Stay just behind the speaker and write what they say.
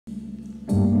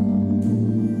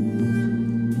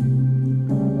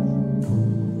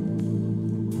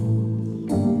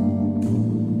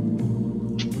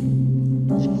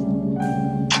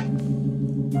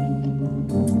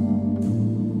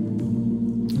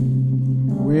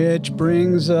Which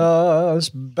brings us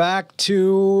back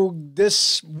to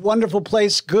this wonderful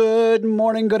place. Good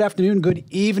morning, good afternoon, good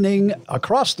evening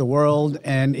across the world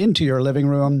and into your living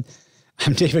room.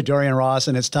 I'm David Dorian Ross,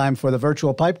 and it's time for the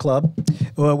Virtual Pipe Club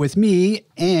with me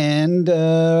and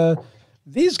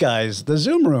these guys, the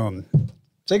Zoom Room.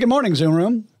 Say good morning, Zoom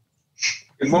Room.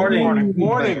 Good morning. Morning.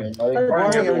 Morning.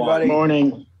 Morning, everybody.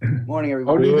 Morning. Morning,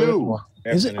 everybody. How do you do?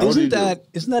 Isn't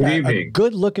that a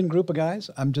good-looking group of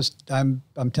guys? I'm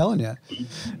telling you.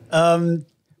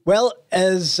 Well,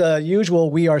 as usual,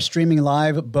 we are streaming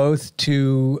live both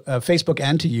to Facebook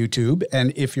and to YouTube.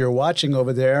 And if you're watching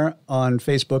over there on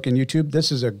Facebook and YouTube,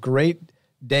 this is a great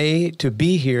day to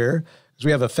be here because we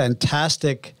have a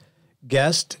fantastic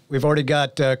guest. We've already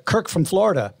got Kirk from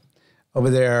Florida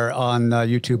over there on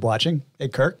YouTube watching. Hey,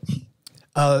 Kirk.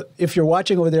 If you're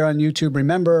watching over there on YouTube,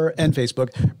 and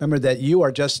Facebook, remember that you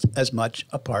are just as much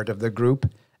a part of the group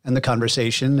and the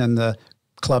conversation and the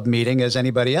club meeting as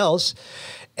anybody else.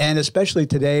 And especially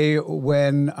today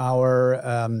when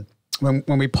when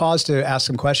we pause to ask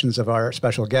some questions of our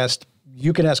special guest,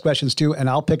 you can ask questions too, and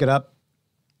I'll pick it up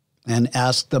and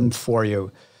ask them for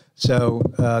you. So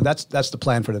that's the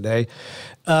plan for today.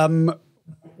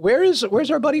 Where's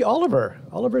our buddy Oliver?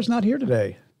 Oliver's not here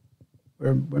today.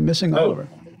 We're missing Oliver.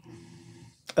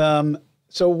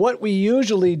 So what we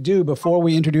usually do before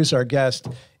we introduce our guest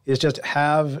is just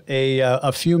have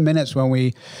a few minutes when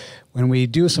we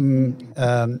do some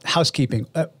housekeeping,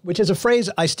 which is a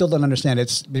phrase I still don't understand.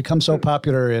 It's become so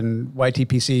popular in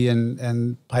YTPC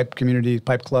and pipe community,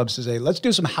 pipe clubs to say, let's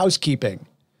do some housekeeping,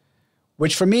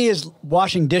 which for me is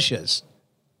washing dishes.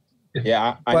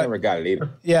 Yeah, I never got it either.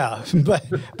 Yeah,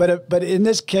 but in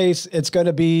this case, it's going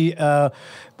to be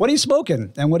what are you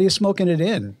smoking and what are you smoking it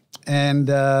in, and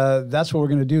that's what we're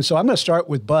going to do. So I'm going to start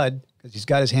with Bud because he's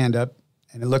got his hand up,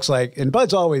 and it looks like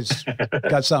Bud's always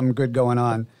got something good going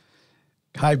on.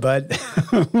 Hi, Bud.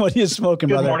 What are you smoking,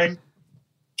 brother? Good morning.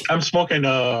 I'm smoking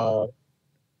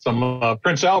some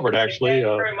Prince Albert actually.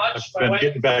 I've been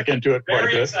getting back into it quite a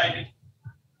bit. Excited.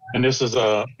 And this is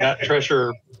a Matt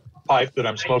Tresher pipe that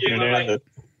I'm smoking it in that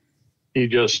he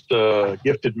just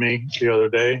gifted me the other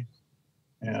day,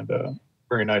 and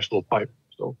very nice little pipe.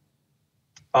 So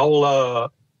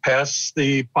I'll pass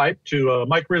the pipe to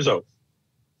Mike Rizzo.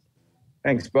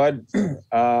 Thanks, Bud.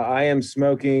 I am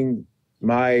smoking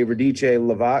my Radice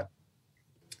Lavat,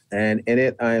 and in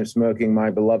it I am smoking my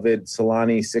beloved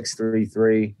Solani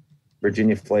 633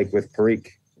 Virginia Flake with Perique,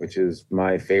 which is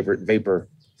my favorite vapor.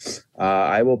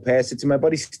 I will pass it to my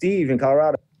buddy Steve in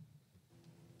Colorado.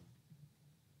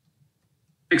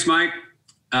 Thanks, Mike.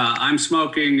 I'm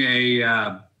smoking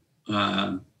a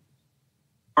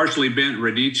partially bent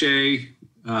Radice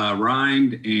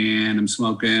rind, and I'm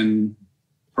smoking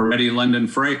Peretti London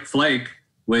Flake,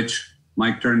 which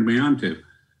Mike turned me on to.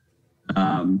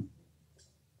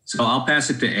 So I'll pass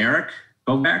it to Eric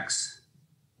Kovacs.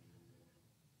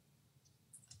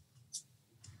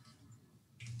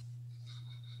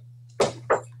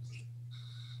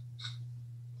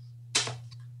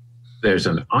 There's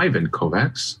an Ivan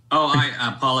Kovacs. Oh, I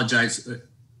apologize.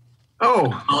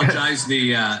 Oh, I apologize.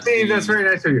 Steve, that's very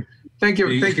nice of you. Thank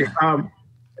you. Thank you.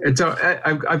 And so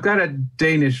I've got a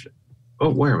Danish. Oh,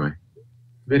 where am I?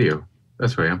 Video.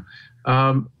 That's where I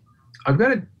am. I've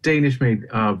got a Danish-made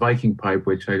Viking pipe,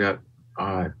 which I got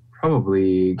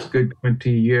probably good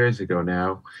 20 years ago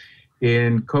now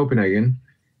in Copenhagen.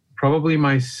 Probably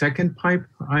my second pipe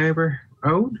I ever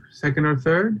owned, second or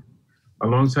third,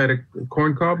 alongside a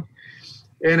corn cob.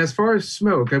 And as far as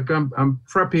smoke, I'm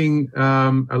prepping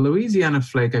a Louisiana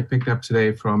flake I picked up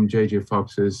today from J.J.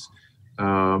 Fox's,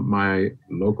 my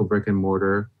local brick and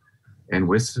mortar, and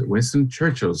Winston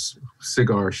Churchill's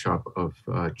cigar shop of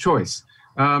choice.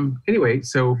 Anyway,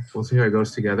 so we'll see how it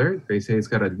goes together. They say it's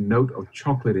got a note of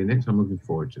chocolate in it, so I'm looking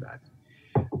forward to that.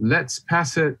 Let's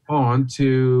pass it on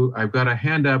to, I've got a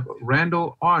hand up,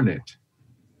 Randall Arnett.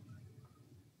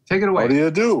 Take it away. How do you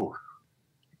do?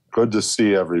 Good to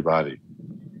see everybody.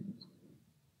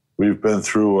 We've been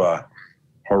through a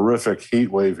horrific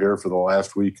heat wave here for the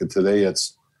last week, and today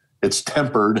it's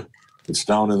tempered. It's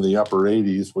down in the upper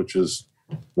 80s, which is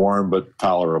warm but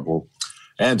tolerable.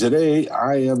 And today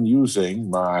I am using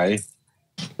my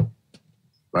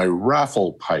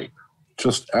raffle pipe.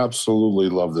 Just absolutely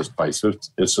love this pipe.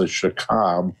 It's a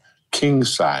Chacam king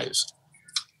size,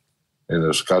 and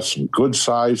it's got some good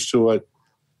size to it,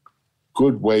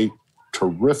 good weight,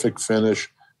 terrific finish,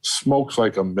 smokes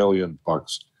like $1 million.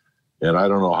 And I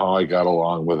don't know how I got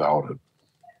along without it.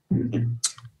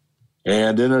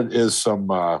 And in it is some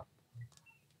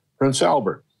Prince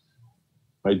Albert,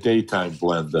 my daytime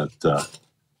blend that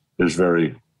is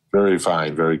very, very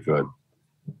fine, very good.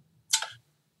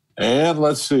 And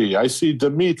let's see. I see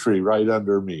Dimitri right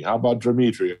under me. How about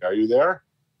Dimitri? Are you there?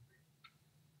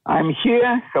 I'm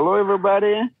here. Hello,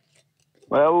 everybody.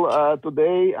 Well,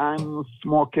 today I'm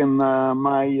smoking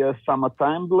my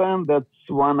summertime blend. That's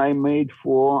one I made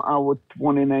for our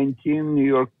 2019 New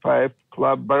York Pipe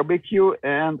Club barbecue,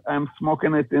 and I'm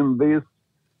smoking it in this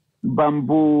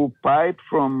bamboo pipe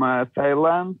from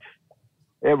Thailand.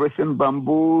 Everything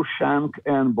bamboo, shank,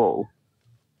 and bowl.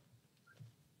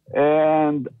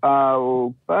 And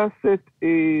I'll pass it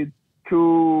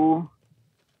to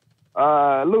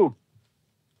Lou.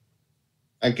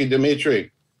 Thank you,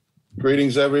 Dimitri.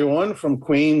 Greetings, everyone, from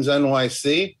Queens,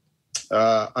 NYC.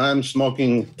 I'm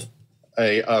smoking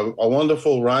a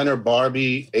wonderful Reiner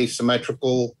Barbie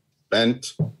asymmetrical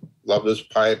bent. Love this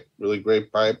pipe, really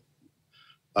great pipe.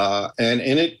 And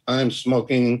in it, I'm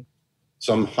smoking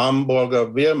some Hamburger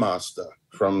Biermaster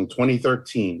from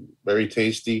 2013. Very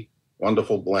tasty,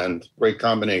 wonderful blend, great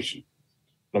combination.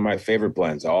 One of my favorite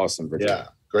blends. Awesome. Virginia.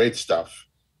 Yeah, great stuff.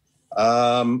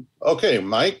 Okay,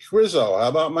 Mike Rizzo. How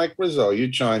about Mike Rizzo?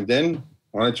 You chimed in.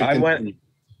 Why don't you continue?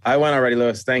 I went already,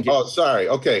 Louis. Thank you. Oh, sorry.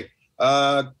 Okay.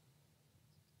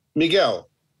 Miguel.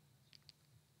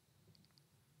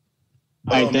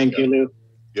 Hi, thank you, Lou.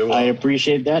 You're welcome. I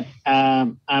appreciate that.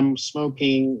 I'm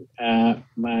smoking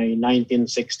my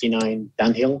 1969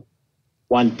 Dunhill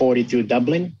 142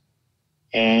 Dublin,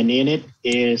 and in it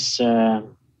is the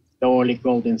Orly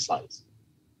Golden Slice.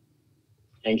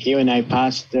 Thank you, and I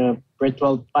pass the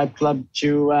Britwell Pipe Club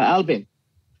to Alvin.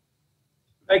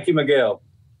 Thank you, Miguel.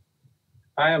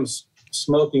 I am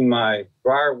smoking my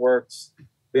Briarworks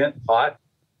bent pot,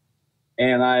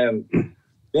 and I am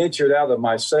ventured out of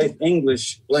my safe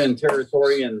English blend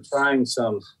territory and trying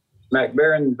some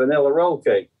McBaron vanilla roll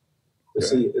cake.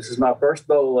 This is my first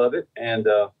bowl of it, and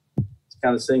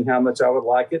kind of seeing how much I would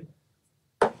like it.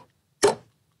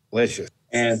 Delicious.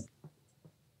 And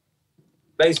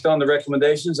based on the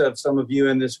recommendations of some of you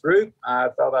in this group, I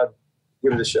thought I'd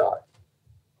give it a shot.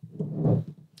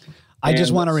 I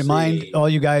just want to remind all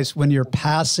you guys, when you're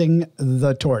passing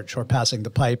the torch or passing the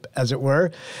pipe, as it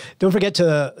were, don't forget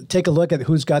to take a look at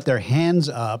who's got their hands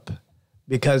up,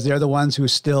 because they're the ones who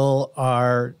still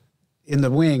are in the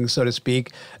wings, so to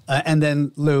speak. And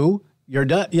then, Lou, you're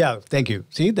done. Yeah, thank you.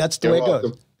 See, that's the way it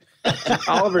goes.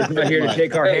 Oliver's not here to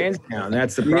take our hands down.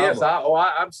 That's the problem. Yes,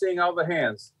 I'm seeing all the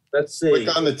hands. Let's see.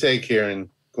 Click on the take here in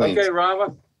Queens. Okay,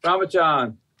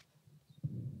 Ramachan.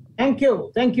 Thank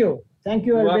you,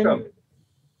 You're Alvin.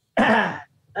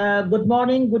 welcome. Good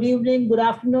morning, good evening, good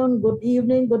afternoon, good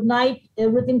evening, good night,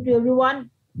 everything to everyone.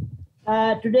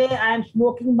 Today I am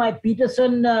smoking my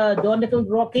Peterson Donegal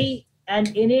Rocky,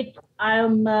 and in it I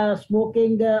am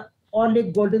smoking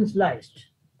Orly Golden Sliced.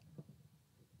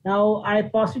 Now I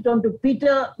pass it on to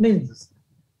Peter Mins.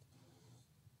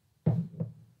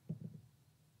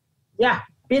 Yeah,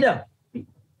 Peter,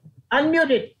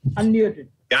 unmute it.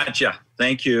 Gotcha.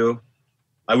 Thank you.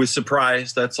 I was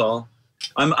surprised. That's all.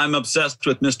 I'm obsessed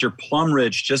with Mr.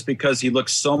 Plumridge just because he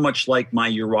looks so much like my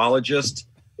urologist.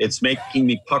 It's making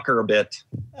me pucker a bit.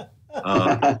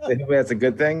 That's a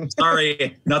good thing.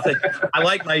 Sorry, nothing. I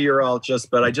like my urologist,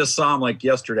 but I just saw him like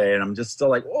yesterday, and I'm just still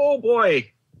like, oh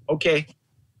boy. Okay.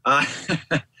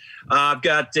 I've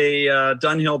got a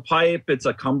Dunhill pipe. It's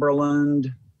a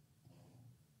Cumberland.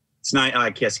 It's not.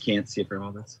 I guess you can't see it from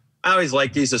all this. I always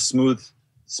like these. A smooth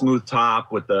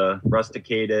top with the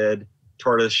rusticated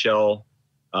tortoise shell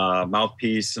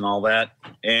mouthpiece and all that,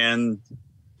 and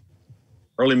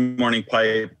early morning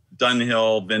pipe,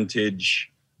 Dunhill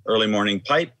vintage early morning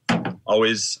pipe.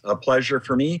 Always a pleasure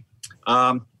for me.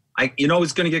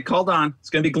 It's going to get called on. It's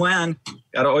going to be Glenn.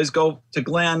 Got to always go to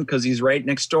Glenn because he's right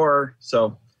next door.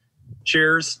 So,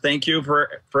 cheers. Thank you for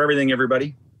everything,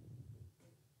 everybody.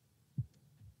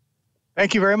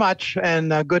 Thank you very much,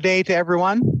 and good day to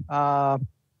everyone.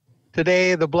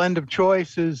 Today, the blend of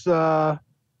choice is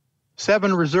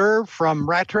 7 Reserve from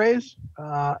Rattray's,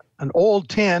 an old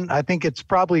tin. I think it's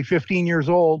probably 15 years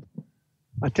old.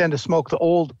 I tend to smoke the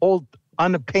old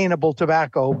unobtainable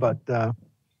tobacco,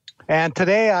 and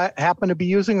today I happen to be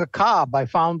using a cob. I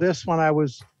found this when I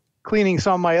was cleaning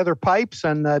some of my other pipes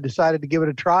and decided to give it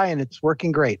a try, and it's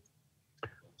working great.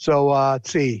 So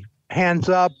let's see, hands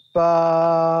up.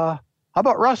 How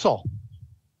about Russell?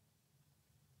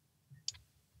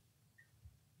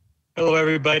 Hello,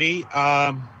 everybody.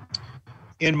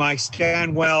 In my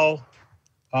Stanwell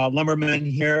Lumberman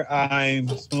here, I'm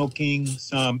smoking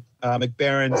some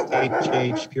McBaron's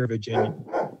HH Pure Virginia.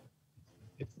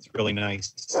 It's really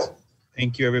nice.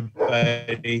 Thank you,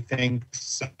 everybody.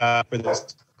 Thanks for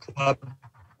this club.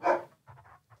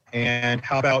 And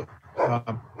how about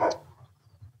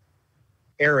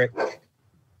Eric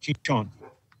Chichon.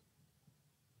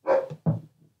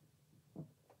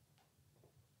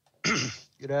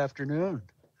 Good afternoon.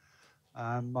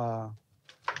 I'm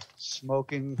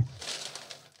smoking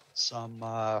some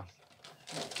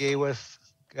Gawith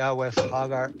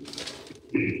Hagar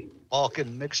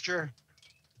Balkan mixture,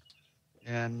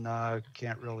 and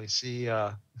can't really see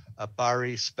a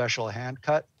Bari special hand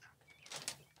cut.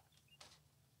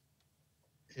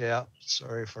 Yeah,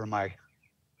 sorry for my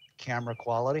camera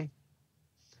quality.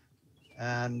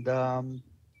 And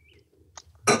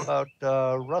about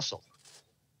Russell.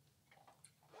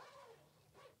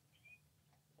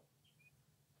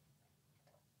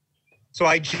 So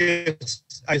I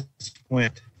just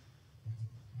went.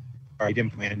 Or I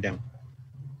didn't plan down.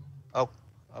 Oh,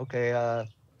 okay.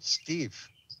 Steve.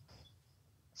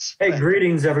 Hey,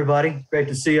 greetings, everybody. Great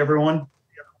to see everyone.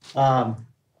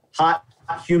 Hot,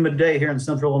 humid day here in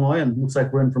Central Illinois, and looks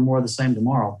like we're in for more of the same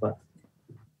tomorrow, but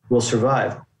we'll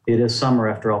survive. It is summer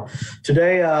after all.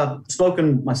 Today,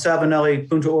 smoking my Savinelli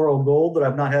Punta Oro Gold that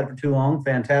I've not had for too long.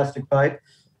 Fantastic pipe.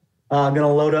 I'm going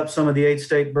to load up some of the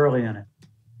 8-state burley in it.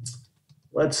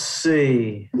 Let's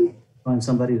see. Find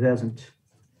somebody who hasn't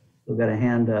still got a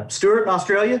hand up. Stuart in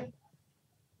Australia?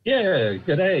 Yeah,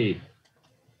 good day.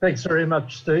 Thanks very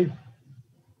much, Steve.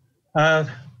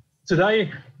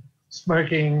 Today,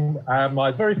 smoking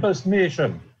my very first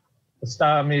meerschaum, a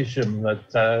star meerschaum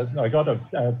that I got a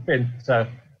bent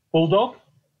bulldog,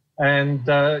 and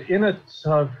in it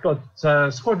I've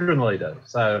got squadron leader,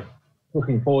 so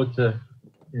looking forward to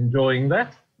enjoying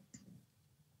that.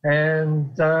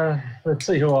 And let's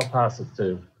see who I'll pass it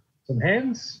to. Some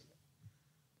hands.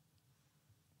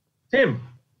 Tim.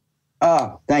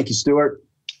 Thank you, Stuart.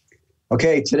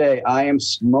 Okay, today I am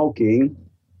smoking.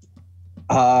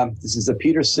 This is a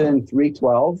Peterson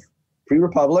 312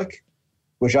 Pre-Republic,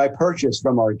 which I purchased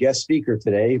from our guest speaker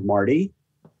today, Marty.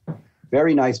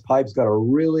 Very nice pipes, got a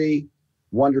really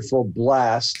wonderful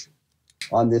blast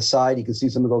on this side. You can see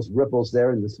some of those ripples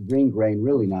there in this green grain,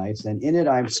 really nice. And in it,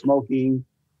 I'm smoking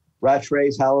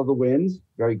Rattray's Howl of the Wind,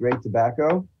 very great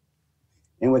tobacco.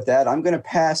 And with that, I'm going to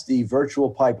pass the virtual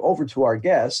pipe over to our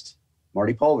guest,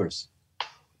 Marty Pulvers.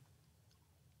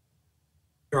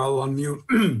 I'll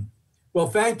unmute. Well,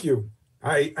 thank you.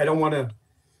 I don't want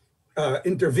to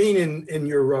intervene in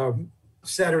your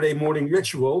Saturday morning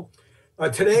ritual.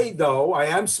 Today, though, I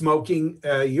am smoking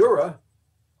Ura,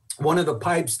 one of the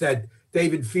pipes that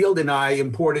David Field and I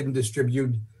imported and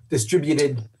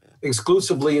distributed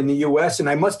exclusively in the U.S. And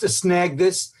I must have snagged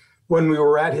this when we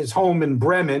were at his home in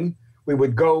Bremen. We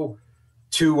would go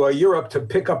to Europe to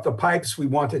pick up the pipes we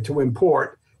wanted to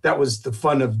import. That was the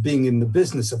fun of being in the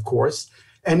business, of course.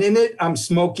 And in it, I'm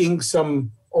smoking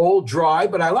some old dry,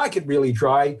 but I like it really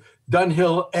dry,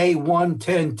 Dunhill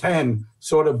A11010,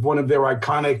 sort of one of their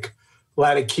iconic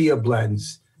Latakia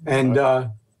blends. And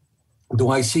do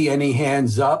I see any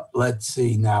hands up? Let's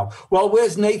see now. Well,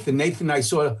 where's Nathan? Nathan, I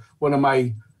saw one of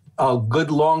my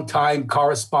good long-time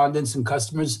correspondents and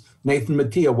customers, Nathan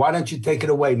Mattia. Why don't you take it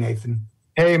away, Nathan?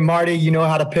 Hey, Marty, you know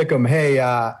how to pick them. Hey,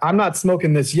 I'm not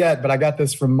smoking this yet, but I got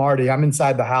this from Marty. I'm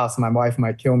inside the house. My wife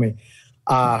might kill me.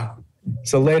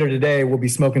 So later today, we'll be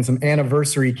smoking some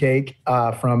anniversary cake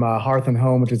from Hearth and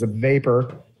Home, which is a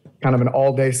vapor, kind of an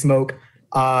all-day smoke.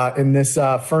 In this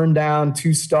Fern Down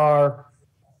 2-star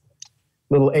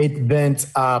little 8th vent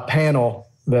panel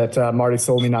that Marty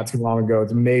sold me not too long ago.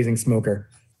 It's an amazing smoker.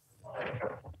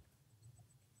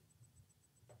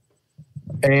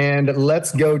 And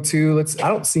let's go to, I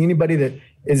don't see anybody that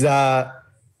is,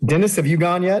 Dennis, have you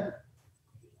gone yet?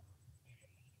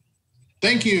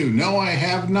 Thank you. No, I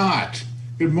have not.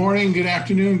 Good morning, good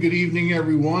afternoon, good evening,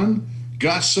 everyone.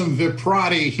 Got some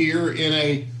Viprati here in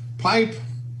a pipe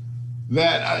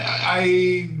that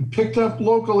I picked up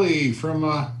locally from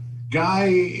a guy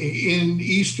in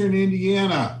eastern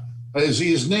Indiana.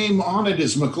 His name on it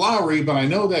is McLowry, but I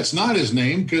know that's not his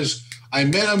name because I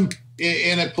met him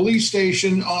in a police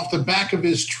station off the back of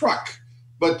his truck.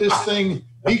 But this thing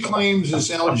he claims is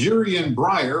Algerian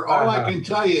briar. All I can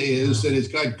tell you is that it's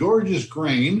got gorgeous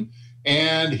grain,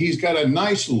 and he's got a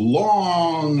nice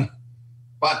long,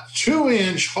 about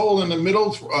 2-inch hole in the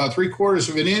middle, 3/4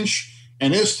 of an inch,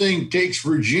 and this thing takes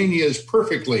Virginia's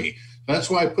perfectly.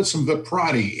 That's why I put some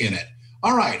Viprati in it.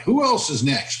 All right, who else is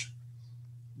next?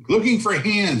 Looking for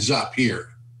hands up here.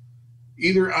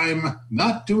 Either I'm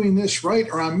not doing this right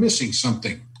or I'm missing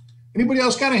something. Anybody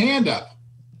else got a hand up?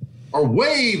 Or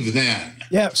wave then.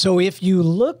 Yeah, so if you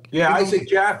look... Yeah, Isaac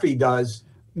Jaffe does.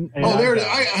 Oh, there it is.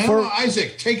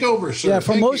 Isaac, take over, sir. Yeah,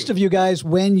 for most of you guys,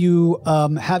 when you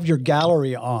have your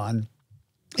gallery on,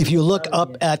 If you look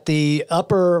up at the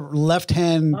upper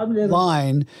left-hand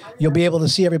line, you'll be able to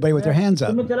see everybody with their hands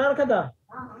up.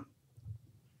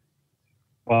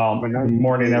 Well, good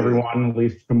morning, everyone. At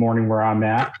least good morning where I'm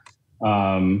at.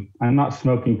 I'm not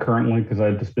smoking currently because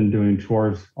I've just been doing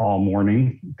chores all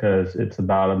morning because it's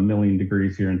about 1,000,000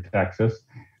 degrees here in Texas.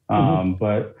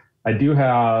 But I do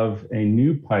have a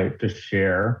new pipe to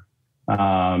share.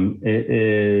 It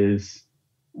is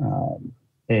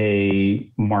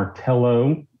a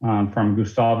Martelo from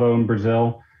Gustavo in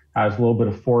Brazil. Has a little bit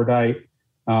of Fordite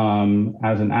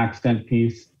as an accent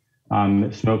piece.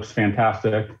 It smokes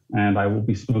fantastic, and I will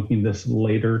be smoking this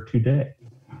later today.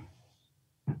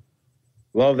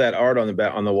 Love that art on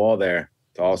the wall there.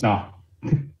 It's awesome. No,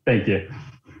 thank you.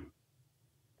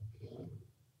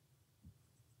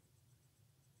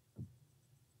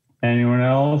 Anyone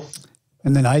else?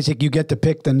 And then Isaac, you get to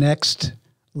pick the next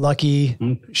lucky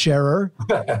sharer.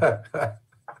 Okay,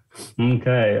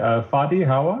 Fadi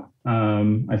Hawa,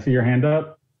 I see your hand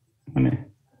up.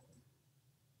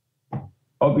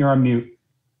 Oh, you're on mute.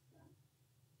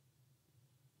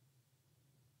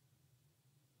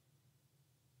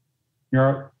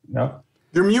 You're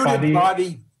muted,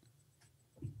 Fadi.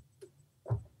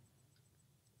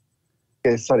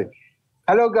 Okay, sorry.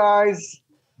 Hello, guys.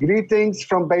 Greetings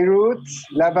from Beirut,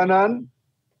 Lebanon.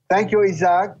 Thank you,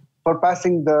 Isaac, for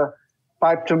passing the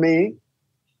pipe to me.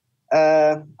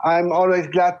 I'm always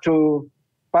glad to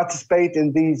participate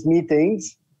in these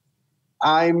meetings.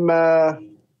 I'm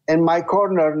in my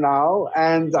corner now,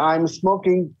 and I'm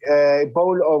smoking a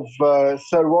bowl of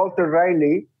Sir Walter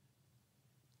Raleigh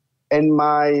in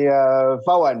my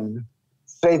Vaughan,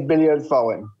 straight billiard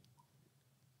Vaughan.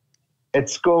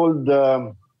 It's called,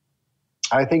 I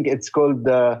think it's called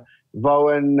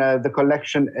Vaughan. The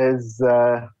collection is,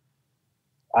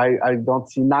 I don't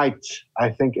see Night. I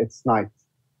think it's Night.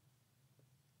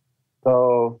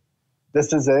 So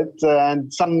this is it. And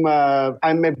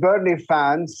I'm a Burley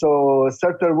fan, so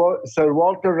Sir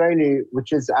Walter Raleigh,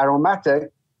 which is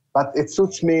aromatic, but it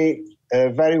suits me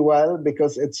very well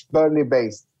because it's Burley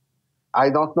based. I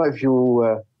don't know if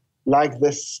you like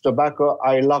this tobacco.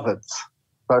 I love it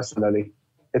personally.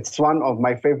 It's one of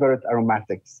my favorite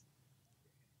aromatics.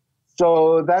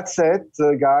 So that's it,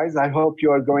 guys. I hope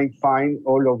you are going fine,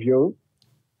 all of you.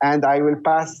 And I will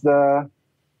pass the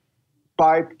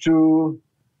pipe to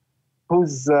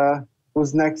who's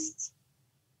next?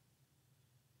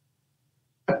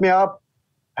 Help me up.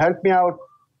 Help me out,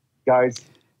 guys.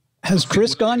 Has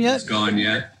Chris gone yet? Gone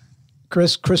yet.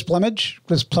 Chris Plumbridge.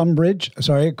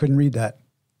 Sorry, I couldn't read that.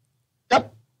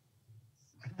 Yep.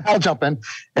 I'll jump in.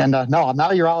 And no, I'm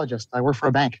not a urologist. I work for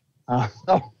a bank. No,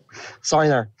 sorry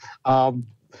there.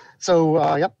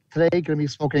 Yep, today going to be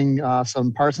smoking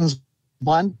some Parsons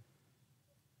blend.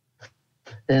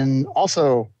 And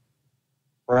also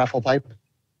a raffle pipe.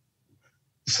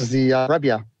 This is the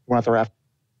Rebia one at the raffle.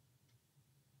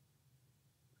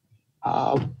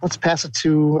 Let's pass it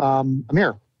to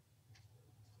Amir.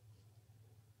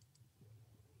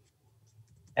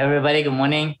 Everybody, good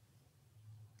morning.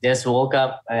 Just woke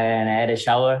up and I had a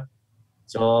shower,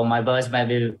 so my voice might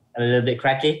be a little bit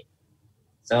cracky.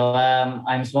 So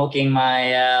I'm smoking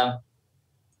my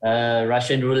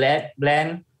Russian roulette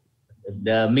blend,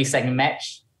 the mix and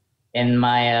match, and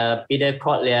my Peter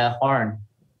Kotler horn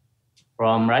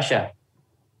from Russia.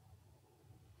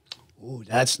 Ooh,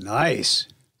 that's nice.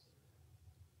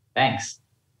 Thanks.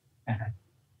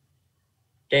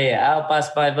 Okay, I'll pass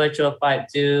my virtual pipe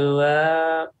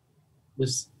to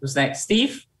who's next?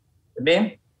 Steve?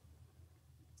 Ben?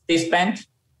 Steve Spence?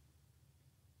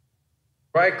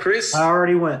 Right, Chris? I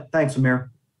already went. Thanks,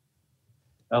 Amir.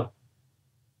 Oh,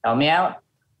 help me out.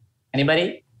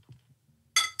 Anybody?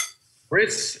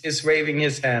 Chris is waving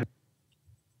his hand.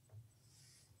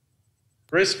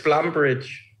 Chris Plumbridge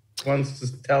wants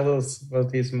to tell us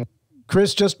what he's smoking.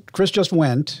 Chris just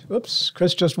went. Oops,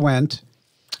 Chris just went.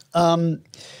 Yes,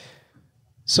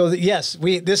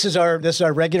 this is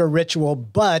our regular ritual,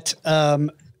 but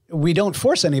we don't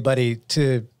force anybody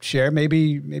to share.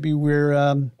 Maybe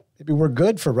we're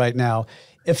good for right now.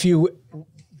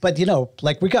 But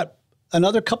like we got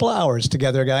another couple of hours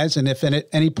together, guys. And if at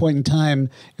any point in time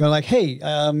you're like, hey,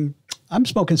 I'm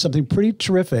smoking something pretty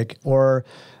terrific, or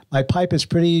my pipe is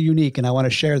pretty unique and I want to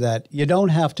share that, you don't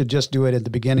have to just do it at the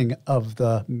beginning of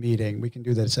the meeting. We can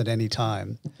do this at any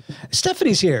time.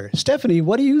 Stephanie's here. Stephanie,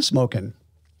 what are you smoking?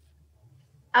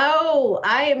 Oh,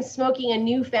 I am smoking a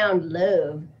newfound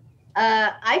love.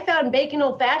 I found bacon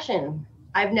old fashioned.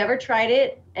 I've never tried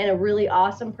it, and a really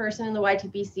awesome person in the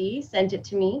YTPC sent it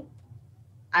to me.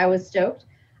 I was stoked.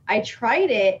 I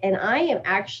tried it, and I am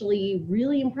actually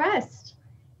really impressed.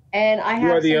 And I have.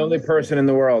 You are the only person in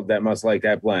the world that must like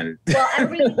that blend. Well,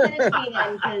 everybody send it to me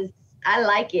then because I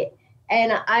like it.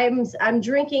 And I'm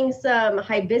drinking some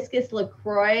hibiscus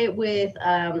LaCroix with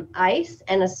ice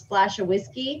and a splash of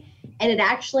whiskey, and it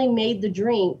actually made the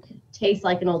drink taste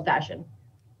like an old fashioned.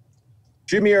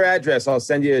 Shoot me your address. I'll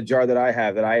send you a jar that I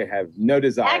have no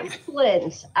desire.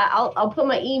 Excellent. I'll put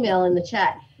my email in the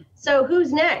chat. So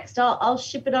who's next? I'll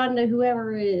ship it on to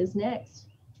whoever is next.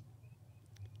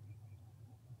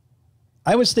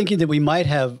 I was thinking that we might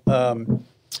have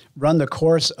run the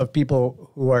course of people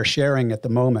who are sharing at the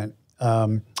moment.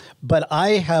 But I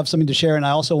have something to share, and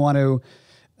I also want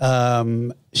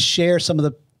to share some of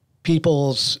the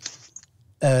people's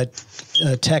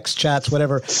text chats,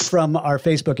 whatever, from our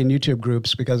Facebook and YouTube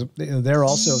groups, because they're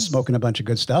also smoking a bunch of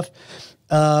good stuff.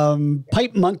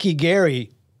 Pipe Monkey Gary,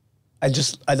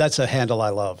 that's a handle I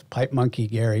love. Pipe Monkey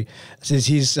Gary says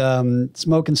he's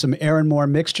smoking some Aaron Moore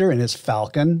mixture in his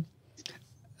Falcon.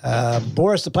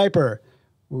 Boris the Piper,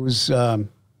 who's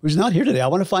not here today. I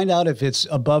want to find out if it's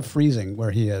above freezing where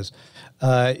he is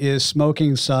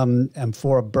smoking some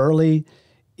Amphora Burley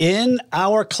in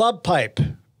our club pipe,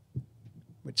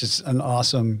 which is an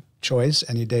awesome choice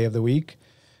any day of the week.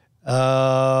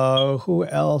 Who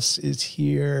else is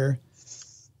here?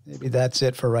 Maybe that's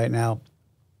it for right now.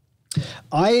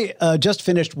 I just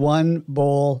finished one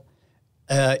bowl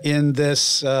in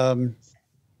this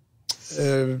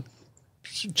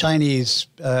Chinese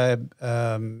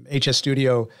HS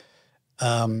Studio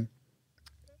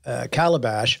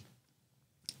calabash,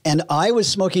 and I was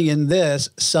smoking in this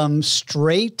some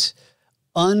straight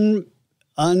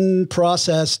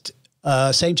unprocessed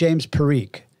St. James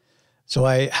Perique. So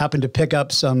I happened to pick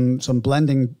up some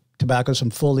blending tobacco, some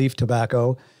full leaf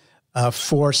tobacco,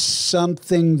 for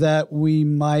something that we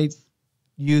might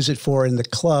use it for in the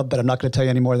club, but I'm not going to tell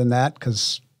you any more than that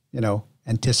because,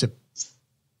 anticipation.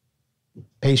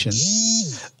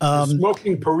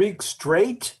 Smoking Perique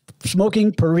straight?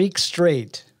 Smoking Perique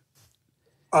straight.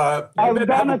 I've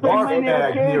done it on many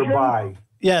occasions. Nearby.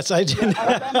 Yes, I did.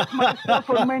 I've done it myself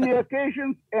on many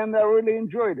occasions, and I really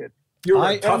enjoyed it. You're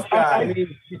a tough guy.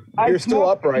 You're still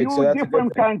upright, so that's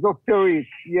different kinds of Perique.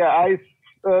 Yeah, I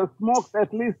smoked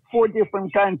at least 4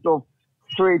 different kinds of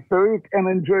straight Perique and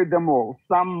enjoyed them all.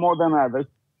 Some more than others.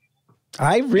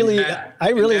 I really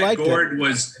liked it. Gord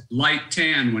was light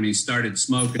tan when he started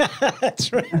smoking.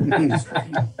 That's right.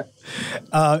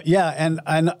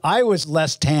 And I was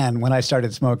less tan when I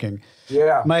started smoking.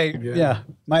 Yeah.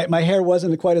 My hair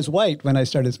wasn't quite as white when I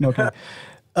started smoking.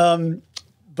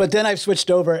 But then I've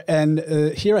switched over, and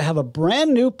here I have a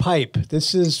brand new pipe.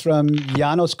 This is from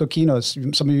Janos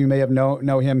Kokinos. Some of you may have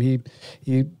know him. He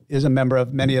is a member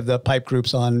of many of the pipe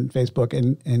groups on Facebook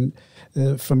and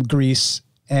from Greece.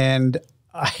 And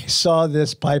I saw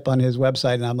this pipe on his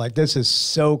website, and I'm like, this is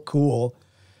so cool.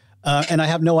 And I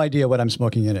have no idea what I'm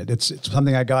smoking in it. It's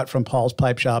something I got from Paul's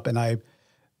Pipe Shop, and I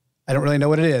don't really know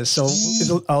what it is. So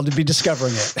I'll be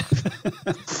discovering it.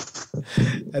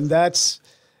 And that's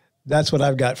what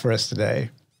I've got for us today.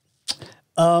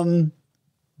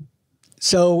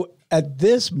 So at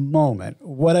this moment,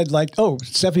 what I'd like,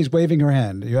 Stephanie's waving her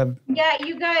hand. Yeah,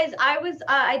 you guys,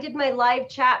 I did my live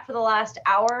chat for the last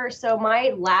hour. So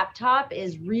my laptop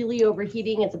is really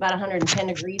overheating. It's about 110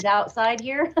 degrees outside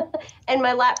here. And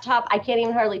my laptop, I can't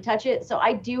even hardly touch it. So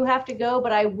I do have to go,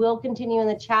 but I will continue in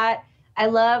the chat. I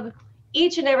love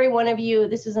each and every one of you.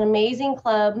 This is an amazing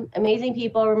club, amazing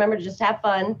people. Remember to just have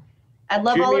fun. I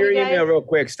love all of you guys. Shoot me your email real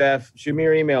quick, Steph. Shoot me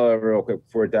your email over real quick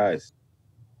before it dies.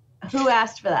 Who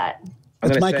asked for that?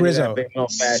 It's Mike Rizzo. Mike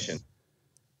Rizzo. Excellent.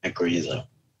 Mike Rizzo.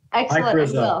 I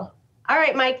will. All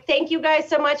right, Mike. Thank you guys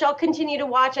so much. I'll continue to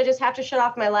watch. I just have to shut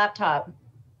off my laptop.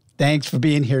 Thanks for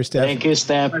being here, Steph. Thank you,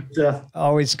 Steph.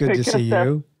 Always good to see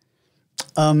you.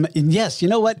 And yes, you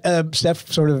know what? Steph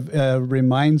sort of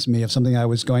reminds me of something I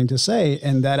was going to say,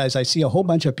 and that is I see a whole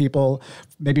bunch of people,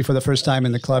 maybe for the first time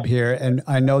in the club here, and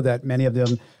I know that many of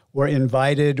them were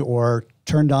invited or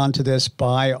turned on to this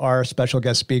by our special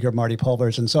guest speaker, Marty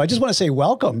Pulvers. And so I just want to say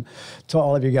welcome to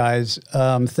all of you guys.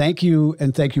 Thank you,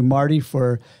 and thank you, Marty,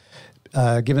 for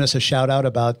giving us a shout out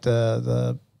about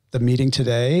the meeting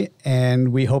today.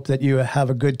 And we hope that you have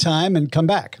a good time and come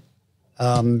back.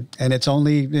 And it's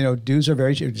only, dues are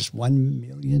very cheap, just $1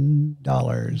 million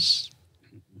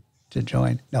to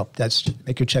join. No,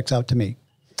 make your checks out to me.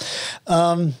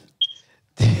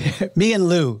 Me and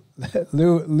Lou,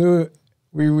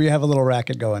 we have a little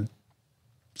racket going.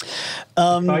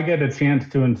 If I get a chance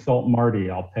to insult Marty,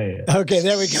 I'll pay it. Okay,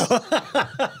 there we go.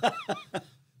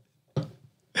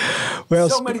 Well,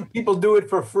 so many people do it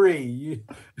for free.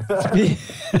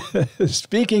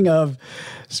 Speaking of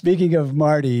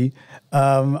Marty,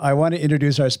 I want to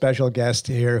introduce our special guest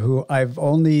here, who I've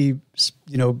only,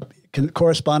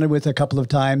 corresponded with a couple of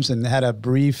times and had a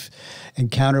brief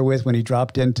encounter with when he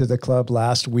dropped into the club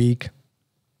last week.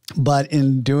 But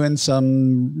in doing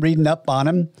some reading up on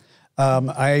him,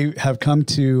 I have come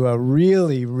to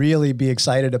really, really be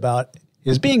excited about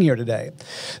his being here today.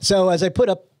 So as I put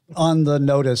up on the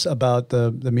notice about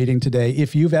the meeting today,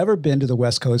 if you've ever been to the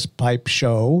West Coast Pipe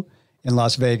Show in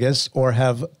Las Vegas, or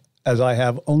have, as I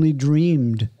have, only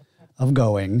dreamed of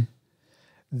going,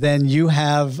 then you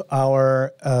have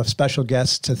our special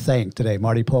guest to thank today.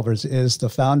 Marty Pulvers is the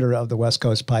founder of the West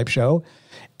Coast Pipe Show,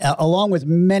 along with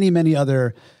many, many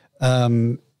other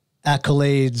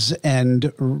accolades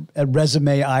and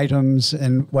resume items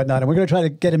and whatnot. And we're going to try to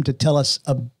get him to tell us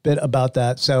a bit about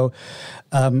that. So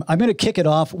I'm going to kick it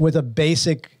off with a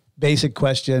basic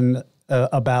question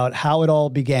about how it all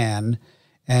began,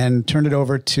 and turn it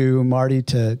over to Marty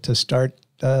to start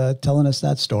telling us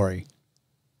that story.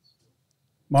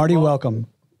 Marty, welcome.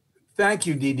 Thank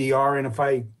you, DDR. And if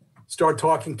I start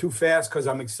talking too fast because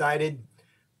I'm excited,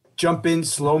 jump in,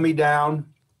 slow me down.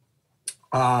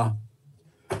 I'll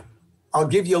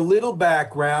give you a little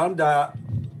background. I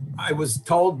was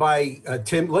told by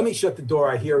Tim, let me shut the door.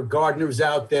 I hear gardeners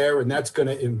out there, and that's going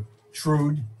to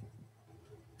intrude.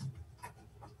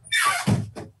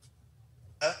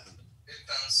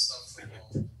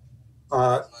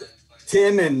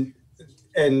 Tim and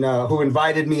who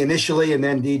invited me initially, and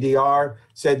then DDR,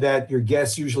 said that your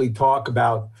guests usually talk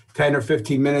about 10 or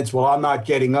 15 minutes. Well, I'm not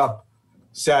getting up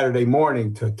Saturday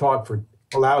morning to talk for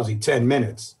a lousy 10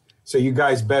 minutes. So you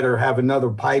guys better have another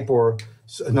pipe or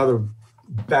another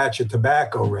batch of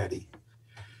tobacco ready.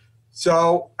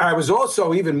 So I was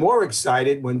also even more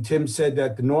excited when Tim said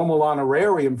that the normal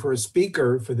honorarium for a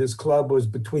speaker for this club was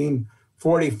between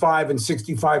 $4,500 and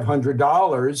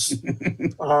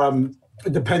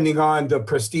 $6,500, depending on the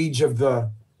prestige of the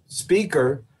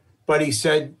speaker. But he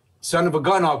said, son of a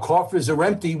gun, our coffers are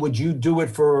empty. Would you do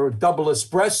it for a double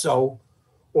espresso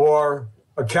or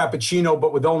a cappuccino,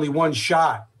 but with only one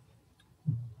shot?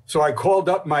 So I called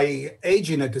up my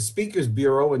agent at the Speakers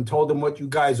Bureau and told him what you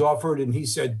guys offered, and he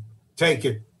said, take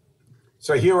it.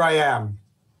 So here I am.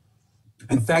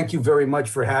 And thank you very much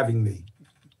for having me.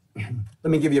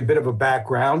 Let me give you a bit of a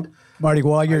background. Marty,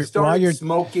 I started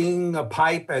smoking a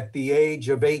pipe at the age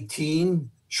of 18,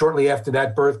 shortly after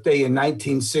that birthday in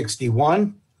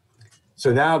 1961.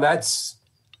 So now that's,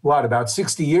 about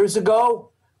 60 years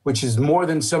ago, which is more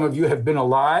than some of you have been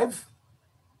alive.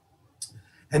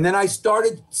 And then I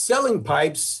started selling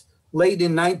pipes late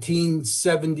in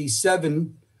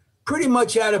 1977, pretty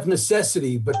much out of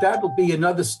necessity, but that will be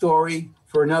another story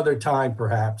for another time,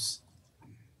 perhaps.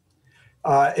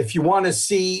 If you want to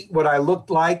see what I looked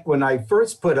like when I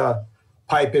first put a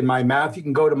pipe in my mouth, you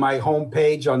can go to my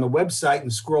homepage on the website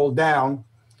and scroll down.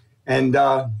 And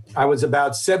I was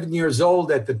about 7 years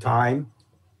old at the time,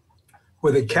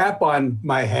 with a cap on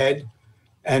my head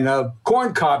and a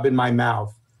corn cob in my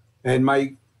mouth. And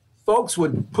my folks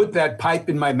would put that pipe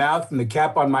in my mouth and the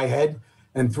cap on my head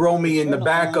and throw me in the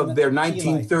back of their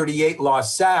 1938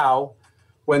 LaSalle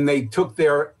when they took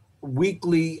their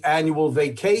weekly annual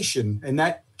vacation, and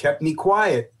that kept me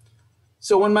quiet.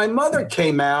 So when my mother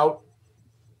came out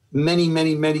many,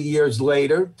 many, many years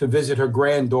later to visit her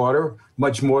granddaughter,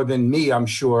 much more than me, I'm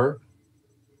sure,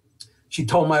 she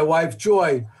told my wife,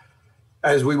 Joy,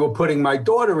 as we were putting my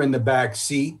daughter in the back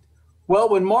seat, well,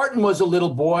 when Martin was a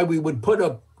little boy, we would put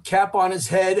a cap on his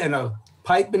head and a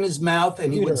pipe in his mouth,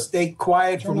 and he would stay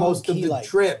quiet for most of the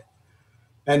trip.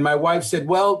 And my wife said,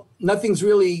 well, nothing's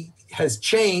really has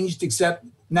changed, except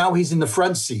now he's in the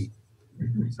front seat.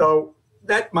 So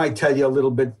that might tell you a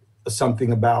little bit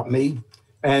something about me.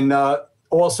 And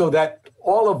also that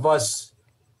all of us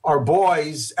are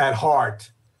boys at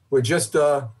heart. We're just,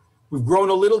 we've grown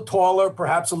a little taller,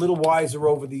 perhaps a little wiser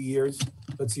over the years.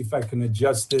 Let's see if I can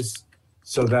adjust this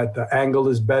so that the angle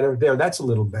is better. There, that's a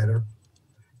little better.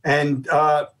 And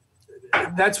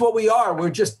that's what we are. We're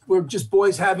just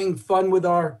boys having fun with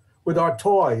our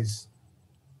toys.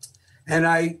 And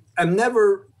I am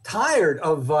never tired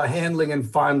of handling and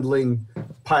fondling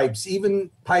pipes, even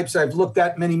pipes I've looked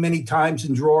at many, many times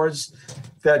in drawers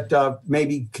that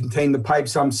maybe contain the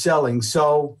pipes I'm selling.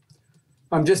 So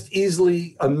I'm just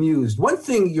easily amused. One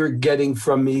thing you're getting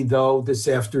from me, though, this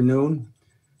afternoon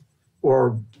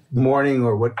or morning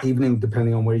or what evening,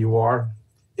 depending on where you are,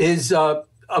 is a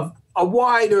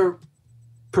wider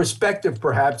perspective,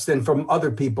 perhaps, than from other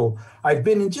people. I've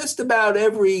been in just about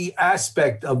every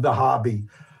aspect of the hobby.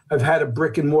 I've had a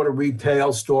brick and mortar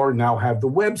retail store, now have the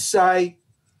website.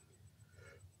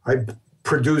 I've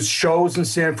produced shows in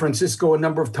San Francisco a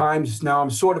number of times. Now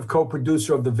I'm sort of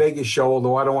co-producer of the Vegas show,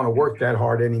 although I don't want to work that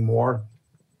hard anymore.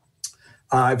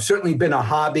 I've certainly been a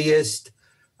hobbyist.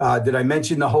 Did I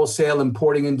mention the wholesale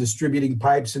importing and distributing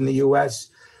pipes in the U.S.?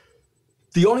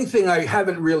 The only thing I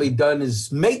haven't really done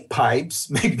is make pipes.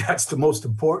 Maybe that's the most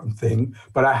important thing,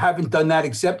 but I haven't done that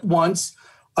except once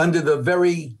under the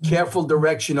very careful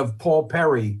direction of Paul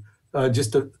Perry,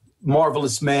 just a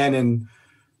marvelous man and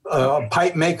a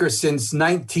pipe maker since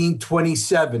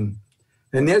 1927.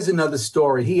 And there's another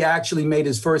story. He actually made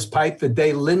his first pipe the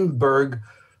day Lindbergh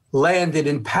landed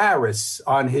in Paris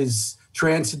on his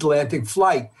transatlantic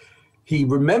flight. He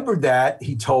remembered that,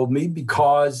 he told me,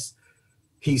 because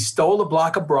he stole a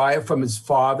block of briar from his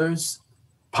father's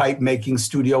pipe making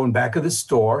studio in back of the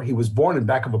store. He was born in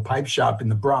back of a pipe shop in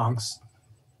the Bronx.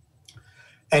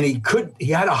 And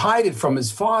he had to hide it from his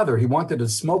father. He wanted to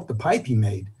smoke the pipe he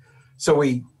made. So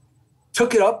he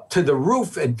took it up to the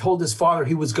roof and told his father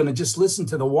he was going to just listen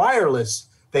to the wireless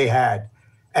they had.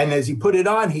 And as he put it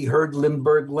on, he heard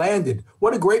Lindbergh landed.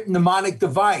 What a great mnemonic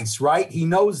device, right? He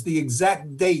knows the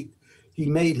exact date he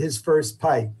made his first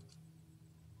pipe.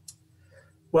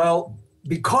 Well,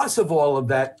 because of all of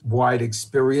that wide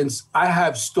experience, I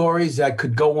have stories that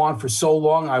could go on for so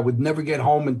long, I would never get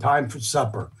home in time for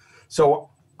supper. So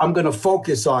I'm going to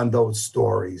focus on those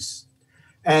stories.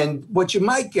 And what you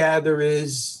might gather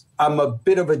is I'm a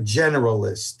bit of a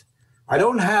generalist. I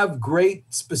don't have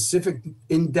great specific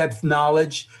in-depth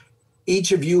knowledge.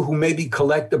 Each of you who maybe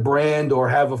collect a brand or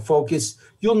have a focus,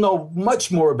 you'll know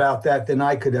much more about that than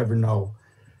I could ever know.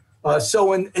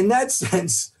 So in that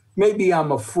sense, maybe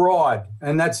I'm a fraud.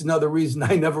 And that's another reason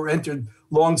I never entered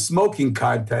long smoking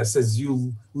contests, as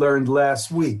you learned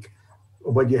last week.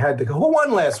 But you had to go. Who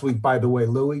won last week, by the way,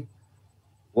 Louis?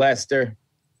 Lester.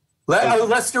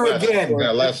 Lester again.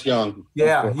 Yeah, Les Young.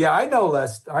 Yeah, I know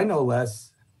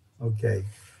Les. Okay.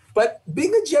 But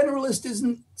being a generalist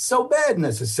isn't so bad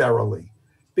necessarily,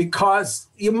 because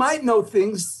you might know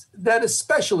things that a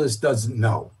specialist doesn't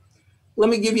know.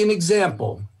 Let me give you an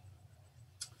example.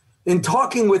 In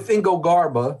talking with Ingo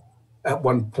Garba at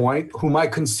one point, whom I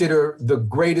consider the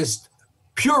greatest,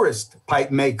 purest pipe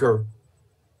maker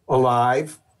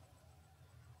alive,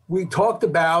 we talked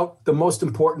about the most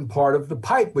important part of the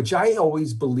pipe, which I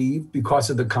always believe, because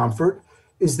of the comfort,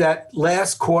 is that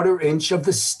last quarter inch of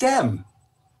the stem.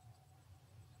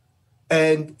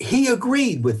 And he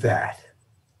agreed with that.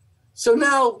 So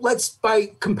now let's,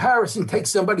 by comparison, take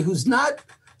somebody who's not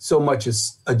so much a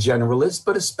generalist,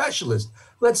 but a specialist.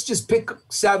 Let's just pick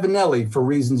Savinelli for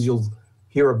reasons you'll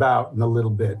hear about in a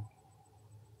little bit.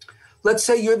 Let's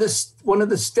say you're one of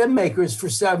the stem makers for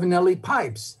Savinelli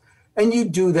pipes, and you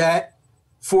do that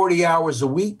 40 hours a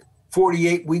week,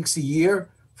 48 weeks a year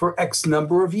for X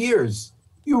number of years.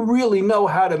 You really know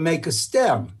how to make a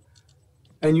stem,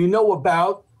 and you know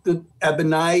about the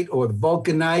ebonite or the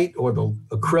vulcanite or the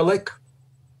acrylic.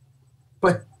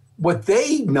 But what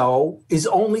they know is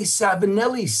only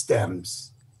Savinelli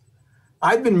stems.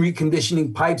 I've been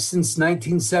reconditioning pipes since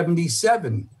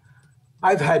 1977.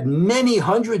 I've had many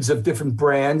hundreds of different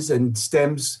brands and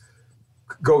stems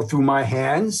go through my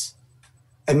hands,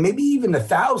 and maybe even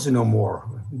 1,000 or more.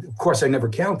 Of course, I never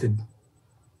counted.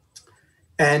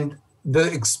 And the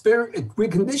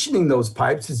reconditioning those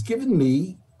pipes has given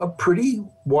me a pretty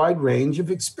wide range of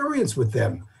experience with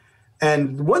them.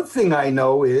 And one thing I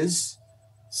know is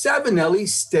Savinelli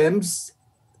stems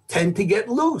tend to get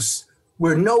loose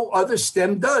where no other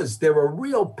stem does. They're a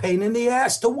real pain in the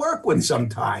ass to work with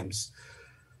sometimes.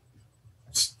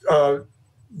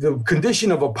 The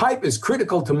condition of a pipe is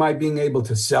critical to my being able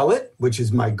to sell it, which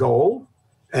is my goal.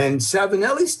 And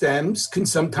Savinelli stems can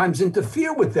sometimes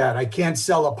interfere with that. I can't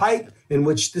sell a pipe in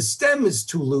which the stem is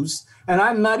too loose, and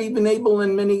I'm not even able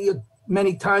in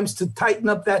many times to tighten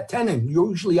up that tenon.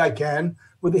 Usually I can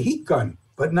with a heat gun,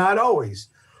 but not always.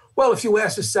 Well, if you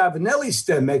ask a Savinelli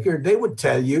stem maker, they would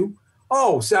tell you,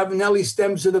 oh, Savinelli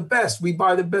stems are the best. We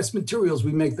buy the best materials.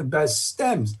 We make the best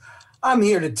stems. I'm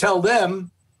here to tell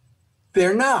them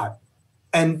they're not.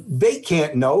 And they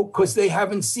can't know because they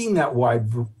haven't seen that wide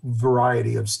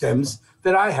variety of stems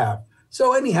that I have.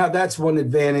 So anyhow, that's one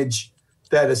advantage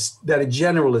that a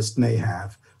generalist may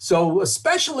have. So a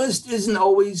specialist isn't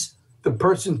always the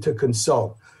person to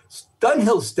consult.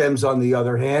 Dunhill stems, on the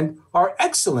other hand, are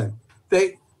excellent.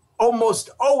 They almost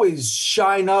always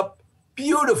shine up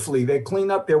beautifully. They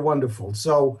clean up, they're wonderful.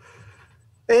 So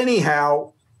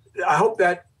anyhow, I hope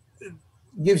that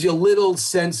gives you a little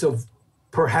sense of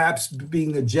perhaps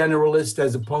being a generalist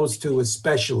as opposed to a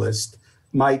specialist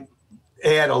might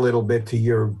add a little bit to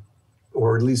your,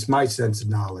 or at least my sense of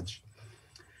knowledge.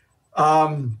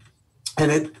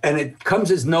 And it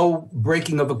comes as no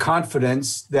breaking of a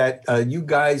confidence that you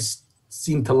guys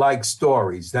seem to like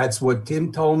stories. That's what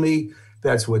Tim told me.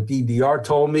 That's what DDR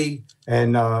told me.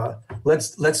 And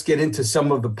let's get into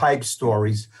some of the pipe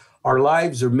stories. Our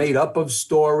lives are made up of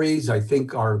stories. I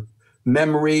think our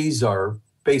memories are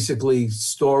basically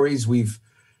stories we've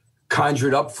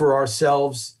conjured up for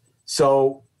ourselves.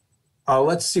 So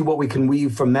let's see what we can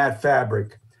weave from that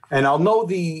fabric. And I'll know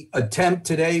the attempt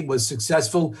today was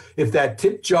successful if that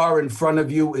tip jar in front of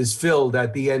you is filled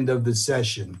at the end of the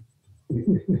session.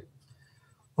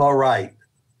 All right.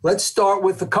 Let's start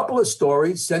with a couple of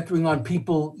stories centering on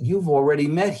people you've already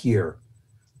met here.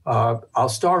 I'll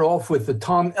start off with the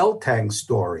Tom Eltang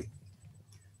story,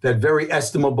 that very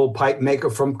estimable pipe maker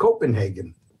from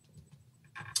Copenhagen.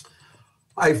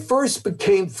 I first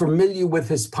became familiar with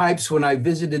his pipes when I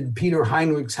visited Peter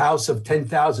Heinrich's house of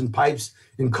 10,000 pipes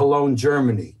in Cologne,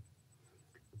 Germany.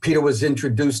 Peter was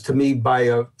introduced to me by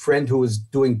a friend who was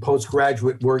doing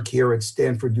postgraduate work here at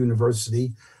Stanford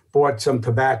University, bought some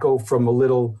tobacco from a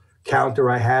little counter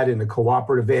I had in a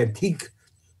cooperative antique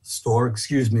store,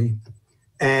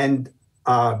 and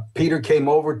Peter came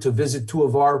over to visit two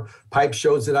of our pipe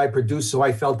shows that I produced, so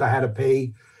I felt I had to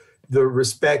pay the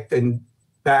respect and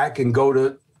back and go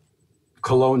to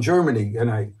Cologne, Germany. And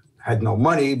I had no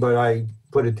money, but I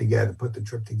put it together, put the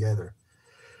trip together.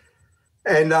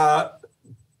 And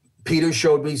Peter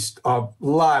showed me a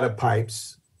lot of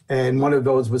pipes, and one of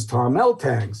those was Tom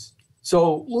Eltang's.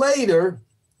 So later,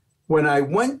 when I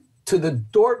went to the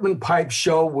Dortmund Pipe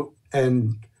Show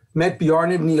and met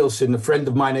Bjarne Nielsen, a friend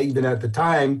of mine even at the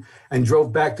time, and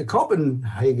drove back to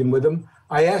Copenhagen with him,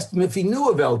 I asked him if he knew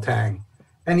of Eltang.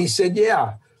 And he said,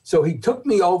 yeah. So he took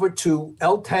me over to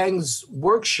Eltang's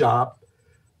workshop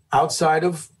outside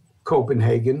of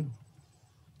Copenhagen.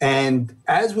 And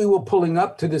as we were pulling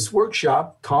up to this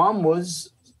workshop, Tom was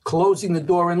closing the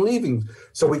door and leaving.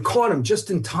 So we caught him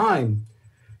just in time.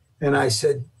 And I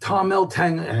said, Tom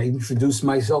Eltang, and I introduced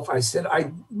myself. I said,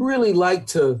 I'd really like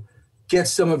to get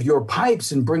some of your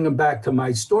pipes and bring them back to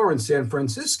my store in San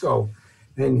Francisco.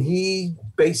 And he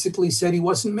basically said he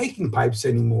wasn't making pipes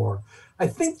anymore. I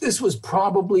think this was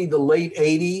probably the late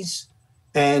 80s,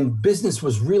 and business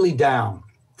was really down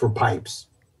for pipes,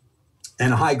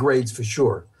 and high grades for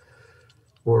sure.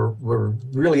 Were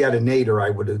really at a nadir, I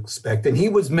would expect. And he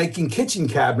was making kitchen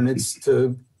cabinets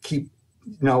to keep,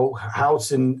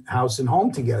 house and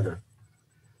home together.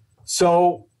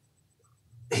 So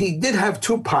he did have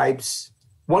two pipes,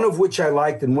 one of which I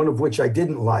liked and one of which I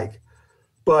didn't like.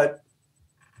 But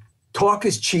talk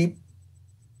is cheap.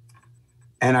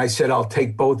 And I said, I'll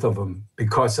take both of them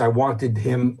because I wanted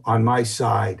him on my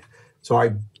side. So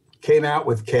I came out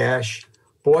with cash,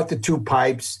 bought the two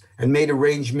pipes, and made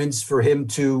arrangements for him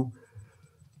to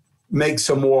make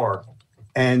some more.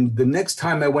 And the next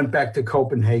time I went back to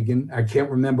Copenhagen, I can't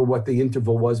remember what the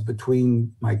interval was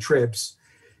between my trips,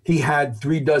 he had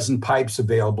 36 pipes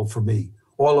available for me,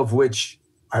 all of which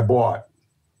I bought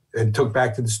and took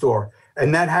back to the store.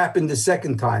 And that happened the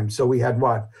second time. So we had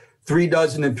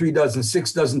 36 and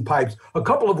 6 pipes, a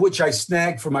couple of which I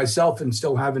snagged for myself and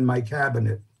still have in my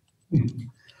cabinet.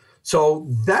 So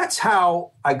that's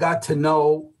how I got to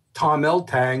know Tom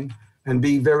Eltang and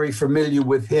be very familiar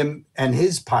with him and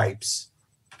his pipes.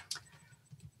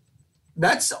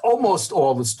 That's almost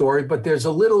all the story, but there's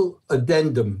a little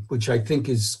addendum, which I think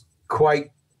is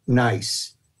quite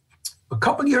nice. A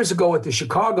couple of years ago at the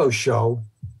Chicago show,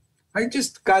 I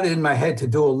just got it in my head to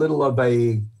do a little of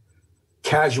a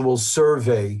casual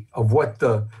survey of what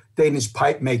the Danish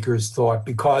pipe makers thought,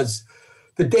 because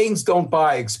the Danes don't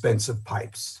buy expensive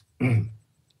pipes.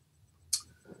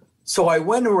 So I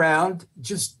went around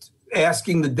just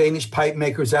asking the Danish pipe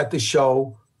makers at the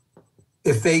show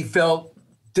if they felt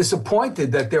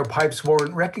disappointed that their pipes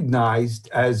weren't recognized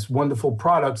as wonderful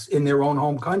products in their own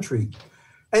home country.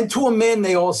 And to a man,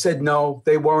 they all said no,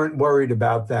 they weren't worried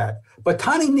about that. But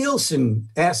Tony Nielsen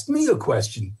asked me a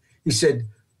question. He said,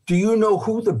 do you know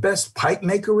who the best pipe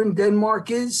maker in Denmark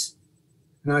is?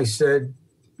 And I said,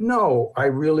 no, I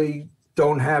really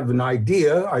don't have an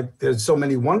idea. There's so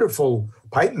many wonderful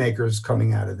pipe makers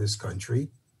coming out of this country.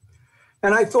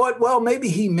 And I thought, well, maybe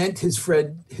he meant his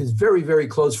friend, his very, very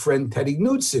close friend, Teddy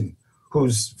Knudsen,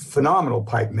 who's a phenomenal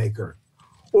pipe maker.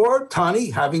 Or Tony,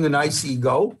 having a nice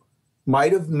ego,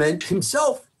 might have meant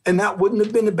himself. And that wouldn't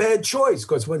have been a bad choice,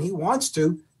 because when he wants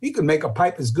to, he can make a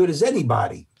pipe as good as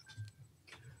anybody.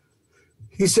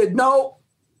 He said, no,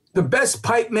 the best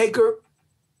pipe maker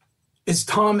is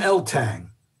Tom Eltang.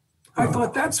 I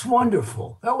thought, that's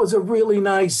wonderful. That was a really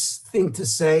nice thing to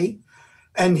say.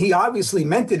 And he obviously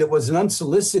meant it. It was an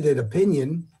unsolicited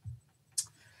opinion.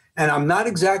 And I'm not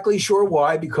exactly sure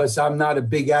why, because I'm not a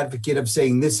big advocate of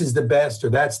saying this is the best or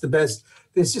that's the best.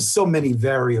 There's just so many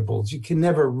variables. You can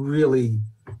never really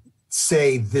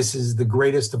say this is the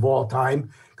greatest of all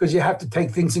time, because you have to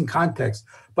take things in context.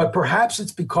 But perhaps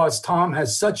it's because Tom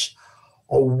has such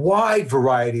a wide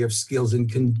variety of skills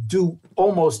and can do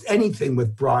almost anything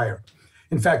with Briar.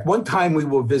 In fact, one time we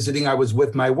were visiting, I was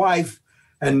with my wife,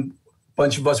 and a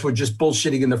bunch of us were just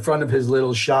bullshitting in the front of his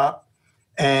little shop.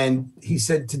 And he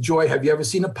said to Joy, have you ever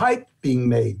seen a pipe being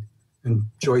made? And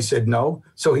Joy said no.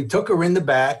 So he took her in the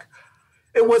back.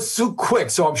 It was so quick,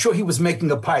 so I'm sure he was making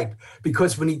a pipe,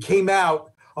 because when he came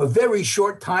out a very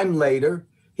short time later,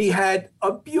 he had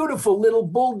a beautiful little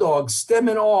bulldog, stem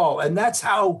and all. And that's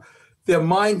how their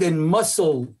mind and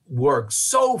muscle work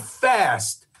so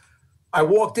fast. I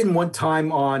walked in one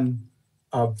time on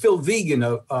Phil Vegan,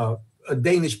 a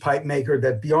Danish pipe maker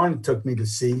that Bjorn took me to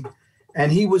see,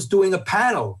 and he was doing a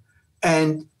panel.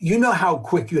 And you know how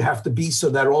quick you have to be so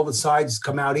that all the sides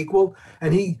come out equal.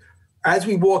 And he, as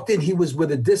we walked in, he was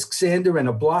with a disc sander and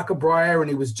a block of Briar, and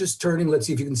he was just turning, let's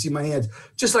see if you can see my hands,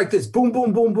 just like this, boom,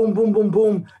 boom, boom, boom, boom, boom,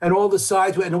 boom, and all the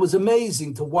sides. And it was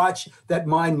amazing to watch that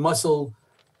mind muscle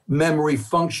memory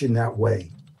function that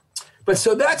way. But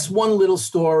so that's one little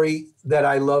story that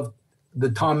I love, the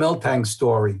Tom Eltang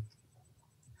story.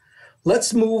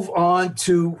 Let's move on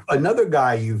to another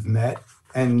guy you've met,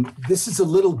 and this is a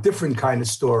little different kind of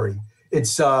story.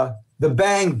 It's the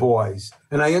Bang Boys,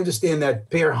 and I understand that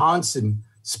Per Hansen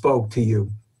spoke to you.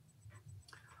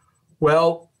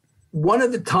 Well, one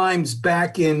of the times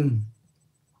back in,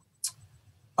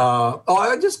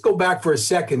 I'll just go back for a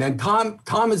second, and Tom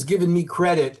has given me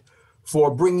credit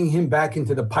for bringing him back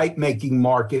into the pipe making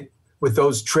market with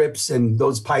those trips and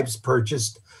those pipes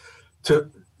purchased,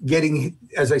 to getting,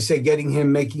 as I say, getting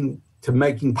him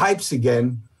making pipes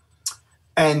again.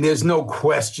 And there's no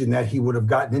question that he would have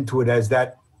gotten into it as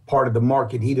that part of the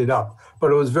market heated up.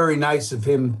 But it was very nice of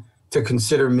him to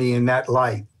consider me in that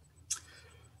light.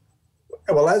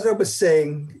 Well, as I was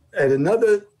saying, at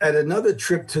another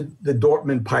trip to the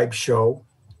Dortmund Pipe Show,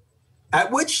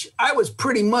 at which I was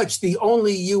pretty much the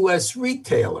only U.S.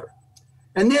 retailer.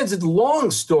 And there's a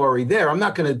long story there.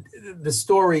 The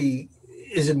story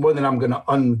isn't one that I'm going to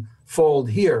unfold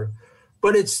here,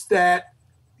 but it's that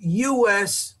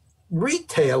U.S.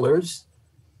 retailers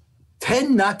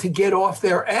tend not to get off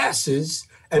their asses,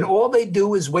 and all they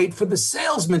do is wait for the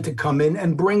salesman to come in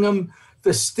and bring them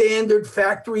the standard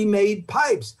factory-made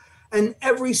pipes. And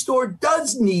every store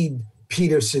does need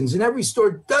Petersons, and every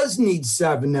store does need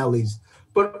Savinellis,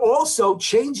 but also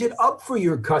change it up for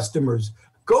your customers.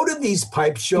 Go to these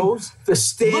pipe shows, the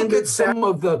standard, some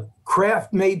of the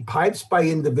craft-made pipes by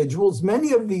individuals.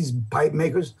 Many of these pipe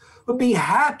makers would be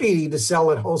happy to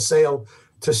sell at wholesale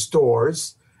to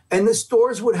stores, and the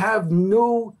stores would have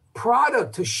new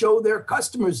product to show their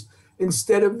customers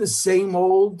instead of the same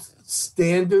old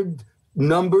standard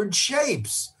numbered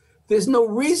shapes. There's no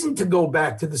reason to go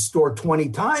back to the store 20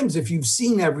 times if you've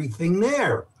seen everything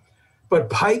there. But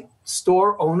pipe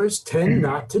store owners tend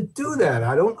not to do that.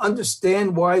 I don't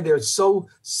understand why they're so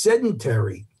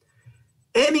sedentary.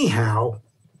 Anyhow,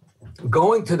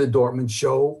 going to the Dortmund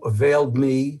show availed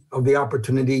me of the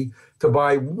opportunity to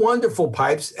buy wonderful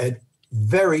pipes at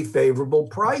very favorable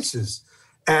prices.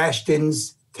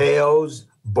 Ashtons, Teos,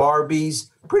 Barbies,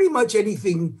 pretty much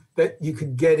anything that you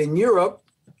could get in Europe,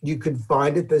 you could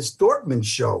find at this Dortmund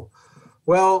show.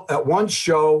 Well, at one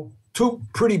show, two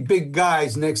pretty big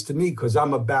guys next to me, because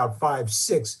I'm about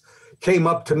 5'6", came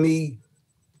up to me,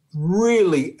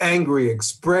 really angry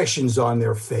expressions on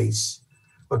their face,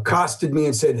 accosted me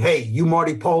and said, "Hey, you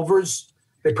Marty Pulvers?"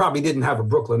 They probably didn't have a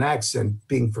Brooklyn accent,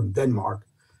 being from Denmark.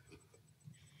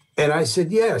 And I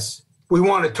said, "Yes, we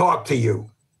want to talk to you."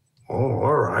 "Oh,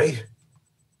 all right."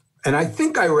 And I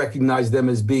think I recognized them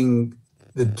as being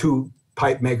the two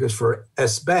pipe makers for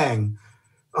S-Bang,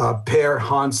 Per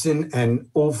Hansen and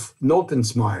Ulf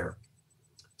Noltensmeyer.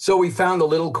 So we found a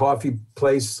little coffee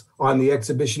place on the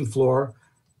exhibition floor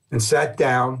and sat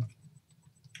down,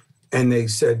 and they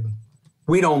said,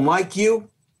 "We don't like you,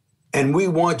 and we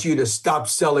want you to stop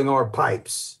selling our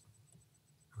pipes."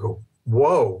 I go,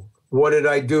 "Whoa, what did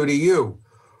I do to you?"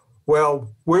 "Well,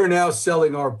 we're now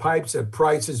selling our pipes at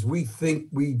prices we think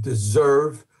we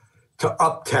deserve to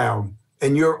Uptown,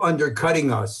 and you're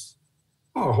undercutting us."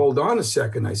 "Oh, hold on a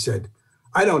second," I said.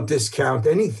 "I don't discount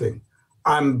anything.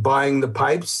 I'm buying the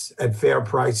pipes at fair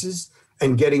prices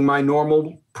and getting my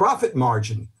normal profit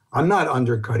margin. I'm not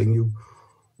undercutting you."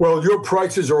 "Well, your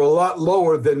prices are a lot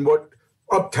lower than what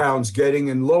Uptown's getting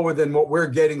and lower than what we're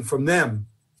getting from them."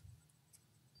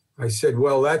 I said,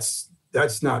 "Well, that's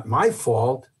not my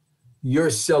fault. you're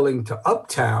selling to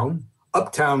Uptown.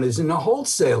 Uptown isn't a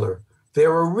wholesaler.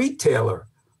 They're a retailer.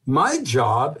 My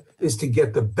job is to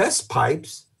get the best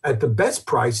pipes at the best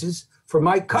prices for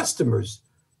my customers.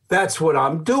 That's what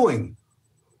I'm doing.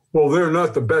 Well, they're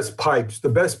not the best pipes. The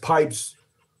best pipes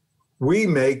we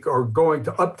make are going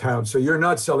to Uptown, so you're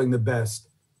not selling the best.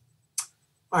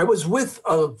 I was with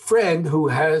a friend who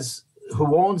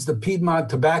owns the Piedmont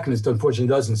Tobacconist, unfortunately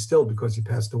doesn't still because he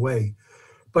passed away.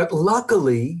 But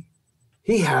luckily,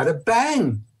 he had a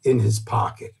bang in his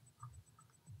pocket.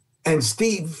 And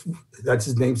Steve, that's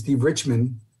his name, Steve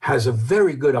Richmond, has a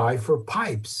very good eye for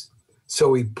pipes.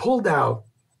 So he pulled out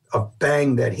a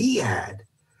bang that he had,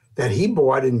 that he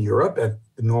bought in Europe at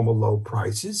the normal low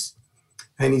prices.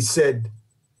 And he said,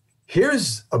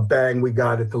 here's a bang we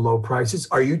got at the low prices.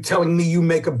 Are you telling me you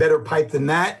make a better pipe than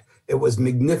that? It was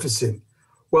magnificent.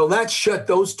 Well, that shut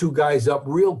those two guys up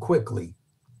real quickly.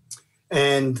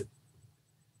 And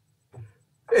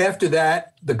after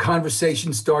that, the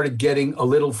conversation started getting a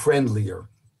little friendlier.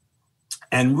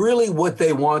 And really what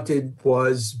they wanted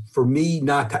was for me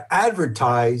not to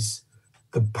advertise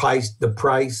the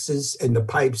prices and the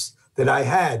pipes that I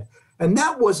had. And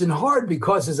that wasn't hard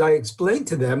because, as I explained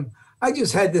to them, I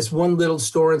just had this one little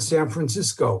store in San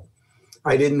Francisco.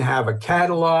 I didn't have a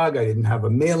catalog. I didn't have a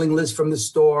mailing list from the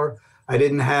store. I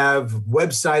didn't have a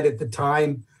website at the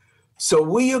time. So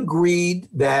we agreed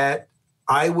that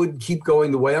I would keep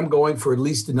going the way I'm going for at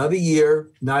least another year,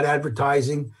 not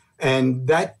advertising. And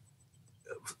that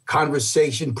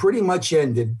conversation pretty much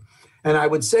ended. And I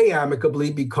would say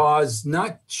amicably because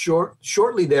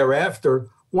shortly thereafter,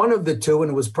 one of the two,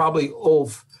 and it was probably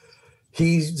Ulf,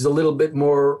 he's a little bit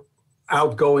more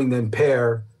outgoing than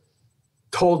Per,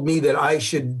 told me that I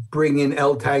should bring in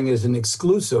L-Tang as an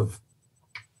exclusive,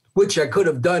 which I could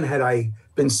have done had I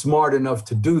been smart enough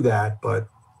to do that, but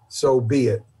so be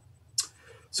it.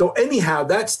 So anyhow,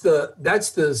 that's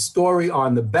the story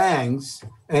on the bangs.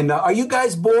 And are you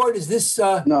guys bored? Is this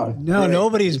no,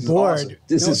 nobody's bored. Awesome.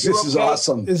 This is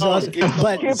awesome. This is awesome.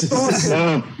 But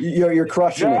you're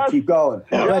crushing it. Keep going.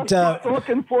 But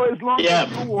talking for as long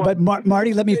as you want. But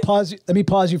Marty, let me pause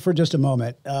you for just a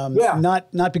moment.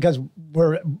 Not because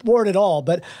we're bored at all,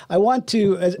 but I want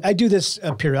to. I do this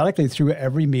periodically through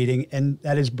every meeting, and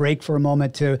that is break for a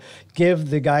moment to give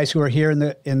the guys who are here in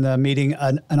the meeting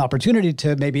an opportunity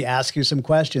to maybe ask you some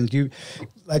questions.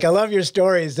 I love your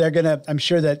stories. I'm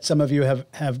sure that some of you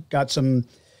have got some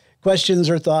questions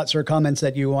or thoughts or comments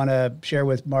that you want to share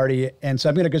with Marty. And so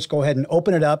I'm going to just go ahead and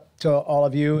open it up to all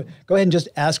of you. Go ahead and just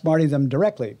ask Marty them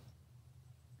directly.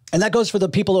 And that goes for the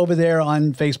people over there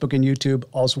on Facebook and YouTube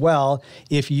as well.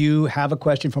 If you have a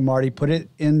question for Marty, put it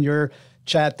in your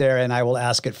chat there and I will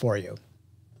ask it for you.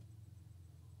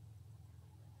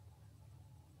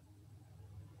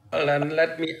 Well, then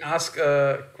let me ask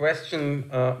a question,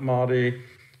 Marty.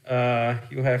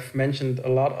 You have mentioned a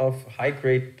lot of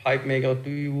high-grade pipe maker. Do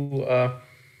you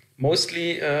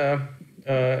mostly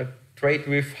trade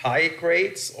with high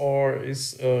grades, or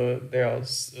is there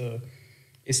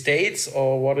estates,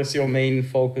 or what is your main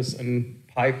focus in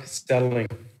pipe selling?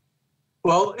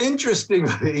 Well,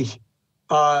 interestingly,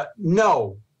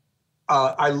 no.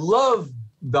 I love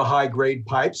the high-grade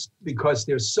pipes because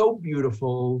they're so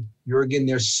beautiful, Jürgen.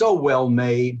 They're so well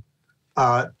made.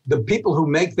 The people who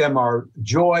make them are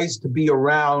joys to be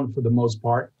around for the most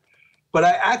part. But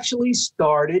I actually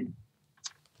started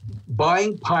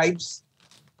buying pipes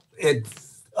at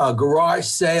garage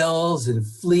sales and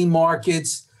flea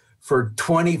markets for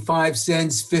 25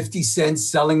 cents, 50 cents,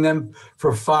 selling them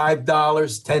for $5,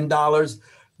 $10.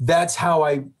 That's how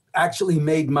I actually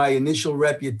made my initial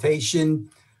reputation.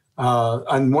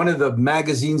 On one of the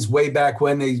magazines way back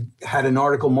when, they had an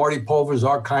article, Marty Pulvers,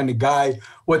 our kind of guy.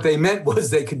 What they meant was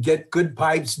they could get good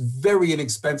pipes very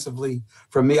inexpensively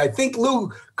from me. I think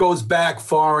Lou goes back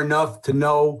far enough to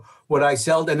know what I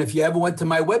sell. And if you ever went to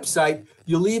my website,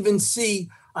 you'll even see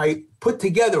I put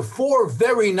together 4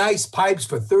 very nice pipes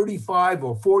for $35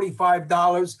 or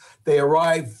 $45. They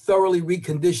arrive thoroughly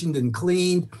reconditioned and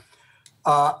cleaned.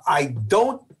 I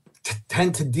don't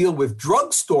tend to deal with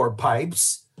drugstore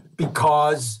pipes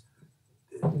because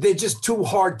they're just too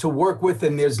hard to work with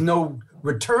and there's no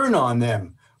return on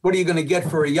them. What are you going to get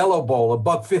for a yellow bowl?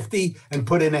 $1.50 and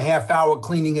put in a half hour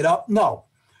cleaning it up? No.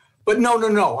 But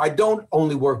no. I don't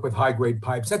only work with high-grade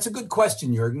pipes. That's a good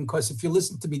question, Jürgen, because if you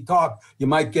listen to me talk, you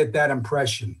might get that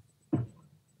impression.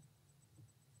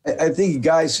 I think you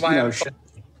guys, should,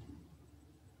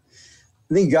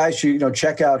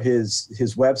 check out his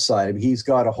website. I mean, he's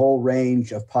got a whole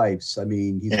range of pipes. I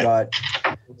mean, he's got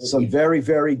some very,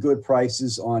 very good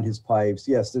prices on his pipes.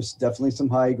 Yes, there's definitely some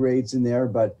high grades in there,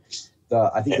 but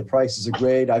I think the prices are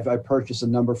great. I purchased a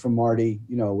number from Marty,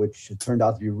 which turned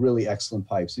out to be really excellent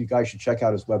pipes. So you guys should check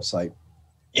out his website.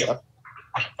 Yeah.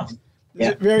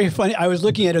 It's very funny. I was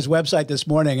looking at his website this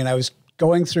morning, and I was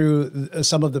going through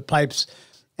some of the pipes,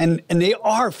 and they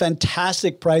are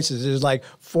fantastic prices. There's like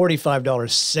 $45,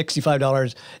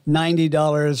 $65, $90,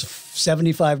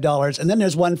 $75, and then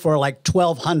there's one for like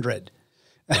 $1,200.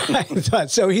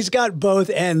 So he's got both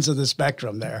ends of the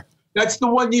spectrum there. That's the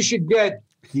one you should get,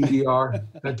 DDR,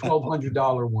 that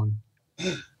 $1,200 one.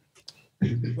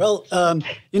 Well,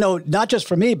 not just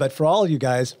for me, but for all you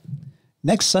guys,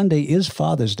 next Sunday is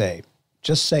Father's Day.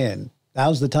 Just saying.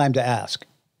 Now's the time to ask.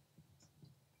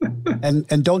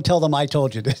 And don't tell them I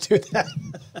told you to do that.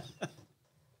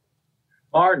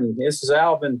 Martin, this is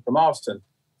Alvin from Austin,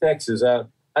 Texas.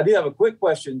 I do have a quick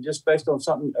question just based on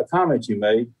a comment you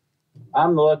made.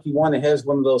 I'm the lucky one that has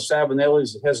one of those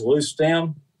Sabanellis that has a loose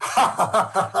stem.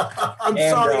 I'm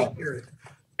sorry to hear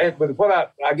it.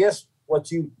 But I guess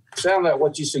what you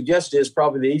suggested is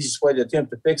probably the easiest way to attempt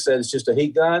to fix that is just a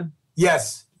heat gun.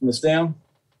 Yes. From the stem.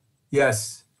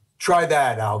 Yes. Try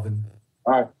that, Alvin.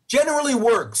 All right. Generally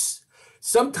works.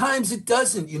 Sometimes it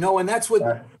doesn't, and that's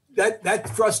what that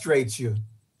frustrates you.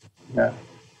 Yeah.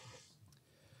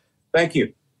 Thank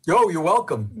you. You're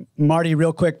welcome. Marty,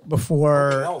 real quick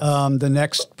before the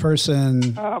next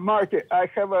person. Marty, I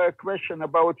have a question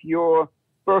about your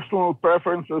personal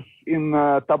preferences in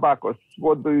tobaccos.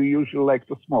 What do you usually like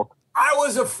to smoke? I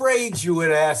was afraid you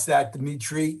would ask that,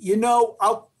 Dimitri.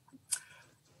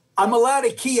 I'm a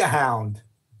Latakia hound,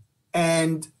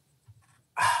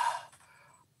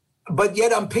 but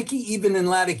yet I'm picky even in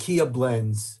Latakia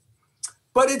blends.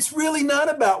 But it's really not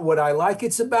about what I like.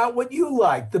 It's about what you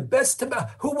like. The best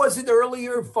tobacco. Who was it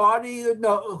earlier, Fadi?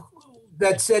 No,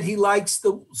 that said he likes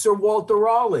the Sir Walter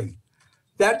Raleigh.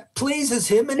 That pleases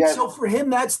him, and so for him,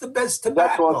 that's the best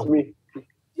tobacco. That was me.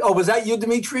 Oh, was that you,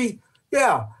 Dimitri?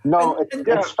 Yeah. No,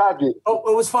 it's Fadi. Oh,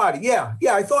 it was Fadi. Yeah,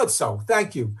 I thought so.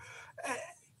 Thank you.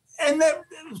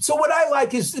 So what I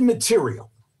like is the material.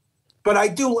 But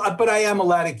I am a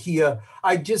Latakia.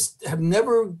 I just have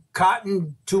never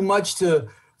gotten too much to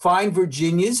fine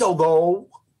Virginias, although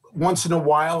once in a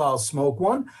while I'll smoke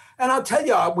one. And I'll tell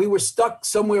you, we were stuck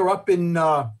somewhere up in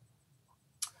the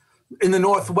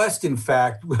Northwest, in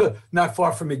fact, not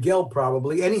far from Miguel,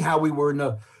 probably. Anyhow, we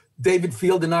were David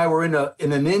Field and I were in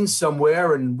an inn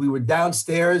somewhere, and we were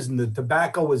downstairs, and the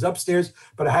tobacco was upstairs.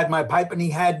 But I had my pipe, and he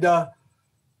had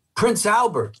Prince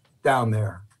Albert down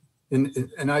there.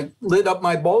 And I lit up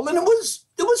my bowl, and it was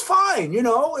fine, It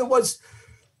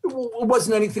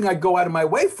wasn't anything I'd go out of my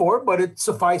way for, but it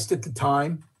sufficed at the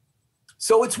time.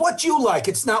 So it's what you like.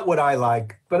 It's not what I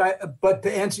like. But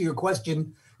to answer your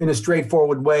question in a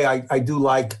straightforward way, I do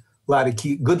like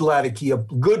Latakia,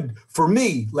 good for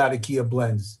me Latakia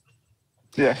blends.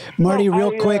 Yeah, Marty,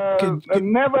 real quick.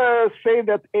 Never say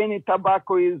that any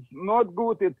tobacco is not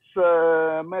good. It's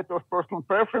a matter of personal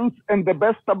preference, and the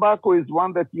best tobacco is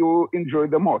one that you enjoy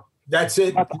the most. That's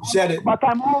it. You said it. But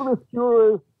I'm always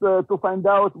curious to find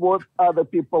out what other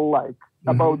people like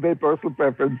about their personal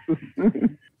preferences.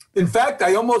 In fact,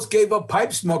 I almost gave up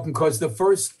pipe smoking because the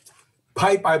first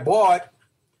pipe I bought,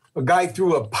 a guy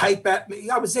threw a pipe at me.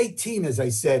 I was 18, as I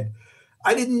said.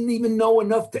 I didn't even know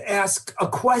enough to ask a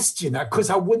question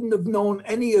because I wouldn't have known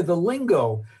any of the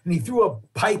lingo. And he threw a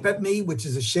pipe at me, which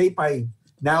is a shape I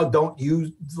now don't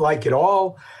use like at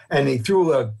all. And he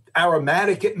threw an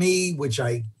aromatic at me, which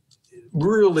I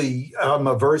really am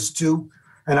averse to.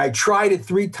 And I tried it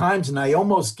 3 times and I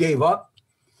almost gave up.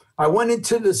 I went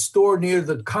into the store near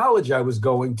the college I was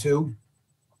going to,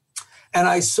 and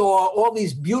I saw all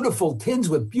these beautiful tins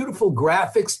with beautiful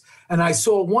graphics. And I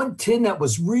saw one tin that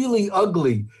was really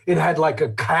ugly. It had like a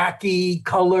khaki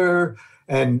color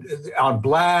and on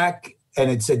black, and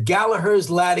it said Gallagher's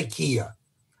Latakia.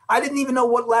 I didn't even know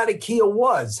what Latakia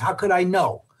was. How could I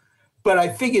know? But I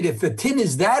figured if the tin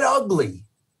is that ugly,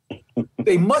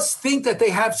 they must think that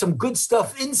they have some good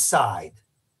stuff inside.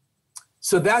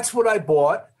 So that's what I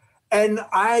bought. And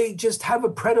I just have a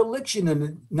predilection,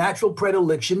 a natural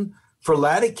predilection for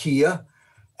Latakia.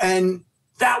 And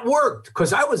that worked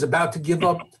because I was about to give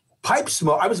up pipe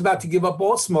smoke. I was about to give up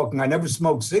all smoking. I never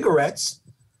smoked cigarettes.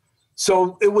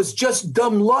 So it was just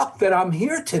dumb luck that I'm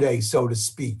here today, so to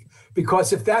speak.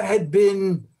 Because if that had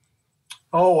been,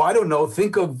 I don't know,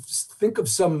 think of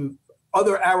some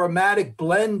other aromatic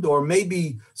blend or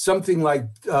maybe something like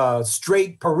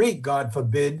straight Perique, God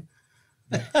forbid,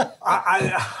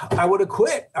 I would have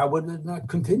quit. I would have not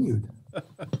continued.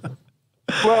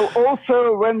 Well,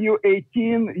 also, when you're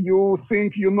 18, you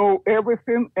think you know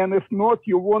everything, and if not,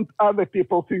 you want other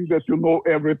people to think that you know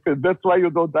everything. That's why you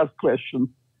don't ask questions.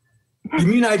 You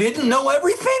mean I didn't know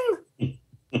everything?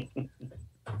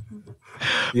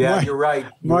 Yeah, you're right.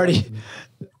 Marty.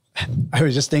 I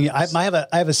was just thinking. I have a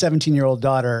 17-year-old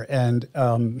daughter, and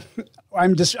I'm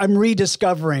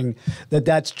rediscovering that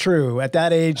that's true. At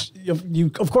that age,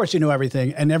 you of course you know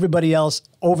everything, and everybody else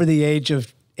over the age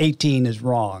of 18 is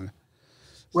wrong.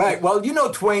 Right. Well, you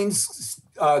know Twain's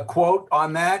quote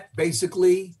on that,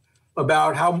 basically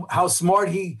about how smart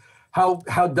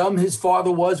how dumb his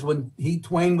father was when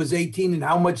Twain was 18, and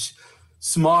how much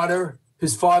smarter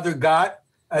his father got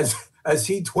as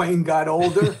Twain got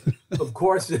older. Of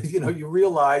course, you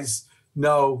realize,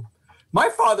 no. My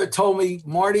father told me,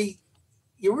 Marty,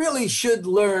 you really should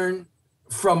learn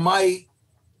from my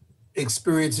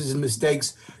experiences and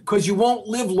mistakes, because you won't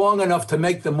live long enough to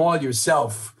make them all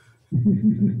yourself.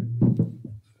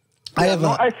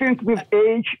 I think with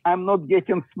age, I'm not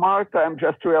getting smarter. I'm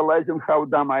just realizing how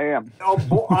dumb I am.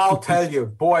 Oh, I'll tell you,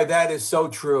 boy, that is so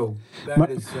true.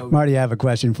 That is so Marty, I have a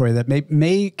question for you that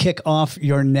may kick off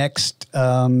your next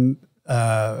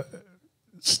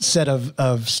set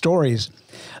of stories.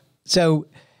 So,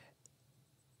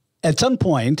 at some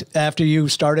point, after you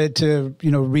started to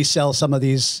resell some of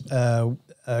these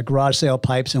garage sale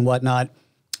pipes and whatnot,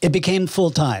 it became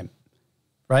full time,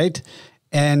 right?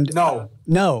 And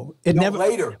no, it never.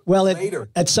 Later. Well, later.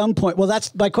 At some point. Well,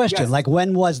 that's my question. Yes. Like,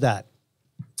 when was that?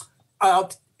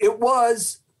 It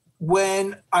was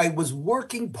when I was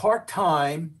working part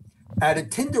time at a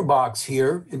tinderbox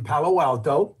here in Palo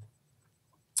Alto,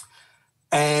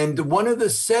 and one of the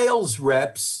sales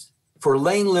reps for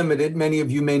Lane Limited, many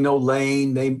of you may know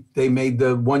Lane. They made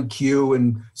the 1Q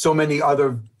and so many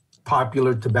other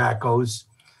popular tobaccos.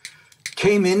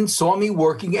 Came in, saw me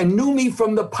working, and knew me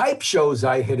from the pipe shows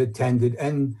I had attended,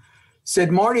 and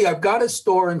said, Marty, I've got a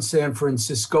store in San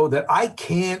Francisco that I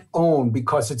can't own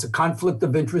because it's a conflict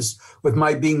of interest with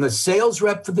my being the sales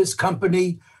rep for this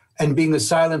company and being a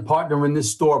silent partner in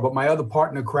this store. But my other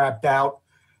partner crapped out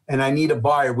and I need a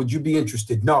buyer. Would you be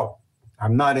interested? No,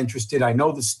 I'm not interested. I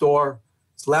know the store.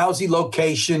 It's a lousy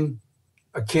location.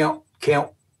 I can't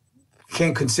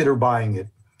consider buying it.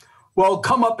 Well,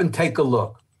 come up and take a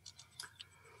look.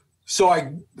 So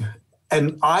I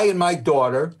and my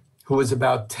daughter, who was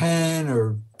about 10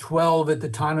 or 12 at the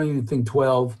time, I don't even think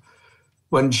 12,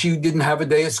 when she didn't have a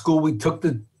day of school, we took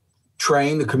the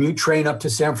commute train up to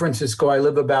San Francisco. I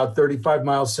live about 35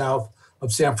 miles south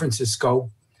of San Francisco.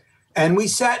 And we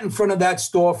sat in front of that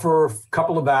store for a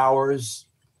couple of hours,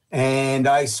 and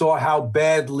I saw how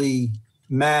badly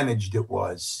managed it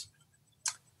was.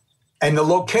 And the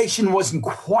location wasn't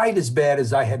quite as bad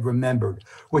as I had remembered,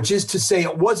 which is to say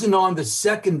it wasn't on the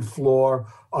second floor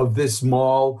of this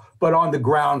mall, but on the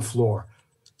ground floor.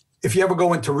 If you ever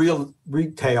go into real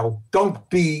retail, don't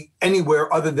be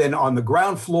anywhere other than on the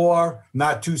ground floor,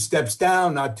 not 2 steps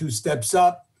down, not 2 steps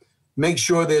up. Make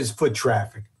sure there's foot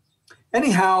traffic.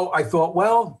 Anyhow, I thought,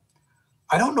 well,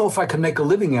 I don't know if I can make a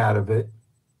living out of it,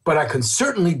 but I can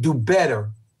certainly do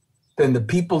better than the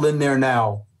people in there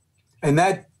now. And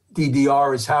that,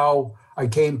 DDR, is how I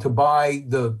came to buy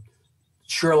the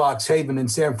Sherlock's Haven in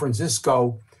San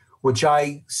Francisco, which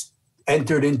I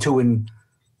entered into in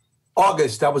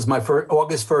August. That was my first,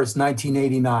 August 1st,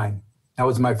 1989. That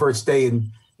was my first day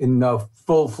in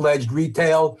full-fledged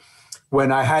retail,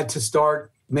 when I had to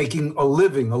start making a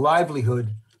living, a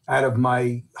livelihood out of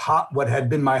what had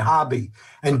been my hobby.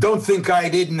 And don't think I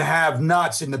didn't have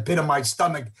knots in the pit of my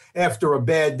stomach after a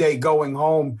bad day, going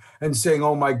home and saying,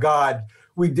 oh my God,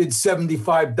 we did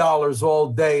 $75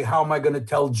 all day. How am I going to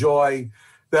tell Joy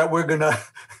that we're going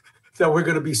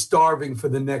to be starving for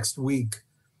the next week?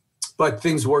 But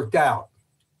things worked out,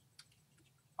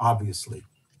 obviously.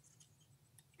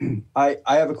 I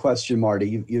have a question,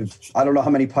 Marty. I don't know how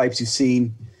many pipes you've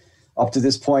seen up to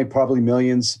this point, probably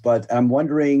millions, but I'm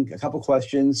wondering a couple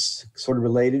questions sort of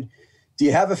related. Do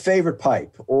you have a favorite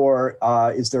pipe, or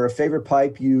is there a favorite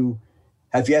pipe you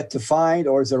have yet to find,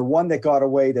 or is there one that got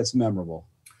away that's memorable?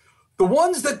 The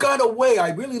ones that got away, I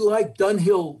really like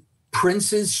Dunhill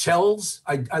Prince's shells.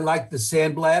 I like the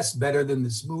Sandblast better than the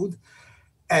Smooth.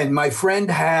 And my friend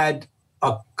had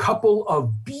a couple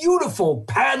of beautiful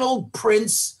paneled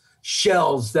Prince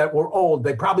shells that were old.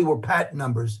 They probably were patent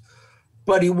numbers,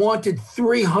 but he wanted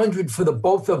 $300 for the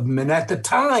both of them. And at the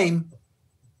time,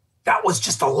 that was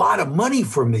just a lot of money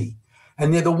for me.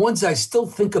 And they're the ones I still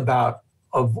think about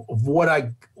of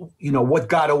what what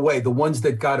got away, the ones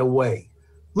that got away.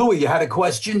 Louis, you had a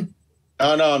question?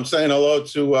 Oh, no, I'm saying hello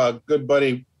to good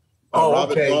buddy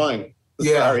Robert okay. Long.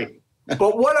 Yeah. Sorry.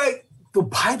 But the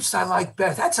pipes I like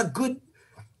best, that's a good,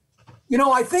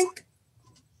 I think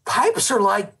pipes are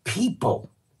like people.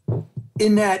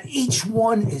 in that each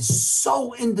one is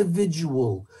so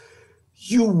individual.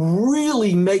 You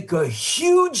really make a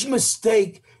huge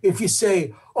mistake if you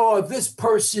say, oh, this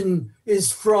person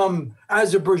is from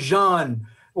Azerbaijan,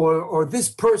 or this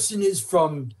person is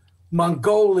from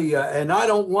Mongolia, and I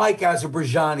don't like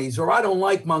Azerbaijanis, or I don't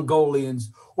like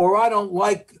Mongolians, or I don't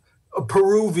like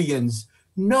Peruvians.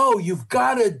 No, you've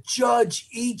got to judge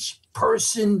each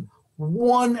person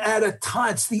one at a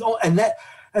time.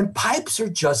 And pipes are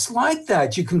just like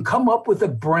that. You can come up with a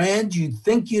brand you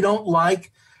think you don't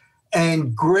like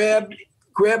and grab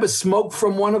a smoke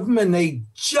from one of them, and they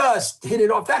just hit it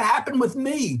off. That happened with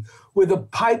me with a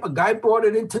pipe. A guy brought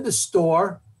it into the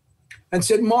store and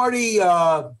said, Marty,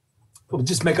 we'll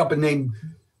just make up a name.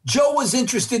 Joe was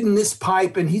interested in this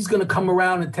pipe, and he's going to come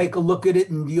around and take a look at it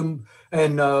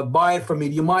and buy it from me.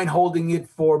 Do you mind holding it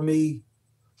for me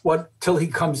till he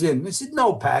comes in? I said,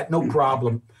 no, Pat, no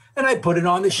problem. And I put it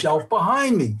on the shelf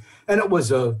behind me. And it was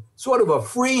a sort of a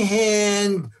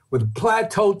freehand with a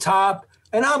plateau top.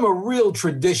 And I'm a real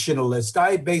traditionalist.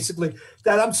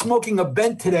 That I'm smoking a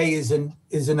bent today is an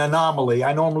anomaly.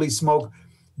 I normally smoke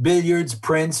billiards,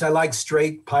 Prince. I like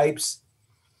straight pipes.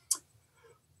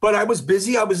 But I was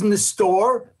busy. I was in the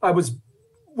store. I was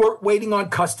waiting on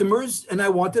customers, and I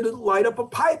wanted to light up a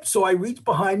pipe. So I reached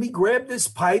behind me, grabbed this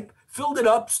pipe, filled it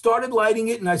up, started lighting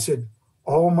it, and I said,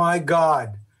 oh, my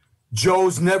God,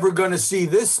 Joe's never going to see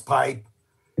this pipe.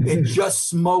 It just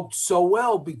smoked so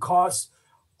well, because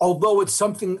although it's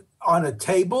something on a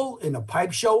table in a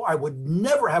pipe show, I would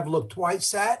never have looked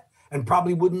twice at, and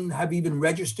probably wouldn't have even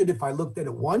registered if I looked at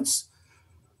it once.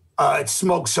 It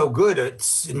smokes so good,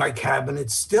 it's in my cabinet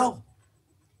still.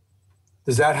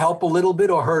 Does that help a little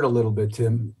bit or hurt a little bit,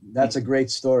 Tim? That's a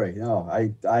great story. No,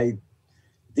 I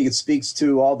think it speaks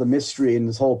to all the mystery in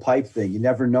this whole pipe thing. You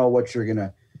never know what you're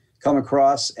gonna come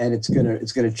across, and it's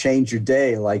gonna change your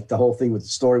day. Like the whole thing with the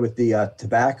story with the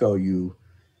tobacco you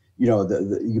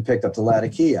picked up the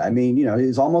Latakia. I mean,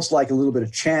 it's almost like a little bit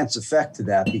of chance effect to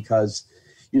that, because,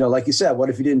 like you said, what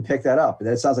if you didn't pick that up?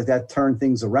 That sounds like that turned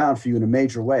things around for you in a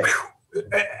major way.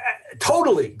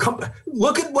 Totally.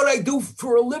 Look at what I do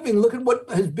for a living. Look at what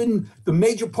has been the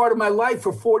major part of my life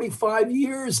for 45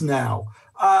 years now.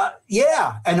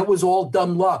 Yeah, and it was all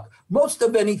dumb luck. Most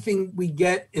of anything we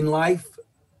get in life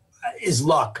is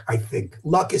luck, I think.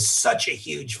 Luck is such a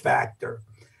huge factor.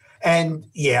 And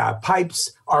yeah,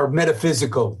 pipes are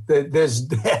metaphysical.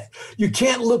 You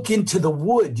can't look into the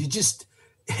wood.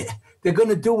 They're going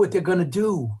to do what they're going to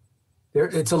do.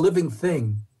 It's a living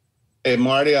thing. Hey,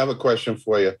 Marty, I have a question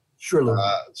for you. Sure, Lou.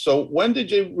 So when did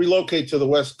you relocate to the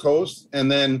West Coast?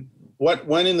 And then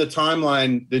when in the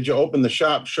timeline did you open the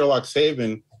shop, Sherlock's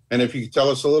Haven? And if you could tell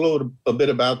us a bit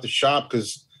about the shop,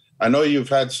 because I know you've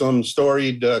had some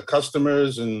storied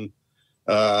customers and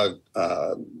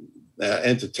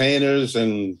entertainers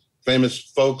and famous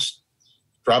folks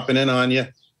dropping in on you.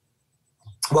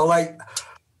 Well,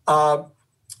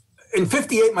 in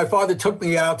 '58, my father took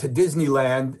me out to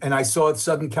Disneyland, and I saw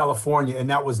Southern California, and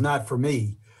that was not for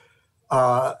me.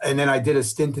 And then I did a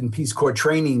stint in Peace Corps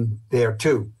training there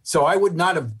too. So I would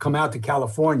not have come out to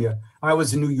California. I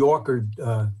was a New Yorker,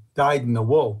 dyed in the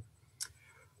wool.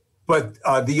 But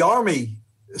the Army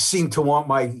seemed to want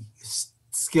my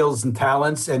skills and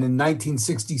talents. And in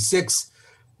 1966,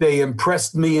 they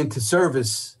impressed me into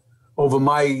service over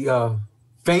my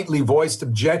faintly voiced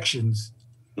objections.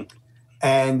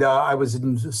 And I was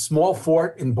in a small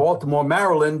fort in Baltimore,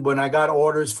 Maryland, when I got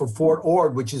orders for Fort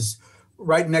Ord, which is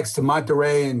right next to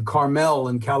Monterey and Carmel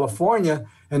in California.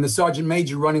 And the sergeant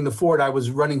major running the fort, I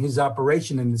was running his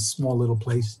operation in this small little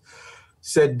place,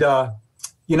 said,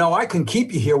 I can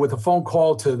keep you here with a phone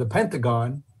call to the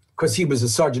Pentagon, because he was a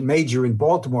sergeant major in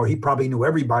Baltimore. He probably knew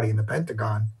everybody in the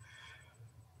Pentagon.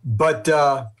 But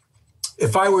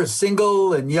if I were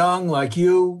single and young like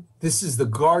you, this is the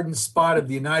garden spot of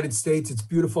the United States. It's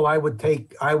beautiful. I would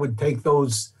take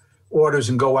those orders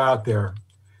and go out there.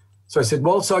 So I said,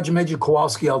 well, Sergeant Major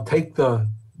Kowalski, I'll take the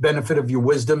benefit of your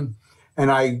wisdom.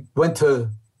 And I went to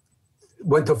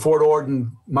Fort Ord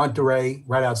in Monterey,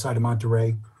 right outside of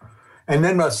Monterey. And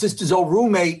then my sister's old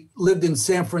roommate lived in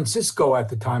San Francisco at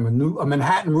the time, a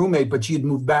Manhattan roommate, but she had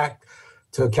moved back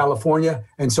to California.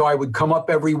 And so I would come up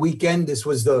every weekend. This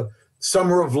was the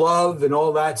summer of love and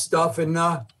all that stuff. And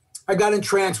I got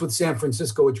entranced with San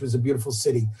Francisco, which was a beautiful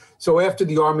city. So after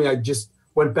the Army, I just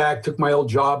went back, took my old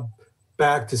job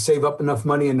back to save up enough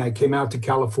money, and I came out to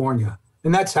California.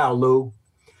 And that's how, Lou.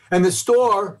 And the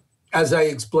store, as I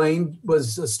explained,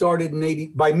 was started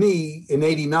by me in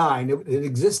 '89. It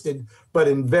existed, but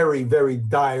in very, very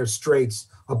dire straits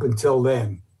up until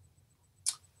then.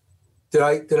 Did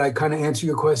I kind of answer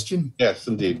your question? Yes,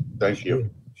 indeed. Thank you.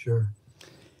 Sure.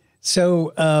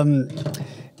 So,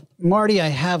 Marty, I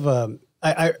have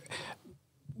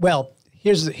well,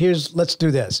 here's let's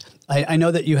do this. I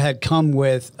know that you had come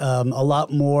with a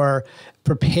lot more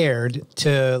prepared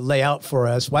to lay out for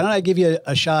us. Why don't I give you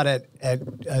a shot at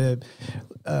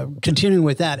continuing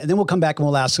with that, and then we'll come back and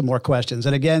we'll ask some more questions.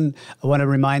 And again, I want to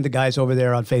remind the guys over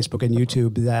there on Facebook and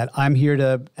YouTube that I'm here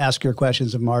to ask your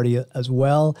questions of Marty as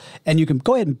well. And you can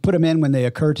go ahead and put them in when they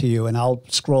occur to you, and I'll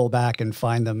scroll back and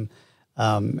find them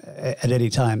at any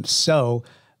time. So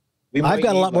I've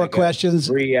got a lot more questions.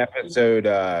 3-episode,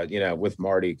 with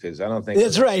Marty, because I don't think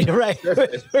that's right.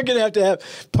 We're going to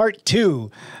have part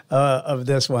 2 of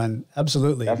this one.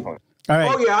 Absolutely. Definitely. All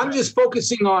right. Oh, yeah, I'm just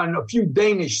focusing on a few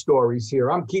Danish stories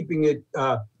here. I'm keeping it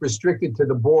restricted to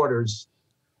the borders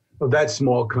of that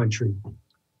small country.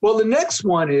 Well, the next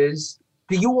one is,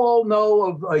 do you all know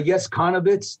of Jes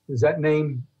Konowitz? Does that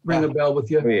name ring a bell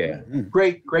with you? Oh, yeah.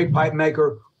 Great pipe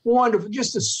maker. Wonderful,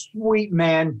 just a sweet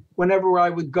man. Whenever I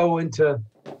would go into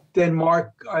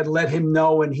Denmark, I'd let him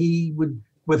know, and he would,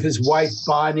 with his wife,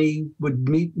 Bonnie, would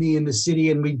meet me in the city,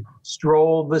 and we'd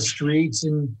stroll the streets.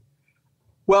 And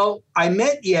well, I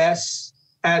met Jes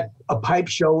at a pipe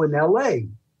show in L.A.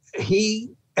 He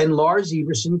and Lars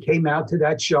Iverson came out to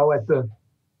that show at the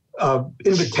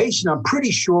invitation, I'm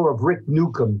pretty sure, of Rick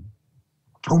Newcomb,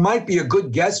 who might be a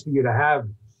good guest for you to have,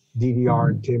 DDR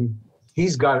and Tim. He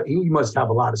must have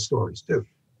a lot of stories too.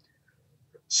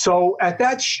 So at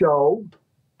that show,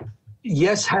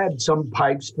 Jes had some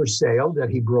pipes for sale that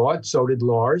he brought. So did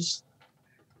Lars.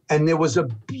 And there was a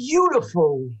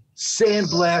beautiful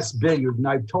sandblast billiard. And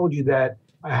I've told you that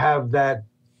I have that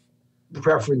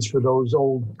preference for those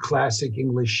old classic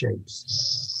English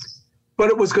shapes. But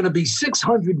it was going to be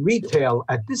 600 retail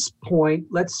at this point,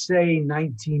 let's say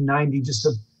 1990, just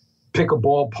to pick a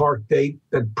ballpark date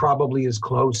that probably is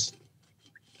close.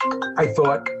 I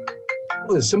thought,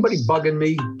 oh, is somebody bugging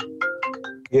me?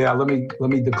 Yeah, let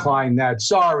me decline that.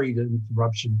 Sorry, the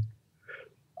interruption.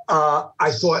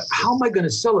 I thought, how am I going to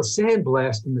sell a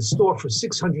sandblast in the store for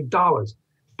 $600?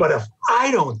 But if I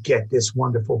don't get this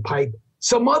wonderful pipe,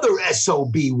 some other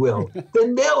SOB will.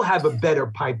 Then they'll have a better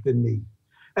pipe than me.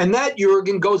 And that,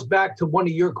 Jürgen, goes back to one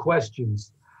of your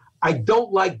questions. I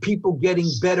don't like people getting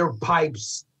better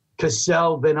pipes to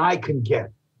sell than I can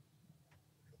get.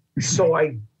 So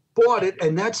I bought it,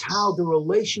 and that's how the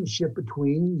relationship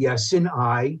between Jes and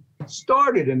I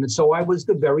started. And so I was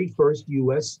the very first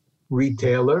U.S.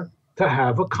 retailer to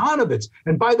have a Konowitz.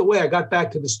 And by the way, I got back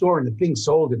to the store, and the thing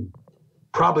sold in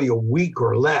probably a week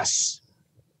or less.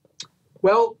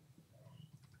 Well,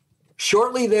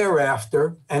 shortly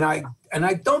thereafter, and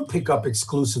I don't pick up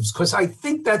exclusives because I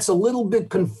think that's a little bit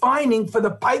confining for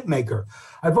the pipe maker.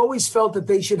 I've always felt that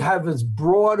they should have as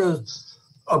broad a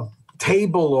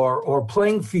table or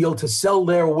playing field to sell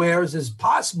their wares as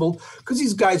possible, because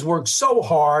these guys work so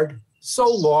hard, so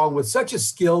long, with such a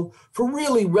skill for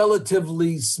really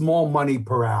relatively small money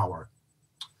per hour.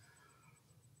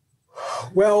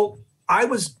 Well, I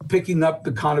was picking up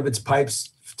the Konowitz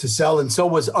pipes to sell, and so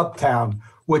was Uptown,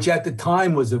 which at the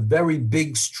time was a very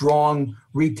big, strong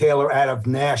retailer out of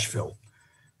Nashville.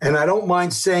 And I don't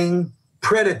mind saying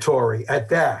predatory at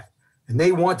that. And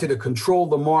they wanted to control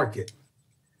the market.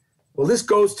 Well, this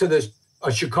goes to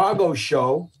a Chicago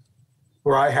show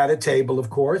where I had a table, of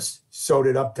course. So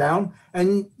did Uptown.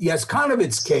 And Jes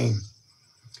Konowitz came.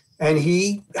 And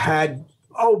he had,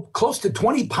 close to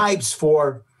 20 pipes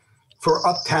for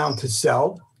Uptown to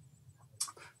sell.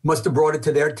 Must have brought it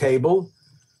to their table.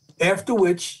 After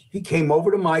which, he came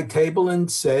over to my table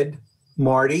and said,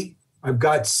 Marty, I've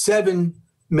got 7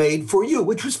 made for you,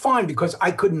 which was fine because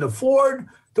I couldn't afford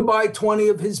to buy 20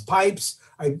 of his pipes.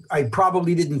 I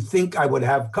probably didn't think I would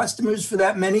have customers for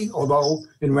that many, although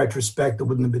in retrospect, it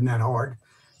wouldn't have been that hard.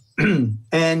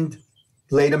 And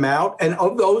laid them out. And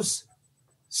of those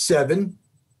 7,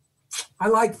 I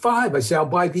like 5. I said, I'll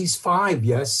buy these 5,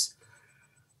 yes.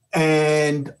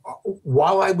 And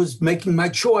while I was making my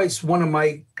choice, one of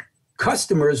my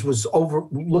customers was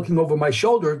looking over my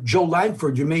shoulder. Joe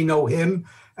Langford, you may know him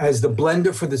as the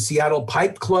blender for the Seattle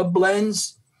Pipe Club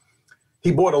blends.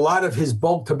 He bought a lot of his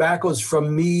bulk tobaccos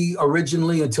from me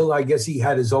originally until I guess he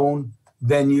had his own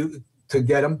venue to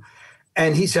get them.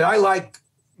 And he said, I like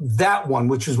that one,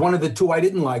 which was one of the 2 I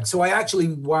didn't like. So I actually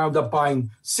wound up buying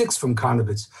 6 from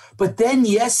Konowitz. But then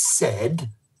Jes said,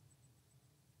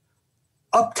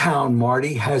 Uptown,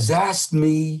 Marty, has asked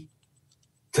me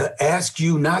to ask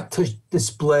you not to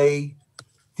display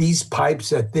these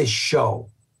pipes at this show.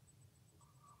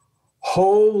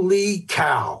 Holy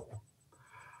cow.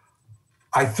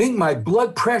 I think my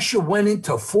blood pressure went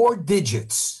into 4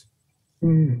 digits.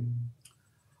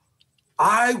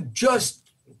 I just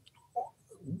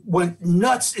went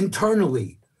nuts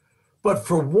internally. But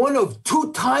for 1 of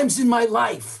 2 times in my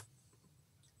life,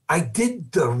 I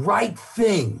did the right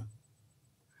thing.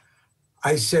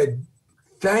 I said,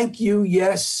 thank you,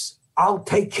 yes, I'll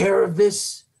take care of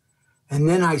this. And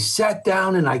then I sat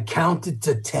down and I counted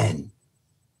to 10.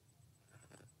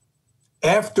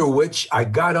 After which I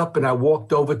got up and I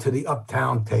walked over to the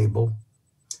uptown table.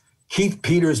 Keith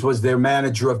Peters was their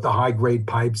manager of the high-grade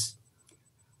pipes.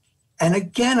 And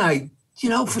again,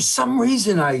 for some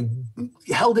reason, I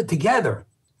held it together.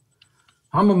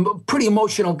 I'm a pretty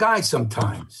emotional guy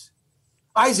sometimes.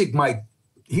 Isaac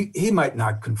he might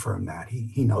not confirm that.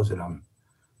 He knows that I'm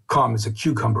calm as a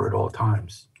cucumber at all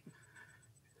times.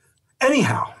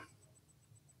 Anyhow,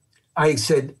 I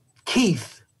said,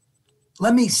 Keith,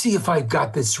 let me see if I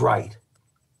got this right.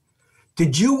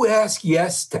 Did you ask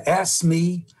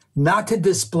me not to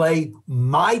display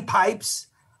my pipes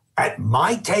at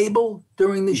my table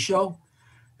during the show?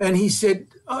 And he said,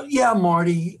 yeah,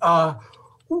 Marty,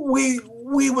 we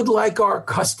would like our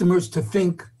customers to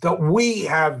think that we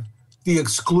have the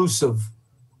exclusive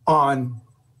on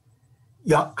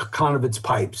Conovitz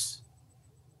pipes.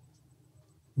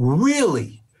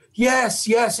 Really? Yes.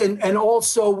 And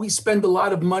also we spend a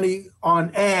lot of money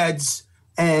on ads,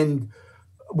 and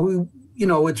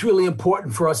it's really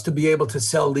important for us to be able to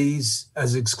sell these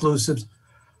as exclusives.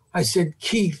 I said,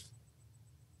 Keith,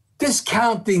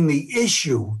 discounting the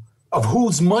issue of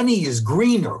whose money is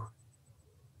greener,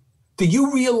 do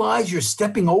you realize you're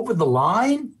stepping over the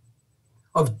line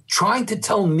of trying to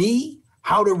tell me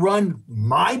how to run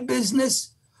my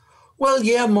business? Well,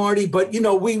 yeah, Marty, but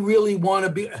we really want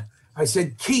to be. I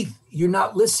said, Keith, you're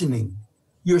not listening.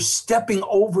 You're stepping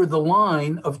over the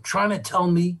line of trying to tell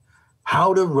me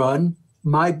how to run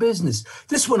my business.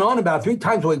 This went on about 3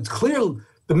 times. Well, it's clear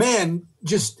the man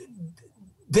just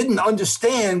didn't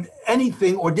understand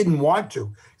anything or didn't want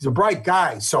to. He's a bright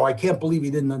guy, so I can't believe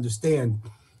he didn't understand.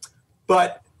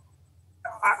 But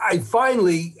I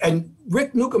finally, and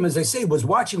Rick Newcomb, as I say, was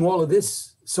watching all of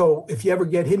this. So if you ever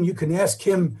get him, you can ask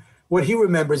him what he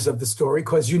remembers of the story,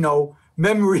 because,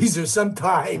 memories are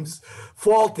sometimes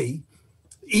faulty.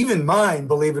 Even mine,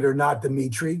 believe it or not,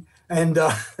 Dimitri. And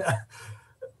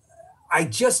I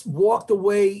just walked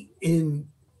away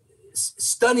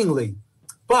stunningly.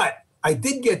 But I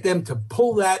did get them to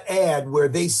pull that ad where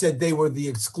they said they were the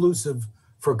exclusive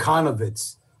for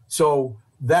Conovitz. So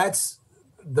that's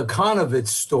the Conovitz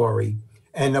story.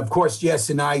 And of course, Jess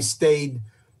and I stayed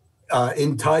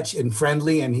in touch and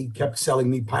friendly, and he kept selling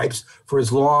me pipes for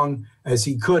as long as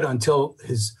he could until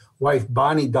his wife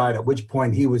Bonnie died, at which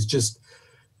point he was just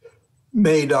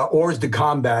made hors de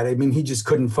combat. I mean, he just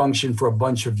couldn't function for a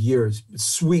bunch of years.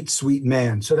 Sweet, sweet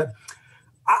man. So that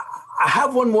I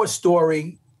have one more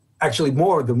story, actually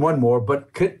more than one more,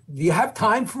 but do you have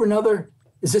time for another?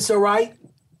 Is this all right?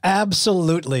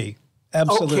 Absolutely.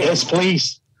 Absolutely. Okay. Yes,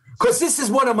 please. Because this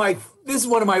is one of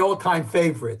my all-time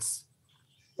favorites.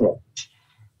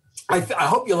 I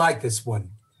hope you like this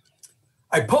one.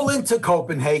 I pull into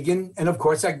Copenhagen, and of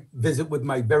course I visit with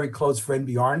my very close friend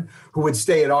Bjorn, who would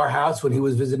stay at our house when he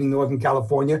was visiting Northern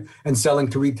California and selling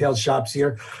to retail shops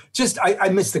here. I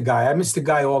miss the guy. I miss the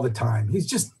guy all the time. He's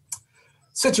just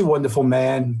such a wonderful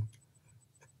man.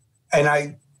 And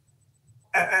I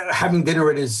having dinner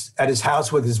at his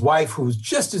house with his wife, who's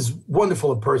just as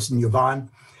wonderful a person, Yvonne.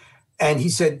 And he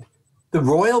said, the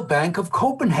Royal Bank of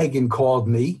Copenhagen called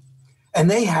me, and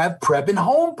they have Preben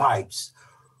home pipes.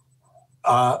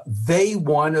 They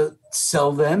want to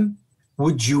sell them.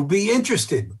 Would you be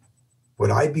interested?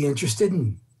 Would I be interested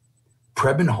in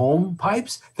Preben home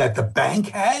pipes that the bank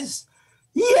has?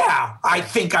 Yeah, I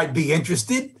think I'd be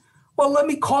interested. Well, let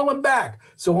me call him back.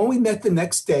 So when we met the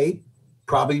next day,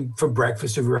 probably for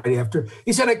breakfast or right after,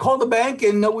 he said, I called the bank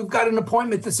and we've got an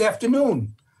appointment this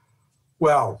afternoon.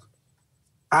 Well,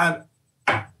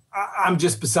 I'm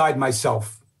just beside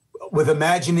myself with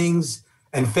imaginings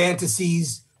and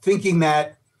fantasies, thinking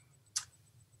that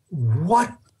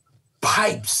what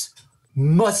pipes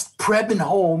must Preben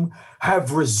Home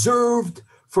have reserved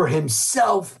for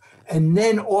himself and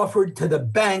then offered to the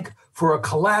bank for a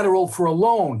collateral for a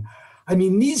loan? I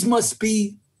mean, these must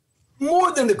be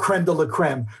more than the creme de la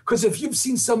creme, because if you've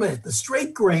seen some of the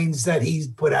straight grains that he's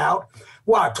put out,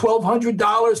 what, $1,200,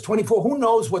 $24, who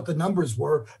knows what the numbers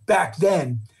were back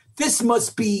then. This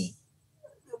must be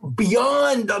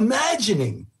beyond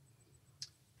imagining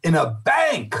in a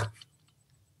bank.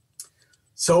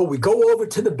 So we go over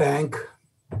to the bank,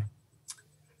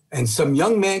 and some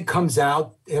young man comes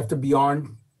out after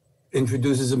Bjorn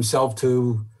introduces himself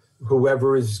to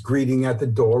whoever is greeting at the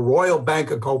door. Royal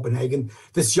Bank of Copenhagen.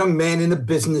 This young man in a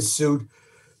business suit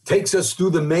takes us through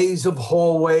the maze of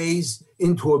hallways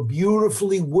into a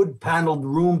beautifully wood-paneled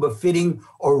room befitting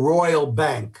a royal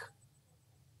bank.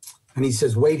 And he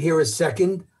says, wait here a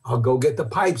second, I'll go get the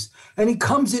pipes. And he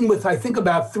comes in with, I think,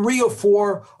 about 3 or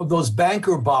 4 of those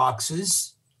banker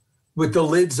boxes with the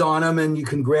lids on them, and you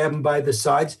can grab them by the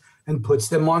sides, and puts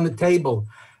them on the table.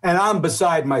 And I'm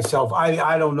beside myself.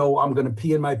 I don't know, I'm going to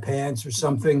pee in my pants or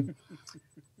something.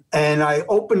 And I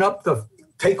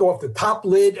take off the top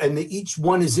lid, and each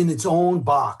one is in its own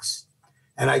box.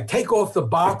 And I take off the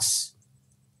box,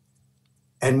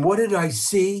 and what did I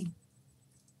see?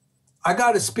 I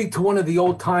got to speak to one of the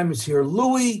old timers here.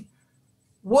 Louis,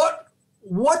 what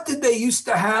did they used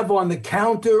to have on the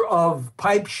counter of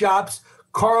pipe shops?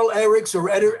 Carl Eric's or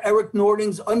Eric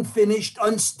Nording's, unfinished,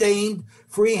 unstained,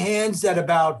 free hands at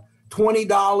about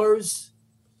 $20.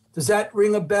 Does that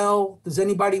ring a bell? Does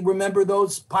anybody remember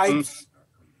those pipes?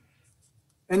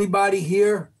 Anybody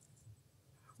here?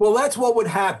 Well, that's what would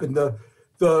happen.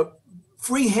 The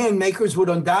freehand makers would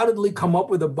undoubtedly come up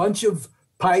with a bunch of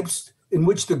pipes in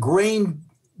which the grain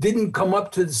didn't come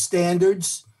up to the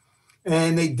standards,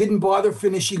 and they didn't bother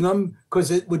finishing them because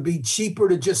it would be cheaper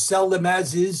to just sell them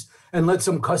as is and let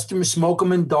some customers smoke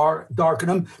them and darken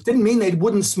them. Didn't mean they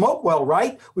wouldn't smoke well,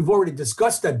 right? We've already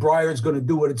discussed that Breyer's going to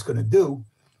do what it's going to do.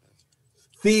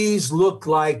 These look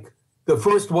like, the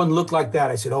first one looked like that.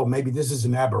 I said, oh, maybe this is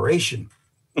an aberration.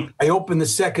 I opened the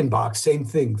second box, same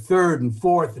thing, third and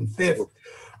fourth and fifth.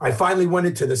 I finally went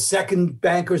into the second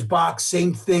banker's box,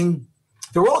 same thing.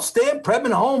 They're all stamped Preb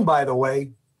and Home, by the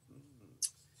way.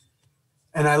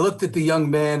 And I looked at the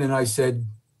young man and I said,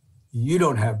 you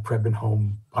don't have Preb and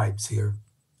Home pipes here.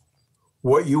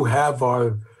 What you have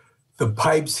are the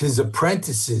pipes his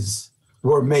apprentices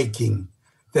were making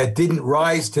that didn't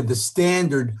rise to the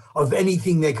standard of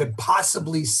anything they could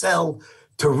possibly sell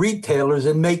to retailers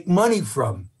and make money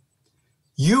from.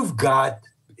 You've got,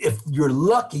 if you're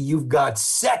lucky, you've got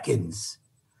seconds.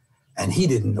 And he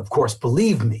didn't, of course,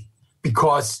 believe me,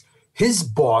 because his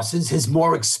bosses, his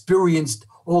more experienced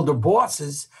older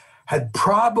bosses, had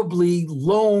probably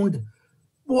loaned,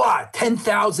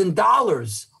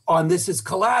 $10,000 on this as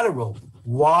collateral.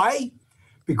 Why?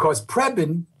 Because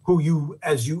Prebin,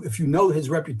 if you know his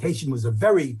reputation, was a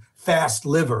very fast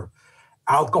liver.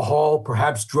 Alcohol,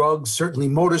 perhaps drugs, certainly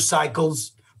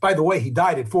motorcycles. By the way, he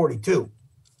died at 42.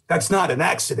 That's not an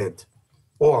accident,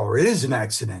 or it is an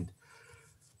accident.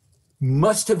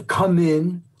 Must have come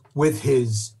in with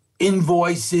his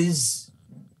invoices,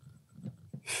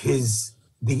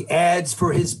 the ads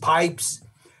for his pipes,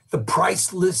 the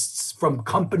price lists from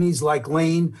companies like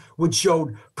Lane, which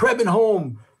showed Preb and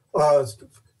Home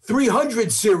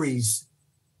 300 series,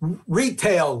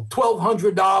 retail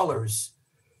 $1,200.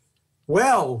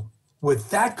 Well, with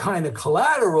that kind of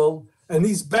collateral, and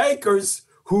these bankers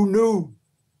who knew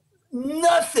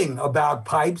nothing about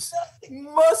pipes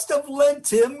must have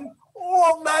lent him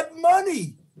all that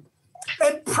money.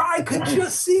 And I could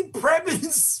just see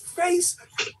Prebin's face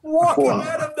walking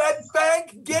out of that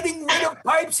bank, getting rid of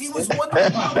pipes he was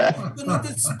wondering how he was going to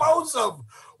dispose of.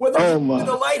 Whether he was going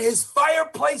to light his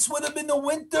fireplace with him in the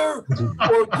winter,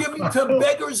 or give them to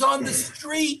beggars on the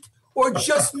street, or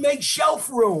just make shelf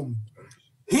room.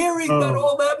 Here he got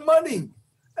all that money.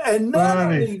 And not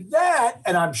only that,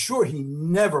 and I'm sure he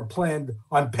never planned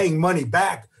on paying money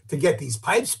back to get these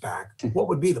pipes back. What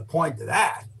would be the point of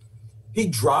that? He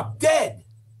dropped dead.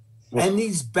 And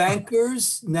these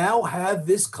bankers now have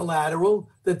this collateral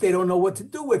that they don't know what to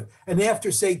do with. And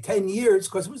after, say, 10 years,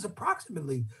 because it was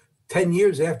approximately 10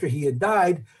 years after he had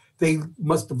died, they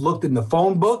must have looked in the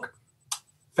phone book,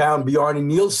 found Bjarne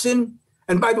Nielsen.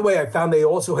 And by the way, I found they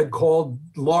also had called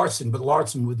Larson, but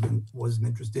Larson wasn't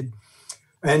interested.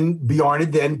 And Bjarne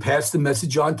then passed the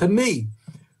message on to me.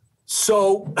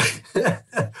 So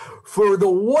for the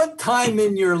one time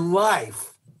in your life,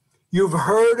 you've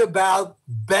heard about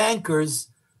bankers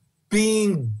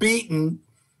being beaten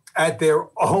at their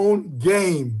own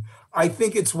game. I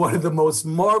think it's one of the most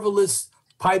marvelous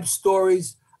pipe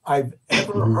stories I've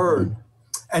ever heard.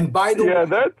 And by the way,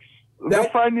 that's the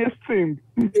funniest thing,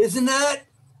 isn't that?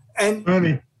 And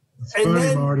funny, it's and funny,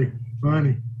 then, Marty,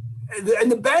 funny.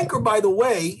 And the banker, by the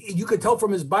way, you could tell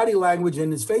from his body language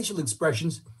and his facial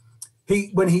expressions,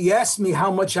 when he asked me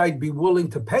how much I'd be willing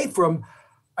to pay for him,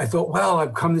 I thought, well,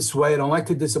 I've come this way. I don't like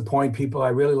to disappoint people. I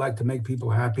really like to make people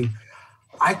happy.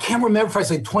 I can't remember if I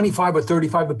said 25 or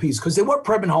 35 a piece, because they were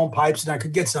Preb and Home pipes and I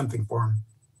could get something for him.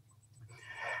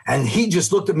 And he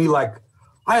just looked at me like,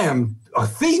 I am a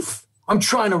thief. I'm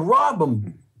trying to rob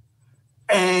him.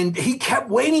 And he kept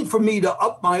waiting for me to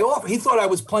up my offer. He thought I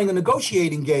was playing a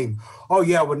negotiating game. Oh,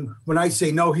 yeah, when I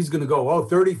say no, he's going to go, oh,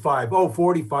 35, oh,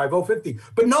 45, oh, 50.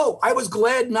 But no, I was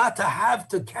glad not to have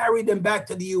to carry them back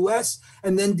to the U.S.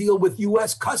 and then deal with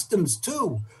U.S. customs,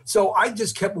 too. So I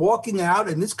just kept walking out,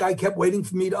 and this guy kept waiting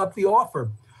for me to up the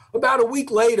offer. About a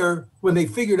week later, when they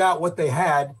figured out what they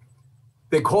had,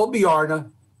 they called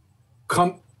Bjarne,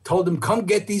 told him, come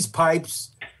get these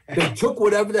pipes. They took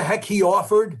whatever the heck he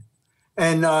offered.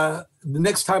 And the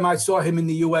next time I saw him in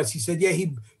the U.S., he said, yeah,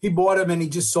 he bought them and he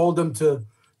just sold them to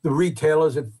the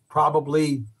retailers. It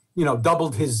probably,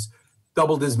 doubled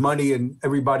his money, and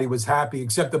everybody was happy,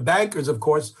 except the bankers, of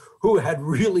course, who had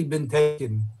really been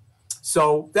taken.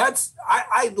 So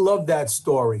I love that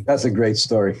story. That's a great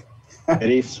story.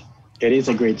 It is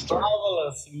a great story.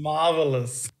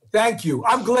 Marvelous. Thank you.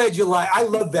 I'm glad you like. I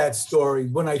love that story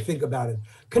when I think about it.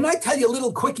 Can I tell you a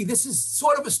little quickie? This is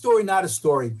sort of a story, not a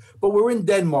story, but we're in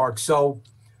Denmark. So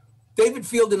David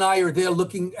Field and I are there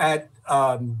looking at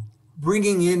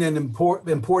bringing in and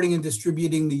importing and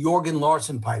distributing the Jorgen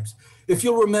Larsen pipes. If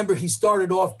you'll remember, he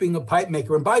started off being a pipe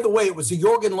maker. And by the way, it was the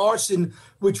Jorgen Larsen,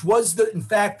 which was, in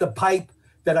fact, the pipe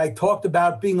that I talked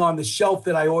about being on the shelf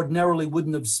that I ordinarily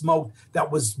wouldn't have smoked.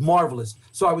 That was marvelous.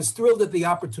 So I was thrilled at the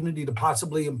opportunity to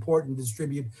possibly import and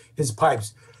distribute his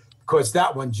pipes. Of course,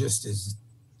 that one just is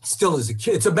still as a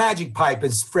kid. It's a magic pipe,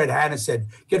 as Fred Hanna said.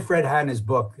 Get Fred Hanna's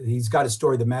book. He's got a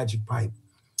story, The Magic Pipe.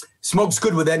 Smokes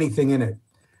good with anything in it.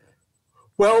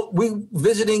 Well, we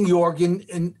visiting Jorgen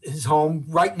in his home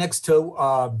right next to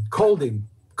Kolding.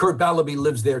 Kurt Ballaby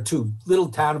lives there too. Little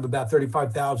town of about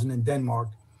 35,000 in Denmark.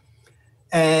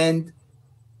 And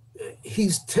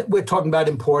we're talking about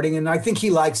importing, and I think he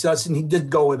likes us, and he did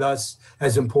go with us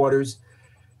as importers.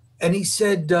 And he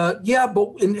said, yeah,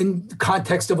 but in the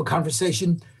context of a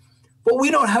conversation, but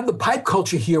we don't have the pipe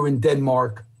culture here in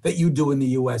Denmark that you do in the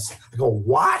U.S. I go,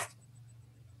 what?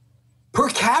 Per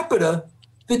capita,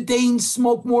 the Danes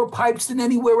smoke more pipes than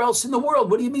anywhere else in the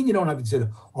world. What do you mean you don't have it? He said,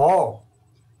 oh,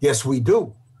 yes, we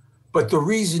do. But the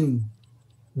reason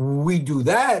we do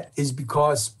that is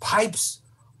because pipes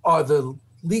are the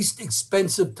least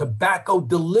expensive tobacco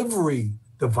delivery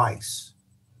device,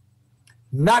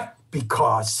 not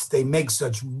because they make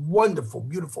such wonderful,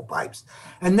 beautiful pipes.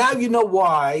 And now you know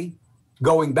why,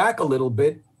 going back a little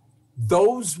bit,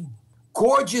 those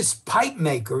gorgeous pipe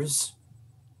makers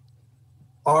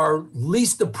are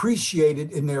least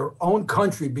appreciated in their own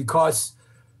country, because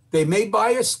they may buy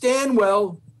a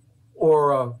Stanwell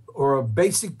or a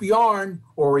basic Bjarne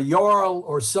or a Jarl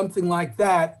or something like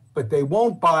that, but they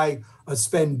won't buy a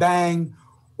Sven Bang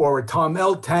or a Tom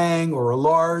Eltang or a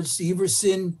Lars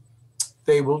Iversen.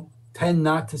 They will tend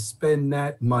not to spend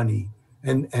that money.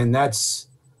 And that's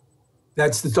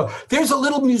the story. There's a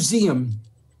little museum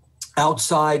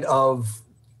outside of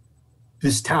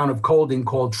this town of Kolding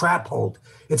called Traphold.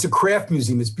 It's a craft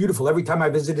museum. It's beautiful. Every time I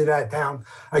visited that town,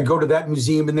 I go to that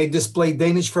museum, and they display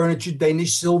Danish furniture,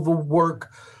 Danish silver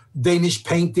work, Danish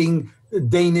painting,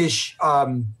 Danish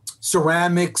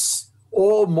ceramics,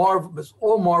 all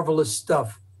marvelous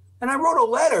stuff. And I wrote a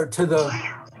letter to the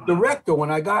director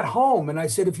when I got home, and I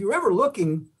said, if you're ever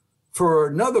looking for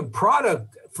another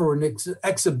product for an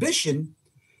exhibition,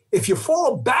 if you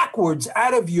fall backwards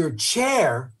out of your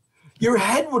chair, your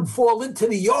head would fall into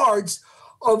the yards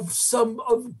of some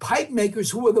of pipe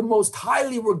makers who are the most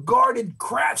highly regarded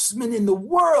craftsmen in the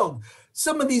world.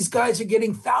 Some of these guys are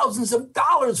getting thousands of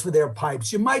dollars for their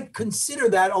pipes. You might consider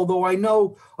that, although I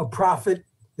know a prophet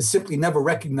is simply never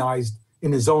recognized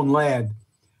in his own land.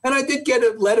 And I did get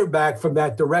a letter back from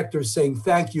that director saying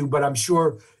thank you, but I'm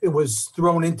sure it was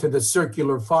thrown into the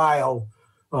circular file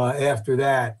after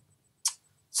that.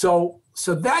 So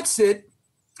that's it.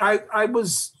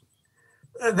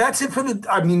 That's it for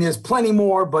there's plenty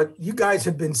more, but you guys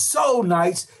have been so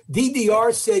nice.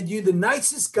 DDR said you're the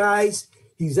nicest guys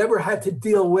he's ever had to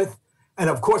deal with. And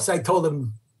of course I told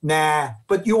him, nah,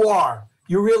 but you are.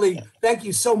 You really, thank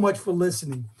you so much for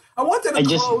listening. I wanted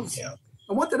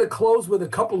to close with a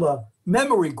couple of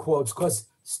memory quotes, because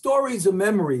stories are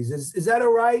memories. Is that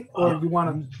all right? Or do you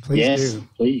want to? Yes,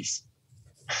 please.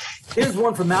 Here's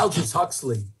one from Aldous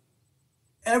Huxley.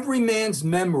 Every man's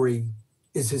memory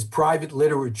is his private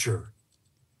literature.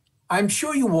 I'm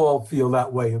sure you all feel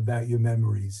that way about your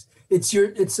memories. It's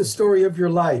the story of your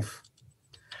life.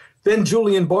 Then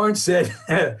Julian Barnes said,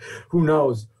 who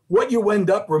knows, what you end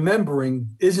up remembering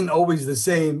isn't always the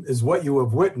same as what you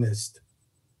have witnessed.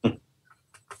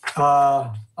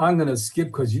 I'm going to skip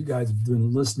because you guys have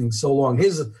been listening so long.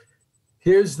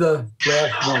 Here's the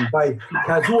last one by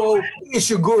Kazuo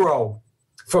Ishiguro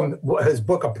from his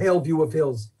book, A Pale View of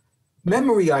Hills.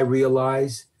 Memory, I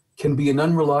realize, can be an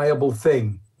unreliable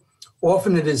thing.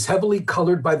 Often it is heavily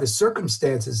colored by the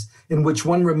circumstances in which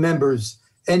one remembers,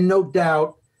 and no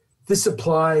doubt this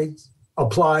applies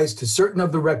to certain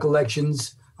of the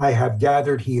recollections I have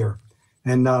gathered here.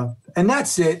 And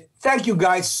that's it. Thank you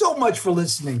guys so much for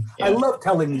listening. I love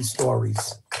telling these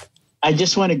stories. I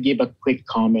just want to give a quick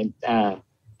comment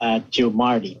to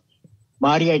Marty.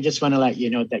 Marty, I just want to let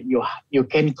you know that you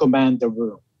can command the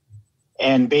room.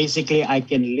 And basically, I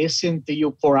can listen to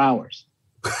you for hours.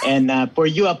 And for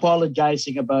you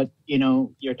apologizing about,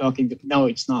 you're talking to, no,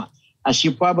 it's not. As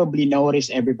you probably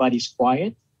notice, everybody's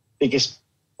quiet because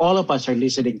all of us are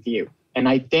listening to you. And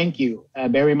I thank you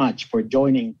very much for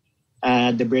joining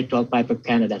the Virtual Pipe of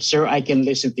Canada. Sir, I can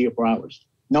listen to you for hours.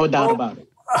 No doubt about it.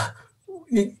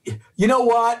 You know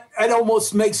what? It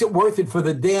almost makes it worth it for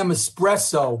the damn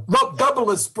espresso. Look, double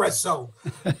espresso.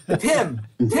 Tim,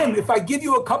 if I give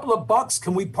you a couple of bucks,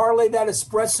 can we parlay that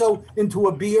espresso into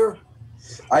a beer?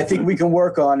 I think we can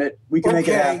work on it. We can make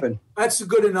it happen. That's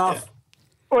good enough.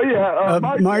 Oh, yeah.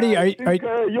 Marty,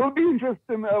 you'll be interested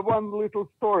in one little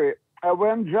story.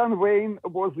 When John Wayne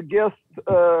was a guest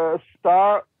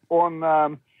star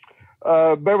on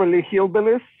Beverly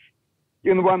Hillbillies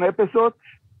in one episode,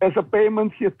 as a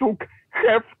payment, he took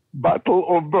half bottle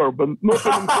of bourbon. Not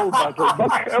even whole bottle,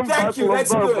 but half bottle of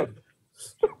bourbon. Good.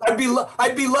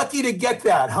 I'd be lucky to get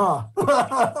that, huh?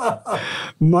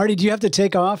 Marty, do you have to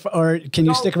take off, or can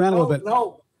you stick around a little bit?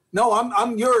 No,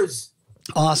 I'm yours.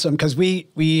 Awesome, because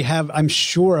we have, I'm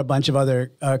sure, a bunch of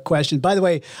other questions. By the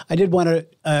way, I did want to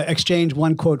exchange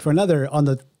one quote for another on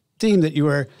the theme that you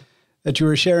were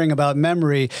sharing about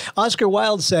memory. Oscar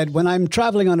Wilde said, "When I'm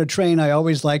traveling on a train, I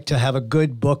always like to have a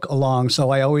good book along, so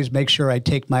I always make sure I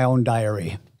take my own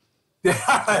diary."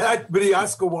 But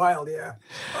Oscar Wilde, yeah.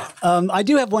 I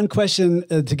do have one question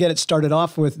to get it started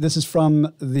off with. This is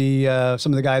from the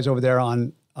some of the guys over there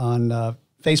on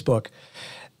Facebook,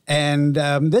 and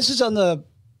this is on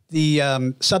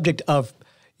the subject of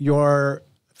your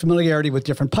familiarity with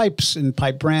different pipes and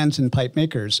pipe brands and pipe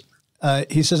makers.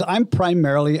 He says, "I'm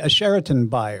primarily a Sheraton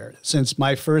buyer since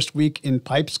my first week in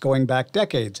pipes going back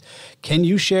decades. Can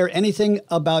you share anything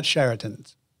about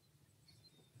Sheratons?"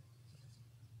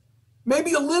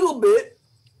 Maybe a little bit.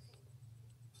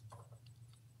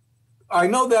 I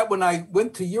know that when I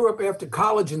went to Europe after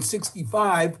college in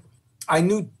 '65, I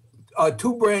knew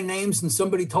two brand names and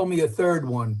somebody told me a third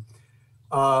one.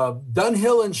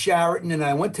 Dunhill and Sheraton, and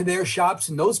I went to their shops,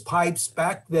 and those pipes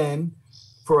back then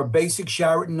for a basic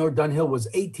Sheraton or Dunhill was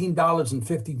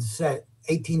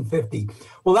 $18.50.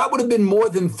 Well, that would have been more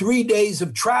than 3 days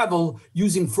of travel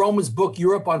using Froma's book,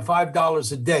 Europe on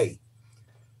 $5 a day.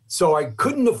 So I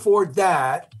couldn't afford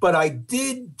that, but I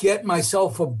did get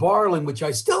myself a Barling, which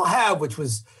I still have, which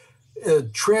was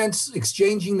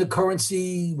exchanging the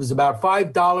currency was about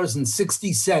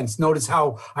 $5.60. Notice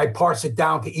how I parse it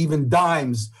down to even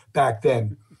dimes back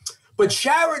then. But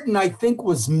Sheraton, I think,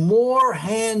 was more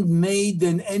handmade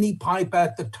than any pipe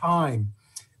at the time,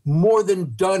 more than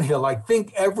Dunhill. I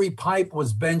think every pipe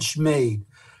was bench made.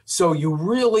 So you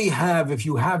really have, if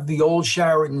you have the old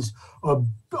Sheratons, a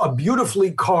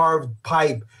beautifully carved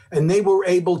pipe, and they were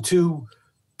able to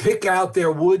pick out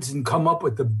their woods and come up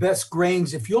with the best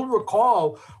grains. If you'll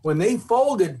recall, when they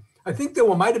folded, I think there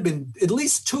might have been at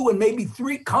least 2 and maybe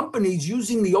 3 companies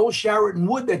using the old Sheraton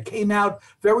wood that came out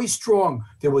very strong.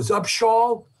 There was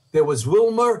Upshaw, there was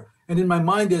Wilmer, and in my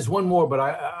mind there's one more, but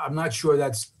I'm not sure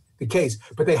that's the case.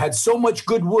 But they had so much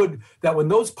good wood that when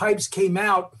those pipes came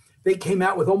out, they came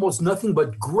out with almost nothing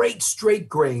but great straight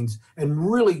grains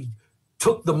and really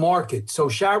took the market. So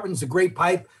Sheraton's a great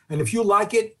pipe, and if you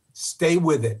like it, stay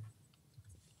with it.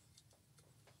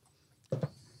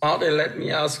 Marty, let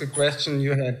me ask a question.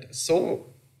 You had so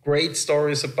great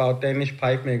stories about Danish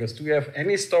pipe makers. Do you have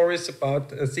any stories about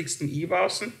Sixten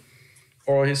Iversen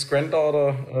or his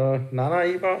granddaughter,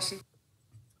 Nana Iversen?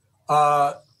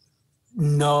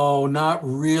 No, not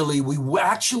really. We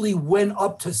actually went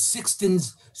up to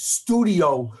Sixten's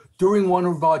studio during one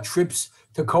of our trips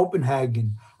to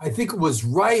Copenhagen. I think it was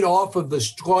right off of the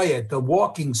Strøget, the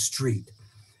walking street.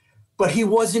 But he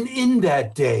wasn't in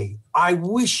that day. I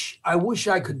wish I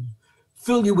could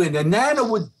fill you in. And Nana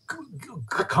would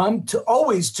come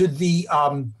always to the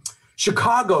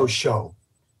Chicago show.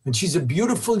 And she's a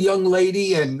beautiful young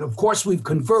lady. And of course, we've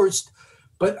conversed.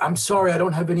 But I'm sorry, I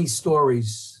don't have any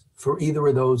stories for either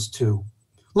of those two.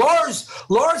 Lars,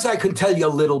 I can tell you a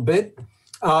little bit.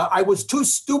 I was too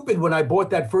stupid when I bought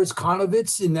that first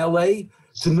Konovitz in LA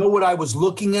to know what I was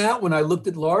looking at when I looked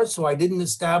at Lars, so I didn't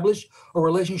establish a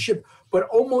relationship. But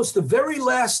almost the very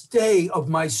last day of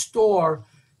my store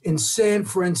in San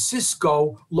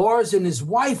Francisco, Lars and his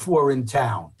wife were in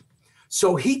town.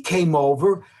 So he came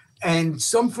over, and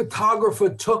some photographer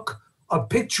took a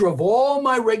picture of all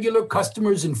my regular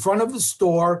customers in front of the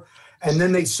store, and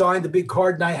then they signed a big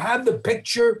card. And I have the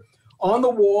picture on the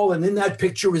wall, and in that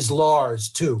picture is Lars,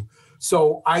 too.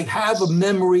 So I have a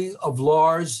memory of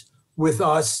Lars with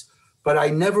us, but I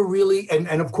never really,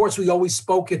 and of course, we always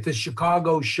spoke at the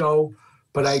Chicago show,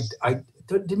 but I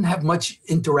didn't have much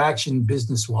interaction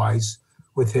business-wise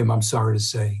with him, I'm sorry to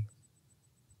say.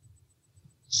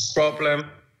 Problem.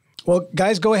 Well,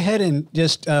 guys, go ahead and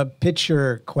just pitch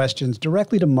your questions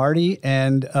directly to Marty.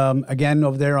 And again,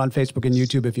 over there on Facebook and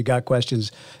YouTube, if you got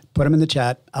questions, put them in the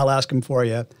chat. I'll ask them for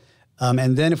you.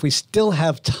 And then if we still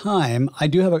have time, I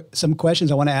do have some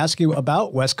questions I want to ask you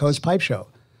about West Coast Pipe Show.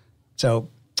 So,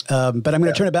 but I'm going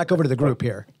to turn it back over to the group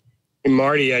here. Hey,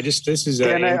 Marty, this is...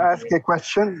 Can I ask a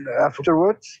question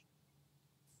afterwards?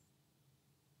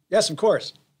 Yes, of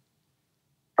course.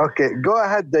 Okay, go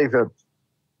ahead, David.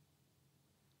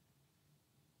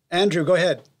 Andrew, go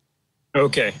ahead.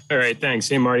 Okay. All right. Thanks.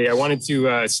 Hey, Marty, I wanted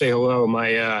to say hello.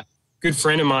 My good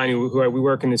friend of mine who we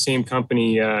work in the same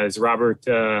company is Robert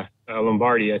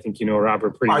Lombardi. I think you know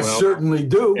Robert pretty well. I certainly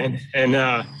do. And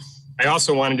I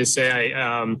also wanted to say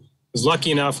I was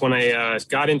lucky enough when I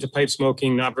got into pipe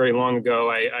smoking not very long ago.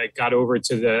 I got over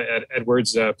to the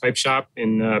Edwards pipe shop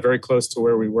in very close to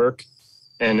where we work,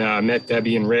 and met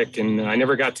Debbie and Rick. And I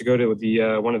never got to go to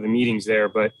the one of the meetings there,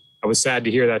 but I was sad to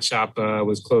hear that shop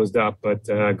was closed up. But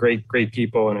great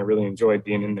people, and I really enjoyed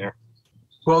being in there.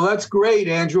 Well, that's great,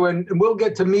 Andrew, and we'll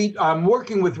get to meet. I'm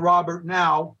working with Robert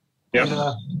now. Yeah.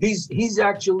 And, he's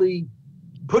actually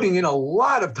putting in a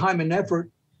lot of time and effort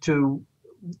to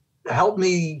help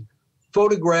me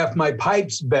photograph my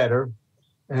pipes better.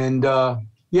 And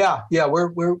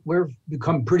we're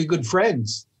become pretty good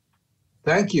friends.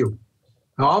 Thank you.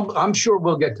 I'm sure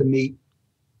we'll get to meet.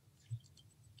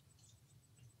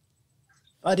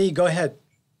 Adi, go ahead.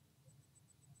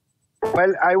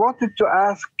 Well, I wanted to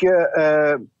ask,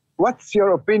 what's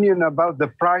your opinion about the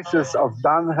prices of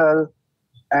Dunhill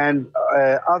and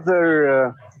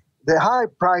other the high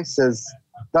prices?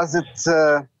 Does it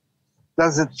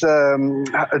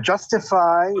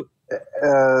justify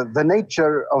the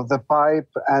nature of the pipe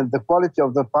and the quality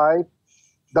of the pipe?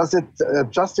 Does it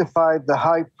justify the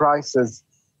high prices,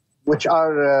 which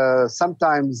are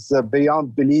sometimes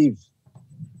beyond belief?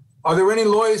 Are there any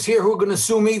lawyers here who are going to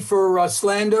sue me for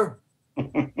slander?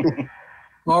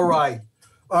 All right.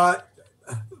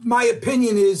 My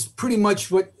opinion is pretty much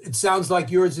what it sounds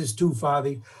like yours is too,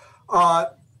 Father.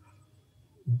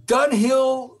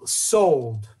 Dunhill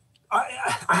sold. I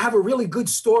have a really good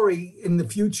story in the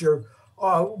future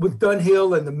with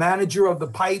Dunhill and the manager of the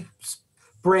pipes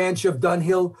branch of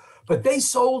Dunhill, but they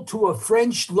sold to a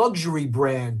French luxury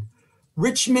brand,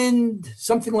 Richmond,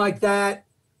 something like that.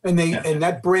 And and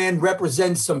that brand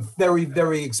represents some very,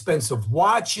 very expensive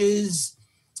watches,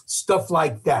 stuff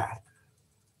like that.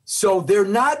 So they're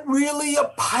not really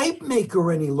a pipe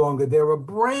maker any longer. They're a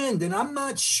brand, and I'm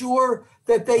not sure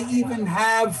that they even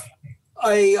have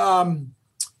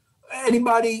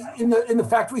anybody in the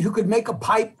factory who could make a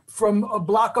pipe from a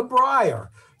block of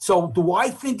briar. So do I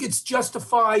think it's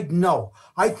justified? No.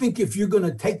 I think if you're going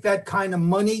to take that kind of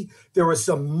money, there are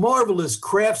some marvelous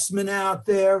craftsmen out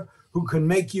there who can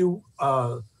make you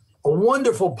a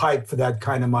wonderful pipe for that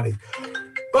kind of money.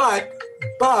 But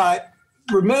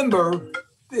remember,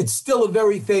 it's still a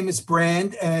very famous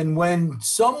brand. And when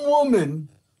some woman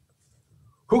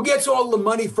who gets all the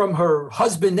money from her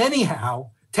husband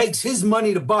anyhow takes his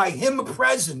money to buy him a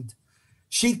present,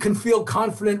 she can feel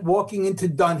confident walking into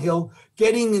Dunhill,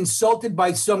 getting insulted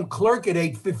by some clerk at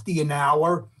 $8.50 an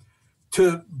hour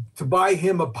to buy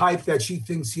him a pipe that she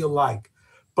thinks he'll like.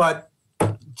 But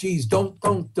geez, don't.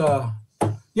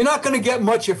 You're not going to get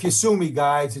much if you sue me,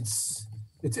 guys.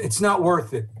 It's not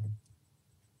worth it.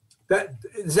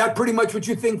 Is that pretty much what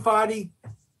you think, Fadi?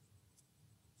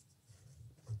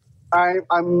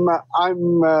 I'm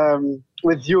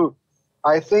with you.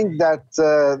 I think that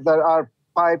there are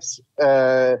pipes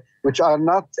which are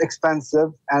not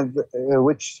expensive and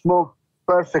which smoke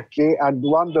perfectly and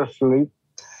wonderfully,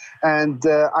 and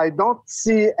I don't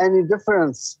see any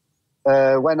difference.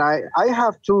 When I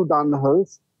have two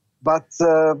Dunhills, but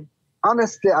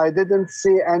honestly, I didn't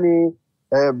see any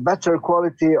better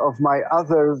quality of my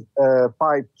other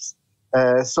pipes.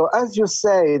 So as you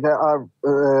say, there are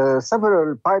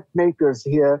several pipe makers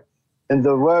here in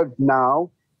the world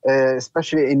now,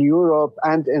 especially in Europe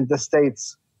and in the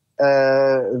States,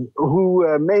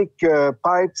 who make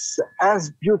pipes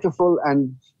as beautiful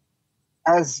and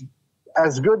as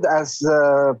good as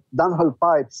Dunhill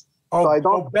pipes. So I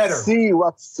don't see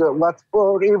what's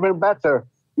or even better.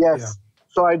 Yes.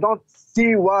 so I don't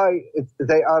see why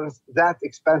they are that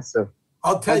expensive.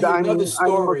 I'll tell you another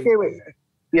story.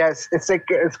 Yes, it's a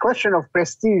question of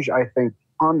prestige, I think,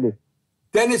 only.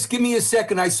 Dennis, give me a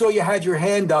second. I saw you had your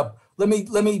hand up. Let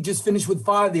me just finish with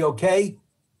Fadi, okay?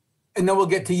 And then we'll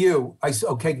get to you.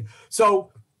 Okay.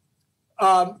 So,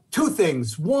 two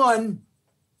things. One,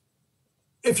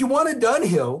 if you want a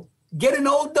Dunhill, get an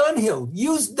old Dunhill.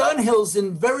 Use Dunhills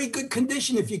in very good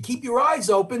condition. If you keep your eyes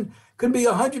open, can be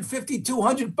 $150,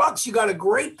 $200. You got a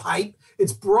great pipe.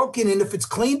 It's broken, and if it's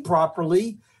cleaned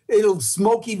properly, it'll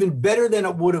smoke even better than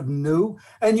it would have new,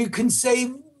 and you can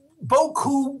save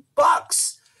beaucoup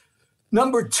bucks.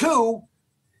 Number two,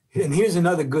 and here's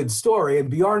another good story, and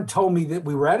Bjorn told me that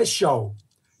we were at a show.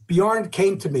 Bjorn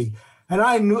came to me, and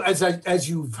I knew, as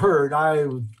you've heard, I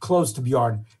was close to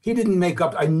Bjorn. He didn't make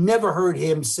up, I never heard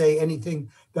him say anything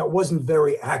that wasn't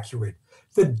very accurate.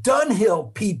 The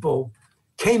Dunhill people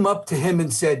came up to him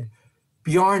and said,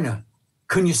 Bjarne,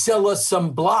 can you sell us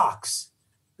some blocks?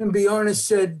 And Bjarne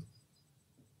said,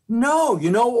 no,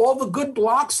 all the good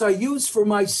blocks I use for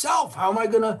myself. How am I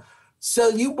going to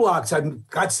sell you blocks? I've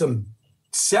got some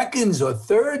seconds or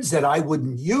thirds that I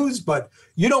wouldn't use, but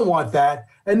you don't want that.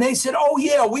 And they said, oh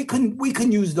yeah, we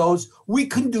can use those. We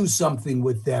can do something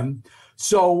with them.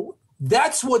 So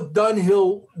that's what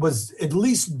Dunhill was at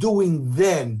least doing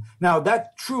then. Now, that's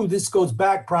true. This goes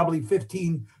back probably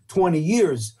 15, 20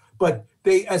 years. But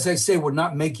they, as I say, were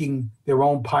not making their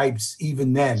own pipes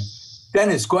even then.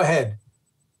 Dennis, go ahead.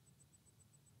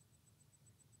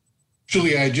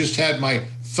 Actually, I just had my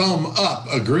thumb up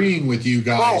agreeing with you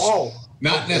guys.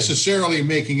 Not necessarily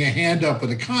making a hand up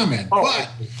with a comment. But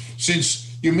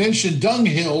since you mentioned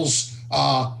Dunghills,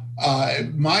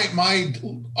 my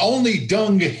only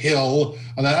Dunghill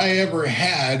that I ever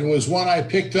had was one I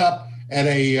picked up at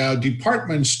a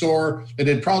department store that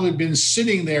had probably been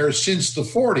sitting there since the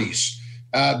 40s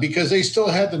because they still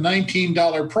had the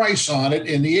 $19 price on it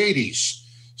in the 80s.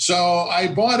 So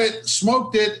I bought it,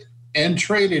 smoked it, and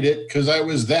traded it because I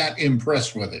was that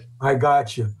impressed with it. I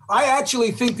got you. I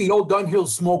actually think the old Dunhills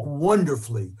smoke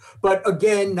wonderfully. But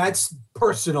again, that's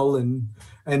personal and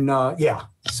yeah,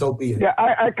 so be it. Yeah,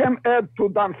 I can add to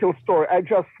Dunhill story. I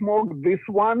just smoked this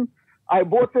one. I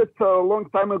bought it a long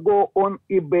time ago on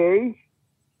eBay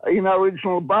in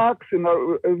original box with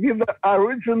the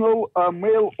original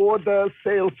mail order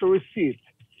sales receipt.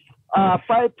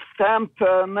 Pipe stamped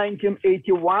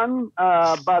 1981,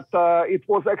 but it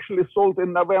was actually sold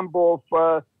in November of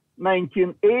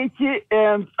 1980,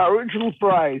 and original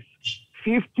price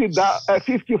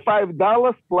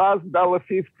 $55 plus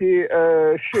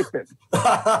 $1.50 shipping.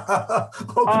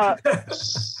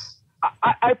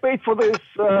 I paid for this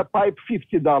pipe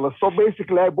 $50, so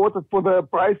basically I bought it for the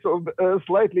price of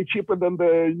slightly cheaper than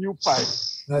the new pipe.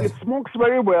 It smokes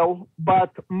very well,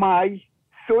 but my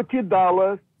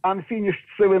 $30 unfinished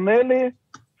Savinelli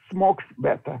smokes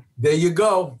better. There you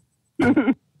go.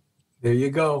 There you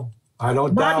go. I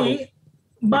don't doubt it.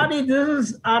 Buddy, this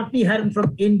is R.P. Haran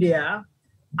from India.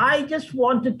 I just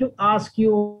wanted to ask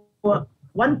you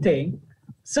one thing.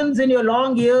 Since in your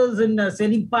long years in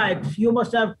selling pipes, you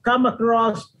must have come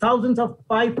across thousands of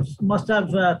pipes must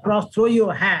have crossed through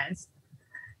your hands.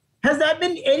 Has there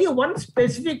been any one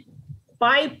specific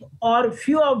pipe or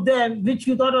few of them which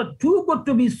you thought are too good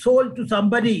to be sold to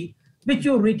somebody, which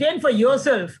you retain for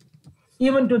yourself,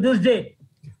 even to this day?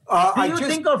 Do you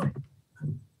think of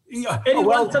any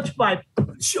one such pipe?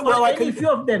 Sure, any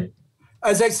few of them?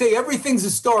 As I say, everything's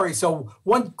a story. So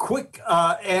one quick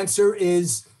answer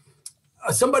is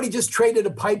somebody just traded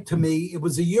a pipe to me. It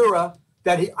was a Jura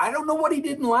that I don't know what he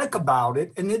didn't like about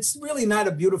it. And it's really not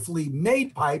a beautifully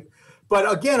made pipe.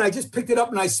 But again, I just picked it up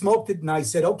and I smoked it and I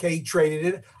said, okay, he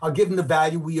traded it. I'll give him the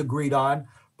value we agreed on,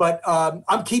 but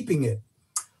I'm keeping it.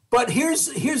 But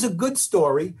here's a good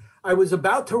story. I was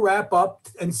about to wrap up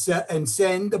and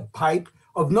send a pipe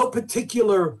of no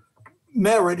particular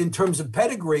merit in terms of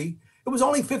pedigree. It was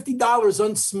only $50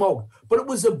 unsmoked, but it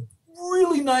was a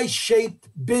really nice shaped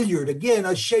billiard. Again,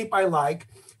 a shape I like,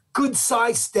 good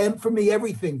size stem for me,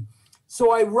 everything.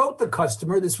 So I wrote the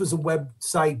customer, this was a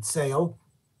website sale.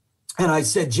 And I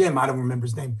said, Jim, I don't remember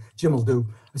his name. Jim will do.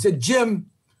 I said, Jim,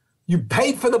 you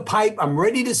paid for the pipe. I'm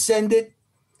ready to send it.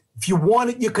 If you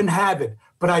want it, you can have it.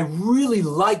 But I really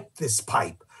like this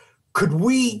pipe. Could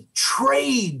we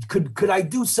trade? Could I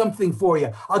do something for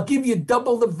you? I'll give you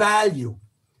double the value.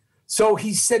 So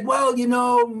he said, well, you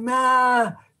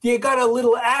got a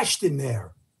little Ashton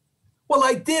there. Well,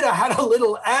 I did. I had a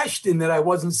little Ashton that I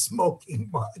wasn't smoking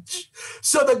much.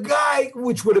 So the guy,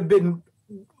 which would have been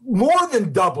more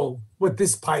than double what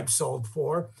this pipe sold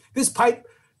for. This pipe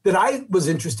that I was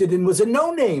interested in was a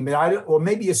no name, or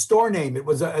maybe a store name. It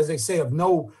was, as they say, of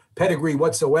no pedigree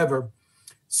whatsoever.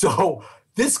 So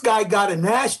this guy got an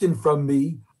Ashton from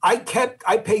me. I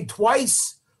paid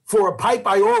twice for a pipe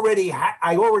I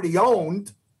already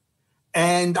owned,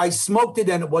 and I smoked it,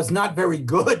 and it was not very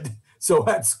good. So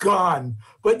that's gone.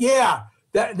 But yeah,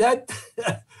 that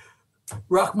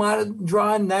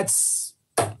Rahmandran,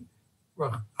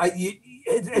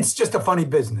 it's just a funny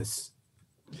business.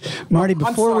 Marty,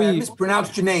 before I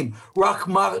mispronounced your name.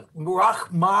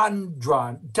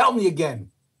 Rahmandran. Tell me again.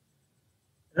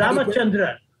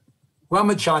 Ramachandran.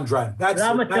 Ramachandran. That's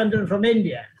Ramachandran from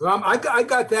India. I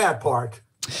got that part.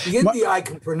 The India I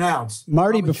can pronounce.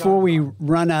 Marty, before we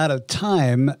run out of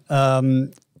time, I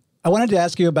wanted to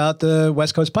ask you about the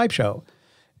West Coast Pipe Show.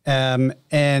 I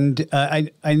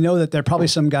know that there are probably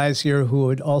some guys here who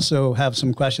would also have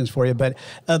some questions for you, but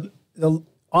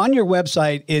on your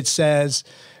website, it says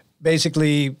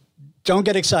basically, don't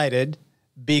get excited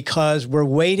because we're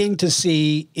waiting to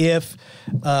see if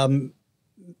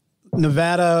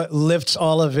Nevada lifts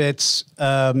all of its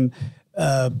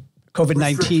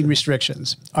COVID-19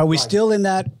 restrictions. Are we still in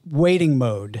that waiting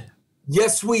mode?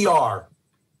 Yes, we are.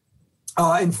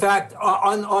 In fact,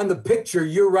 on the picture,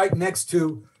 you're right next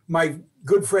to my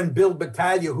good friend Bill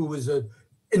Battaglia, who was an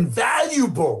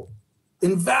invaluable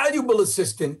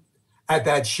assistant at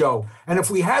that show. And if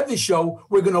we have the show,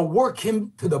 we're going to work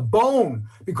him to the bone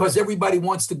because everybody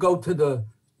wants to go to the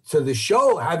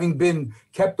show, having been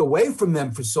kept away from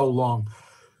them for so long.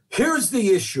 Here's the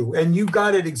issue, and you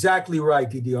got it exactly right,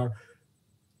 DDR.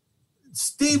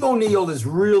 Steve O'Neill is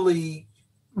really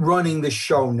running the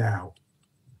show now.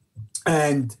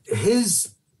 And his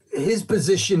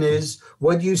position is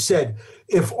what you said.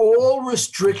 If all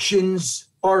restrictions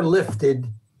are lifted,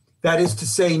 that is to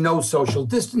say, no social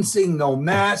distancing, no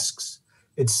masks,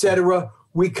 etc.,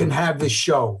 we can have the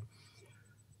show.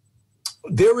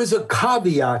 There is a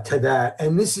caveat to that,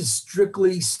 and this is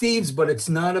strictly Steve's, but it's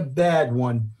not a bad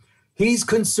one. He's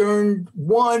concerned,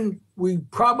 one, we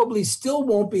probably still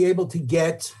won't be able to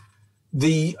get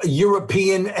the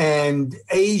European and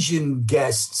Asian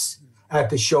guests at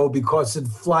the show because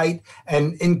of flight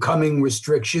and incoming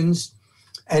restrictions.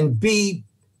 And B,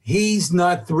 he's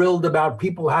not thrilled about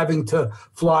people having to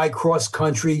fly cross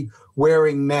country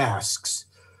wearing masks.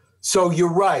 So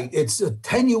you're right, it's a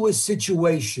tenuous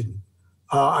situation.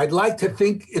 I'd like to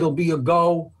think it'll be a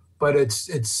go, but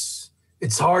it's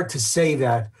hard to say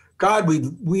that. God,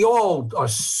 we all are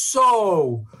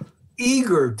so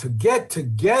eager to get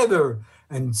together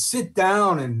and sit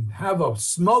down and have a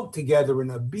smoke together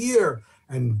and a beer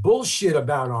and bullshit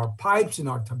about our pipes and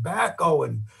our tobacco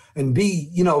and be,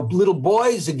 little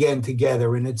boys again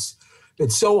together. And it's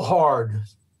so hard,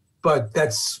 but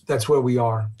that's where we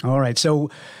are. All right. So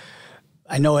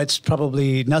I know it's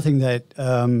probably nothing that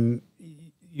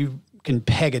you can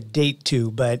peg a date to,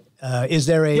 but is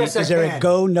there a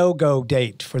go, no-go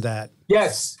date for that?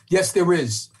 Yes, there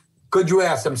is. Good you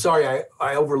asked. I'm sorry,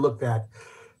 I overlooked that.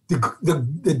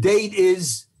 The date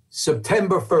is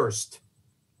September 1st.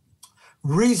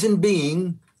 Reason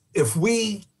being, if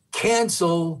we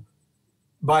cancel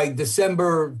by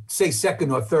December, say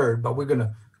 2nd or 3rd, but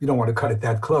you don't want to cut it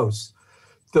that close,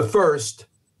 the 1st,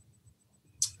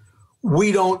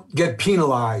 we don't get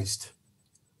penalized.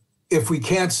 If we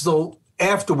cancel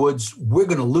afterwards, we're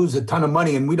going to lose a ton of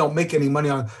money, and we don't make any money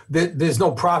on. There's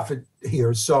no profit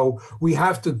here, so we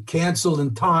have to cancel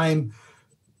in time,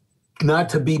 not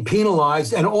to be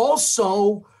penalized. And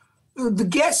also, the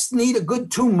guests need a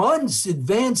good 2 months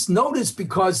advance notice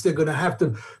because they're going to have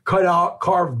to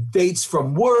carve dates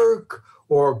from work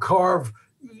or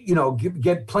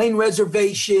get plane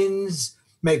reservations,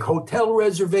 make hotel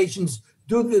reservations,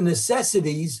 do the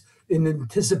necessities in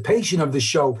anticipation of the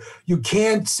show. You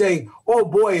can't say, oh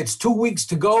boy, it's 2 weeks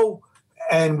to go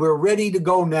and we're ready to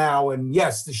go now. And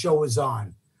yes, the show is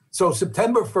on. So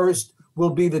September 1st will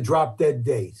be the drop dead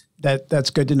date. That's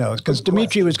good to know, because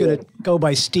Dimitri was going to go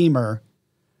by steamer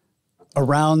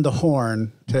around the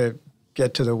Horn to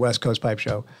get to the West Coast Pipe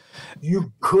Show.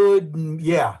 You could,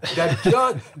 yeah.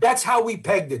 That's how we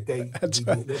pegged it. That's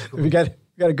right. We got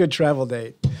a good travel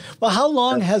date. Well, how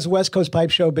long has West Coast Pipe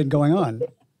Show been going on?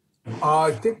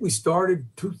 I think we started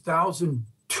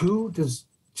 2002. Does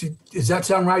that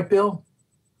sound right, Bill?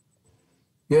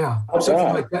 Yeah,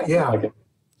 something like that. Yeah,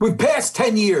 we've passed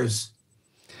 10 years.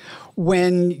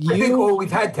 I think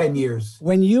we've had 10 years.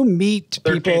 When you meet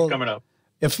people, coming up.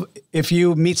 If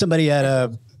you meet somebody at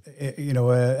a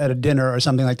dinner or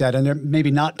something like that, and they're maybe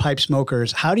not pipe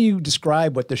smokers, how do you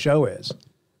describe what the show is?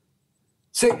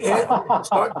 Start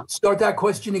that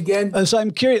question again. So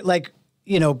I'm curious,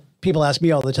 people ask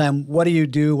me all the time, what do you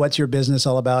do? What's your business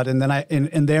all about? And then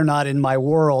and they're not in my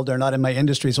world. They're not in my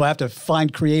industry. So I have to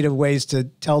find creative ways to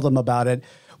tell them about it.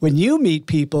 When you meet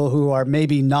people who are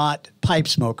maybe not pipe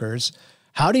smokers,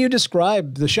 how do you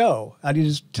describe the show? How do you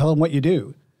just tell them what you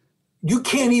do? You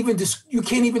can't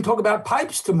even talk about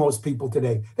pipes to most people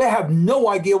today. They have no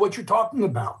idea what you're talking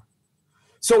about.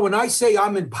 So when I say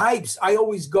I'm in pipes, I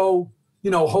always go,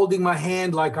 holding my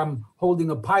hand like I'm holding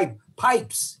a pipe.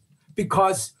 Pipes,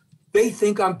 because they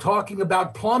think I'm talking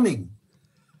about plumbing.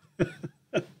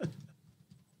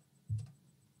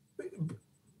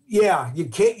 Yeah, you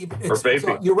can't.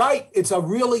 You're right. It's a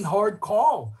really hard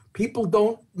call. People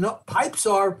don't know. Pipes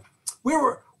are.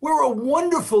 We're a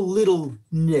wonderful little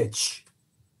niche.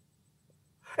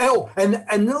 Oh, and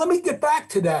let me get back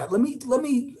to that. Let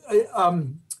me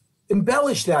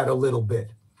embellish that a little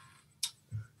bit.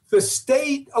 The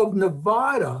state of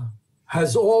Nevada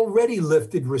has already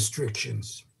lifted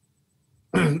restrictions.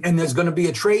 And there's going to be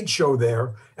a trade show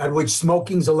there at which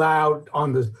smoking's allowed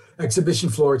on the exhibition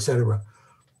floor, et cetera.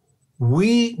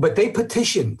 But they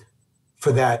petitioned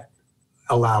for that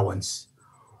allowance.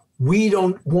 We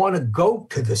don't want to go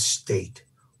to the state.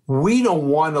 We don't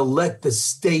want to let the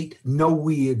state know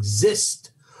we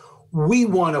exist. We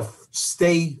want to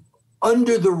stay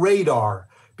under the radar,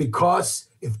 because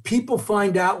if people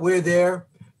find out we're there,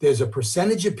 there's a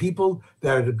percentage of people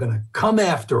that are going to come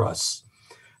after us.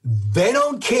 They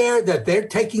don't care that they're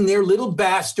taking their little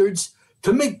bastards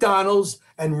to McDonald's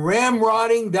and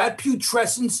ramrodding that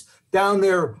putrescence down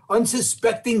their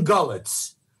unsuspecting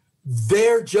gullets.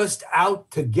 They're just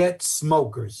out to get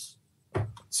smokers.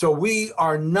 So we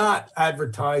are not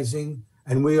advertising,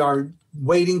 and we are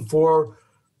waiting for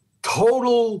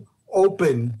total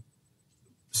open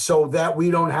so that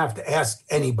we don't have to ask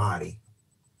anybody.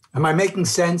 Am I making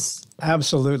sense?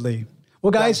 Absolutely.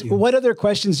 Well, guys, what other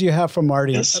questions do you have for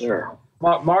Marty? Yes, sir.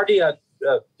 Marty,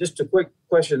 just a quick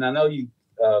question. I know you...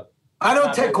 I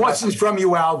don't take questions from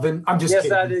you, Alvin. I'm just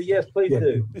kidding. Yes, I do. Yes, please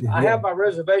do. I have my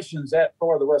reservations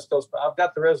for the West Coast. I've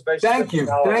got the reservations Thank you.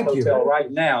 Hotel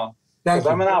right now. Thank you.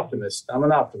 I'm an optimist.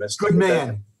 Good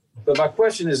man. But my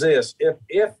question is this: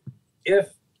 if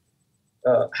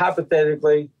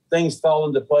hypothetically things fall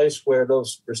into place where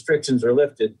those restrictions are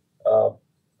lifted,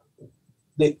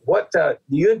 what do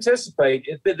you anticipate?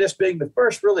 This being the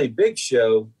first really big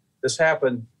show that's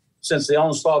happened since the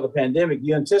onslaught of the pandemic,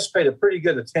 you anticipate a pretty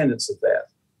good attendance at that?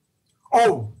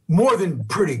 Oh, more than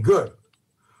pretty good.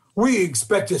 We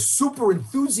expect a super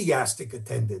enthusiastic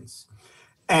attendance.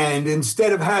 And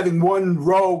instead of having one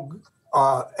rogue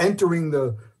entering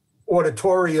the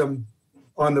auditorium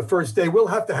on the first day, we'll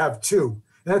have to have two.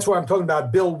 And that's why I'm talking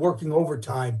about Bill working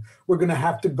overtime. We're going to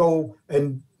have to go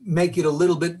and make it a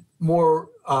little bit more,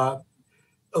 a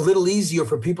little easier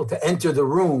for people to enter the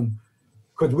room,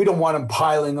 because we don't want them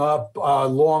piling up a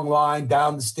long line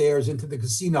down the stairs into the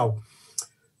casino.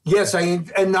 Yes,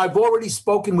 and I've already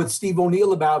spoken with Steve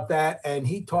O'Neill about that, and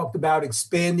he talked about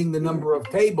expanding the number of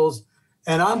tables,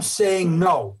 and I'm saying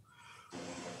no.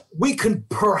 We can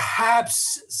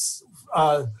perhaps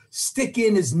stick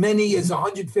in as many as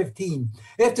 115.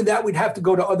 After that, we'd have to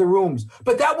go to other rooms,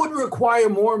 but that would require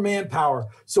more manpower.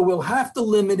 So we'll have to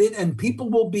limit it, and people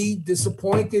will be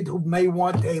disappointed who may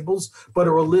want tables but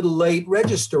are a little late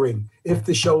registering if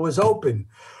the show is open.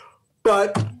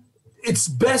 But it's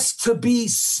best to be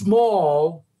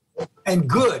small and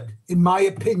good, in my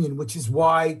opinion, which is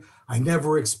why I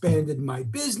never expanded my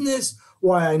business,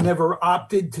 why I never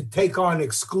opted to take on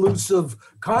exclusive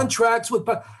contracts with.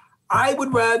 I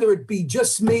would rather it be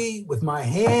just me with my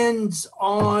hands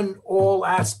on all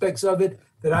aspects of it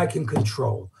that I can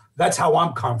control. That's how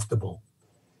I'm comfortable.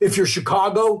 If you're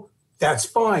Chicago, that's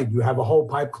fine. You have a whole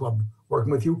pipe club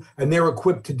working with you, and they're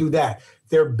equipped to do that.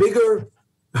 They're bigger.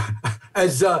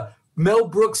 As Mel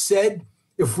Brooks said,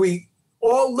 if we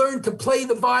all learn to play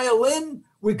the violin,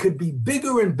 we could be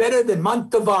bigger and better than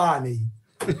Mantovani.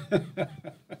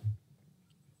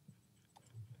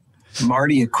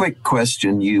 Marty, a quick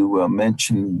question. You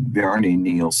mentioned Bjarne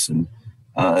Nielsen.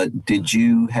 Did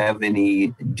you have any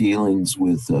dealings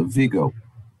with Viggo?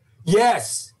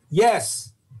 Yes.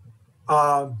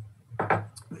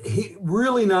 He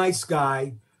really nice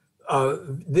guy.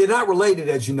 They're not related,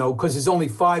 as you know, because there's only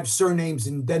 5 surnames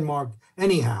in Denmark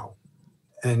anyhow.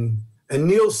 And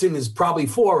Nielsen is probably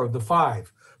 4 of the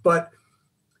 5. But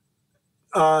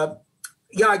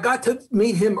yeah, I got to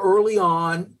meet him early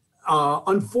on.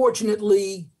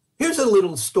 Unfortunately, here's a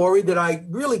little story that I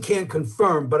really can't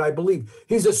confirm, but I believe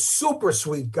he's a super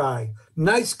sweet guy,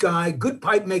 nice guy, good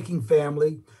pipe making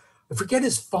family. I forget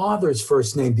his father's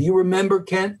first name. Do you remember,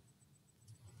 Kent?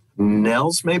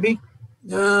 Nels, maybe?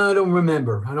 I don't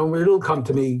remember. It'll come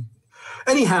to me.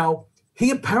 Anyhow, he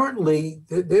apparently,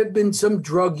 there had been some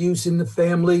drug use in the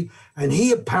family, and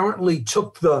he apparently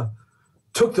took the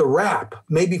rap,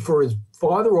 maybe for his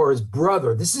father or his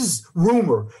brother. This is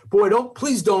rumor. Boy,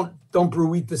 please don't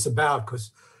bruit this about,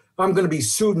 because I'm going to be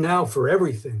sued now for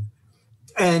everything.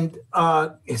 And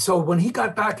so when he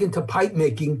got back into pipe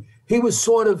making, he was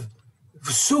sort of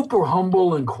super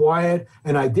humble and quiet.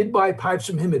 And I did buy pipes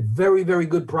from him at very, very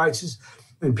good prices.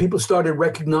 And people started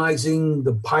recognizing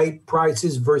the pipe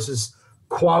prices versus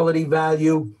quality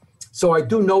value. So I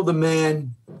do know the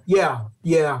man. Yeah,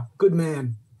 good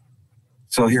man.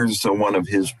 So here's one of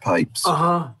his pipes.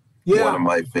 Yeah. One of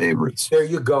my favorites. There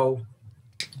you go.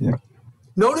 Yeah.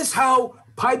 Notice how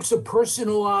pipes are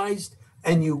personalized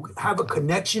and you have a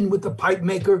connection with the pipe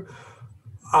maker.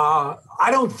 I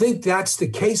don't think that's the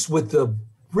case with the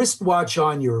wristwatch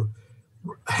on your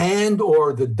hand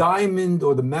or the diamond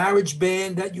or the marriage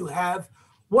band that you have.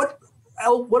 What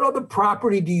other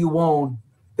property do you own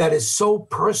that is so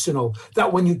personal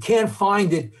that when you can't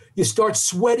find it, you start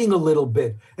sweating a little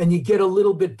bit and you get a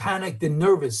little bit panicked and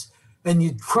nervous and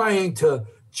you're trying to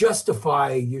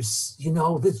justify it's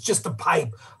just a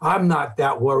pipe. I'm not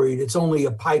that worried. It's only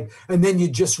a pipe. And then you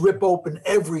just rip open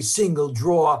every single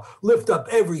drawer, lift up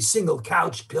every single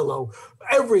couch pillow,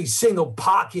 every single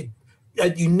pocket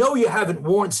that you know you haven't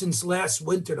worn since last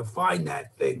winter to find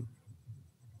that thing.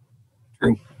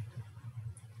 True.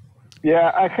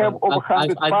 Yeah, I have over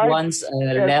 100 I've pipes. once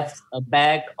left a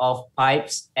bag of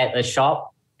pipes at a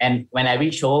shop, and when I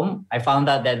reached home, I found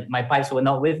out that my pipes were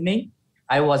not with me.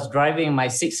 I was driving my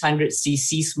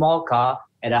 600cc small car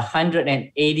at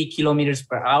 180 kilometers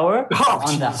per hour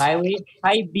on the highway,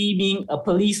 high beaming a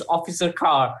police officer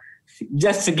car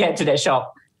just to get to that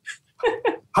shop.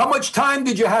 How much time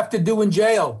did you have to do in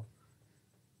jail?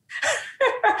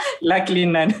 Luckily,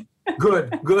 none.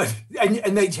 Good.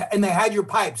 And they had your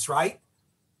pipes, right?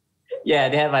 Yeah,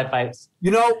 they had my pipes.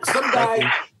 You know,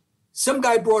 some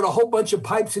guy brought a whole bunch of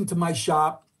pipes into my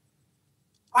shop.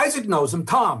 Isaac knows him,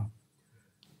 Tom.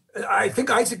 I think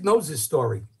Isaac knows this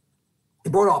story. He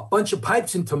brought a bunch of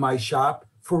pipes into my shop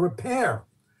for repair.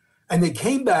 And they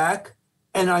came back,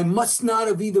 and I must not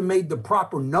have either made the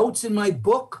proper notes in my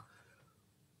book,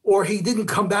 or he didn't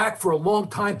come back for a long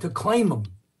time to claim them.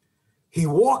 He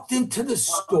walked into the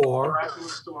store,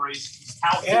 asked for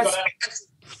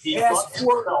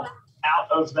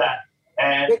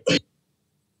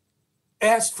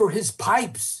his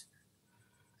pipes.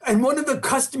 And one of the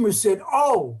customers said,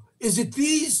 "Oh, is it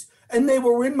these?" And they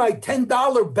were in my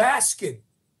 $10 basket.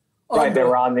 Right, they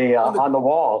were on the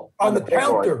wall. On the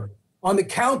counter. On the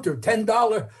counter,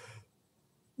 $10.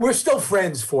 We're still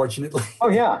friends, fortunately. Oh,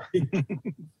 yeah.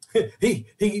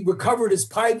 He recovered his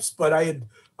pipes, but I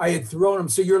had thrown them.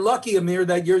 So you're lucky, Amir,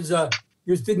 that yours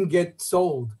didn't get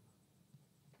sold.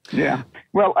 Yeah.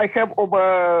 Well, I have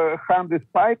over 100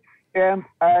 pipes, and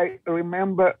I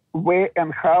remember where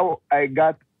and how I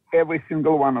got every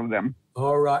single one of them.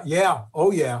 All right. Yeah.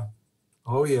 Oh, yeah.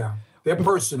 Oh, yeah. They're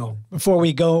personal. Before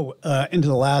we go into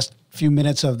the last few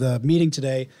minutes of the meeting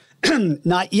today,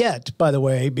 not yet, by the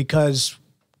way, because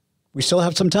we still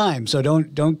have some time, so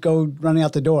don't go running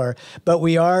out the door. But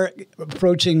we are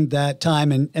approaching that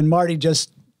time, and Marty,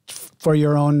 just for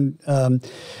your own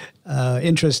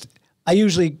interest, I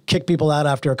usually kick people out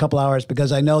after a couple hours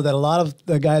because I know that a lot of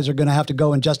the guys are going to have to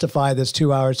go and justify this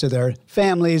 2 hours to their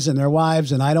families and their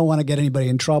wives, and I don't want to get anybody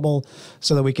in trouble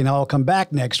so that we can all come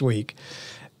back next week.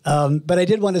 But I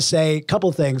did want to say a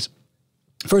couple things.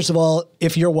 First of all,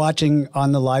 if you're watching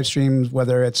on the live streams,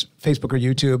 whether it's Facebook or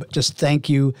YouTube, just thank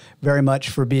you very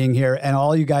much for being here. And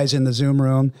all you guys in the Zoom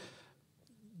room,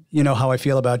 you know how I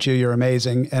feel about you. You're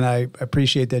amazing. And I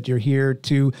appreciate that you're here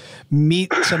to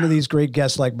meet some of these great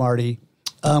guests like Marty.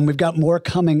 We've got more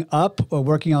coming up. We're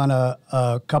working on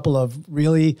a couple of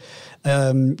really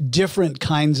different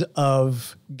kinds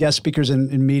of guest speakers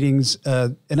and meetings.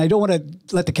 And I don't want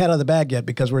to let the cat out of the bag yet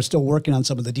because we're still working on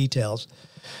some of the details.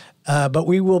 But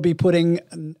we will be putting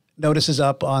notices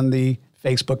up on the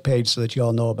Facebook page so that you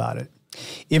all know about it.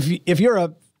 If you're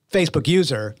a Facebook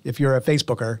user, if you're a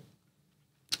Facebooker,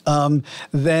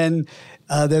 then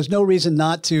there's no reason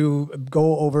not to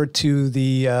go over to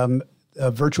the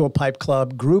Virtual Pipe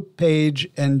Club group page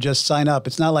and just sign up.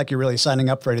 It's not like you're really signing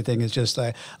up for anything. It's just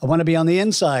I want to be on the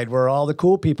inside where all the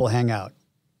cool people hang out.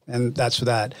 And that's for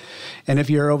that. And if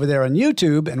you're over there on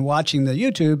YouTube and watching the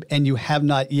YouTube and you have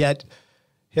not yet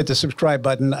hit the subscribe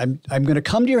button, I'm going to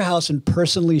come to your house and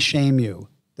personally shame you.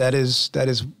 That is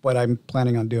what I'm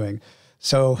planning on doing.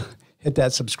 So hit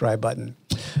that subscribe button.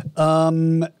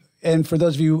 and for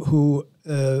those of you who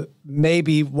may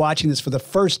be watching this for the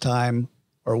first time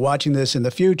or watching this in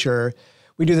the future,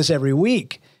 we do this every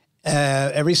week.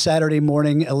 Every Saturday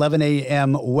morning, 11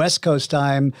 a.m. West Coast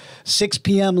time, 6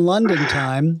 p.m. London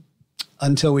time,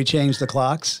 until we change the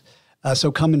clocks.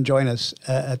 So come and join us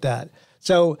at that.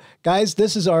 So, guys,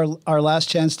 this is our last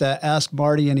chance to ask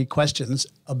Marty any questions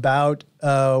about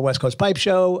West Coast Pipe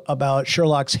Show, about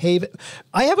Sherlock's Haven.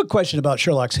 I have a question about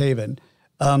Sherlock's Haven.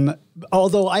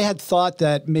 Although I had thought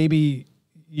that maybe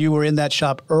you were in that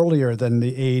shop earlier than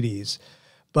the 80s.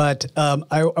 But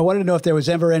I wanted to know if there was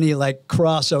ever any like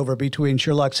crossover between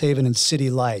Sherlock's Haven and City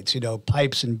Lights,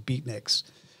 pipes and beatniks.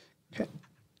 Okay.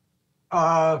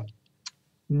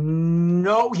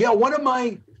 No, yeah, one of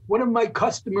my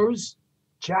customers,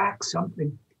 Jack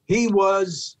something, he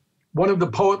was one of the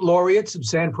poet laureates of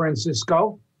San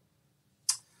Francisco.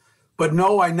 But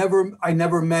no, I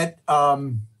never met.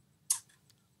 God,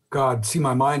 see,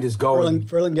 my mind is going.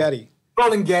 Ferlinghetti,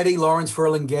 Lawrence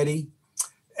Ferlinghetti.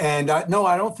 And no,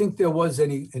 I don't think there was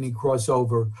any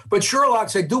crossover. But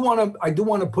Sherlock's, I do want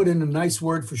to put in a nice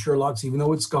word for Sherlock's, even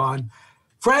though it's gone.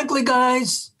 Frankly,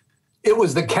 guys, it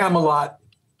was the Camelot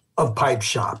of pipe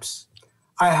shops.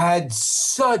 I had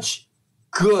such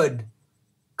good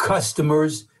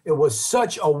customers. It was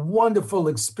such a wonderful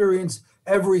experience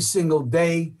every single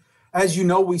day. As you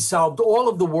know, we solved all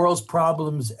of the world's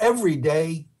problems every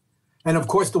day. And of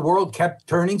course, the world kept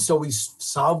turning, so we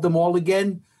solved them all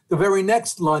again the very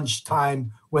next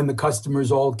lunchtime when the customers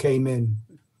all came in.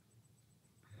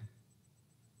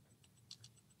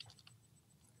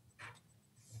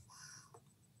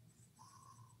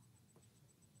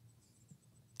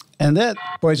 And that,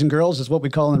 boys and girls, is what we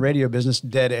call in the radio business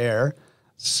dead air.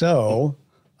 So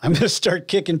I'm going to start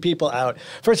kicking people out.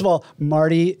 First of all,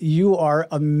 Marty, you are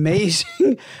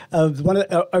amazing.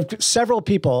 Several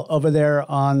people over there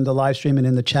on the live stream and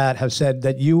in the chat have said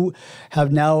that you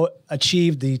have now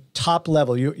achieved the top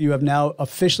level. You have now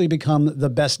officially become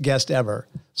the best guest ever.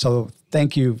 So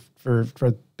thank you for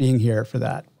being here for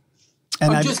that.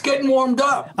 And I'm just getting warmed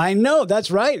up. I know, that's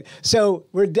right. So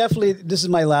this is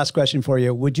my last question for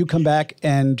you. Would you come back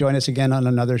and join us again on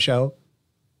another show?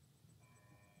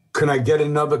 Can I get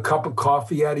another cup of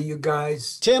coffee out of you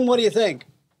guys? Tim, what do you think?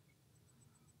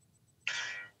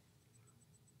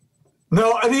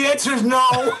 No, the answer is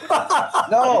no.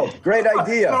 No, great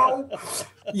idea. No.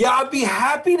 Yeah, I'd be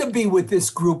happy to be with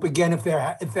this group again if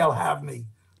they'll have me.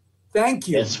 Thank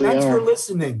you. Yes, Thanks for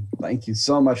listening. Thank you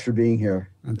so much for being here.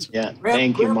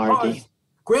 Thank you, Marty.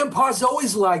 Grandpa's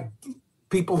always like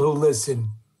people who listen.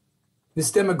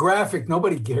 This demographic,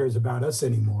 nobody cares about us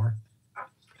anymore.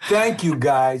 Thank you,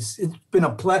 guys. It's been a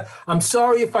pleasure. I'm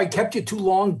sorry if I kept you too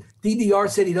long. DDR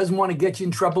said he doesn't want to get you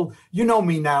in trouble. You know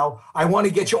me now. I want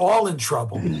to get you all in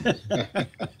trouble.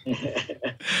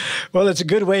 Well, it's a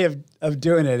good way of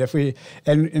doing it. If we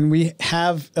we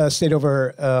have stayed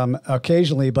over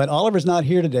occasionally, but Oliver's not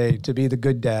here today to be the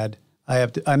good dad.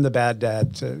 I'm the bad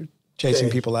dad, chasing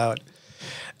people out.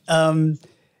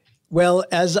 Well,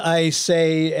 as I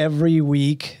say every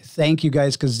week, thank you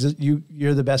guys, because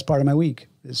you're the best part of my week.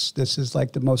 This is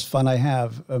like the most fun I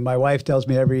have. My wife tells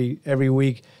me every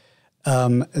week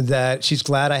that she's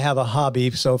glad I have a hobby.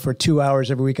 So for 2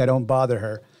 hours every week, I don't bother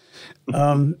her.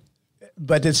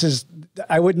 But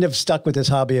I wouldn't have stuck with this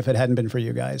hobby if it hadn't been for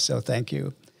you guys. So thank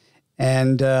you.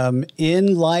 And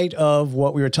in light of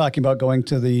what we were talking about going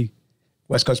to the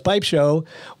West Coast Pipe Show,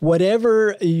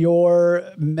 whatever your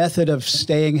method of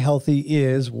staying healthy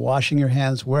is, washing your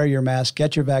hands, wear your mask,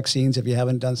 get your vaccines if you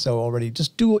haven't done so already,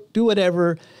 just do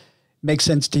whatever makes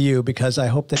sense to you, because I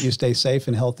hope that you stay safe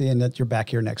and healthy and that you're back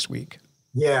here next week.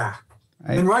 Yeah.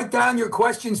 Right? And write down your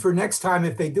questions for next time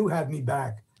if they do have me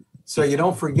back, so you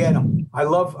don't forget them. I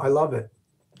love it.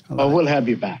 We'll have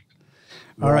you back.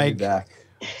 All right. Back.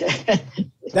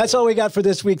 That's all we got for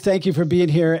this week. Thank you for being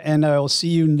here, and I will see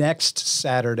you next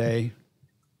Saturday.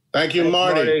 Thank you,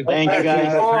 Marty. Thank you,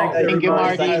 guys. Thank you,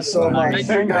 Marty. Thank you so much.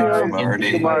 Thank you,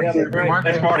 Marty. Thanks,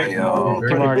 Marty.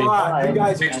 You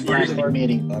guys, Fantastic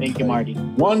meeting. Thank you, Marty.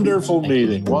 Wonderful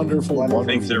meeting. Wonderful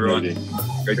Thanks, everyone. meeting.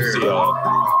 Great to see you all.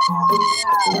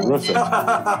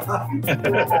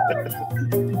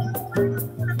 Terrific.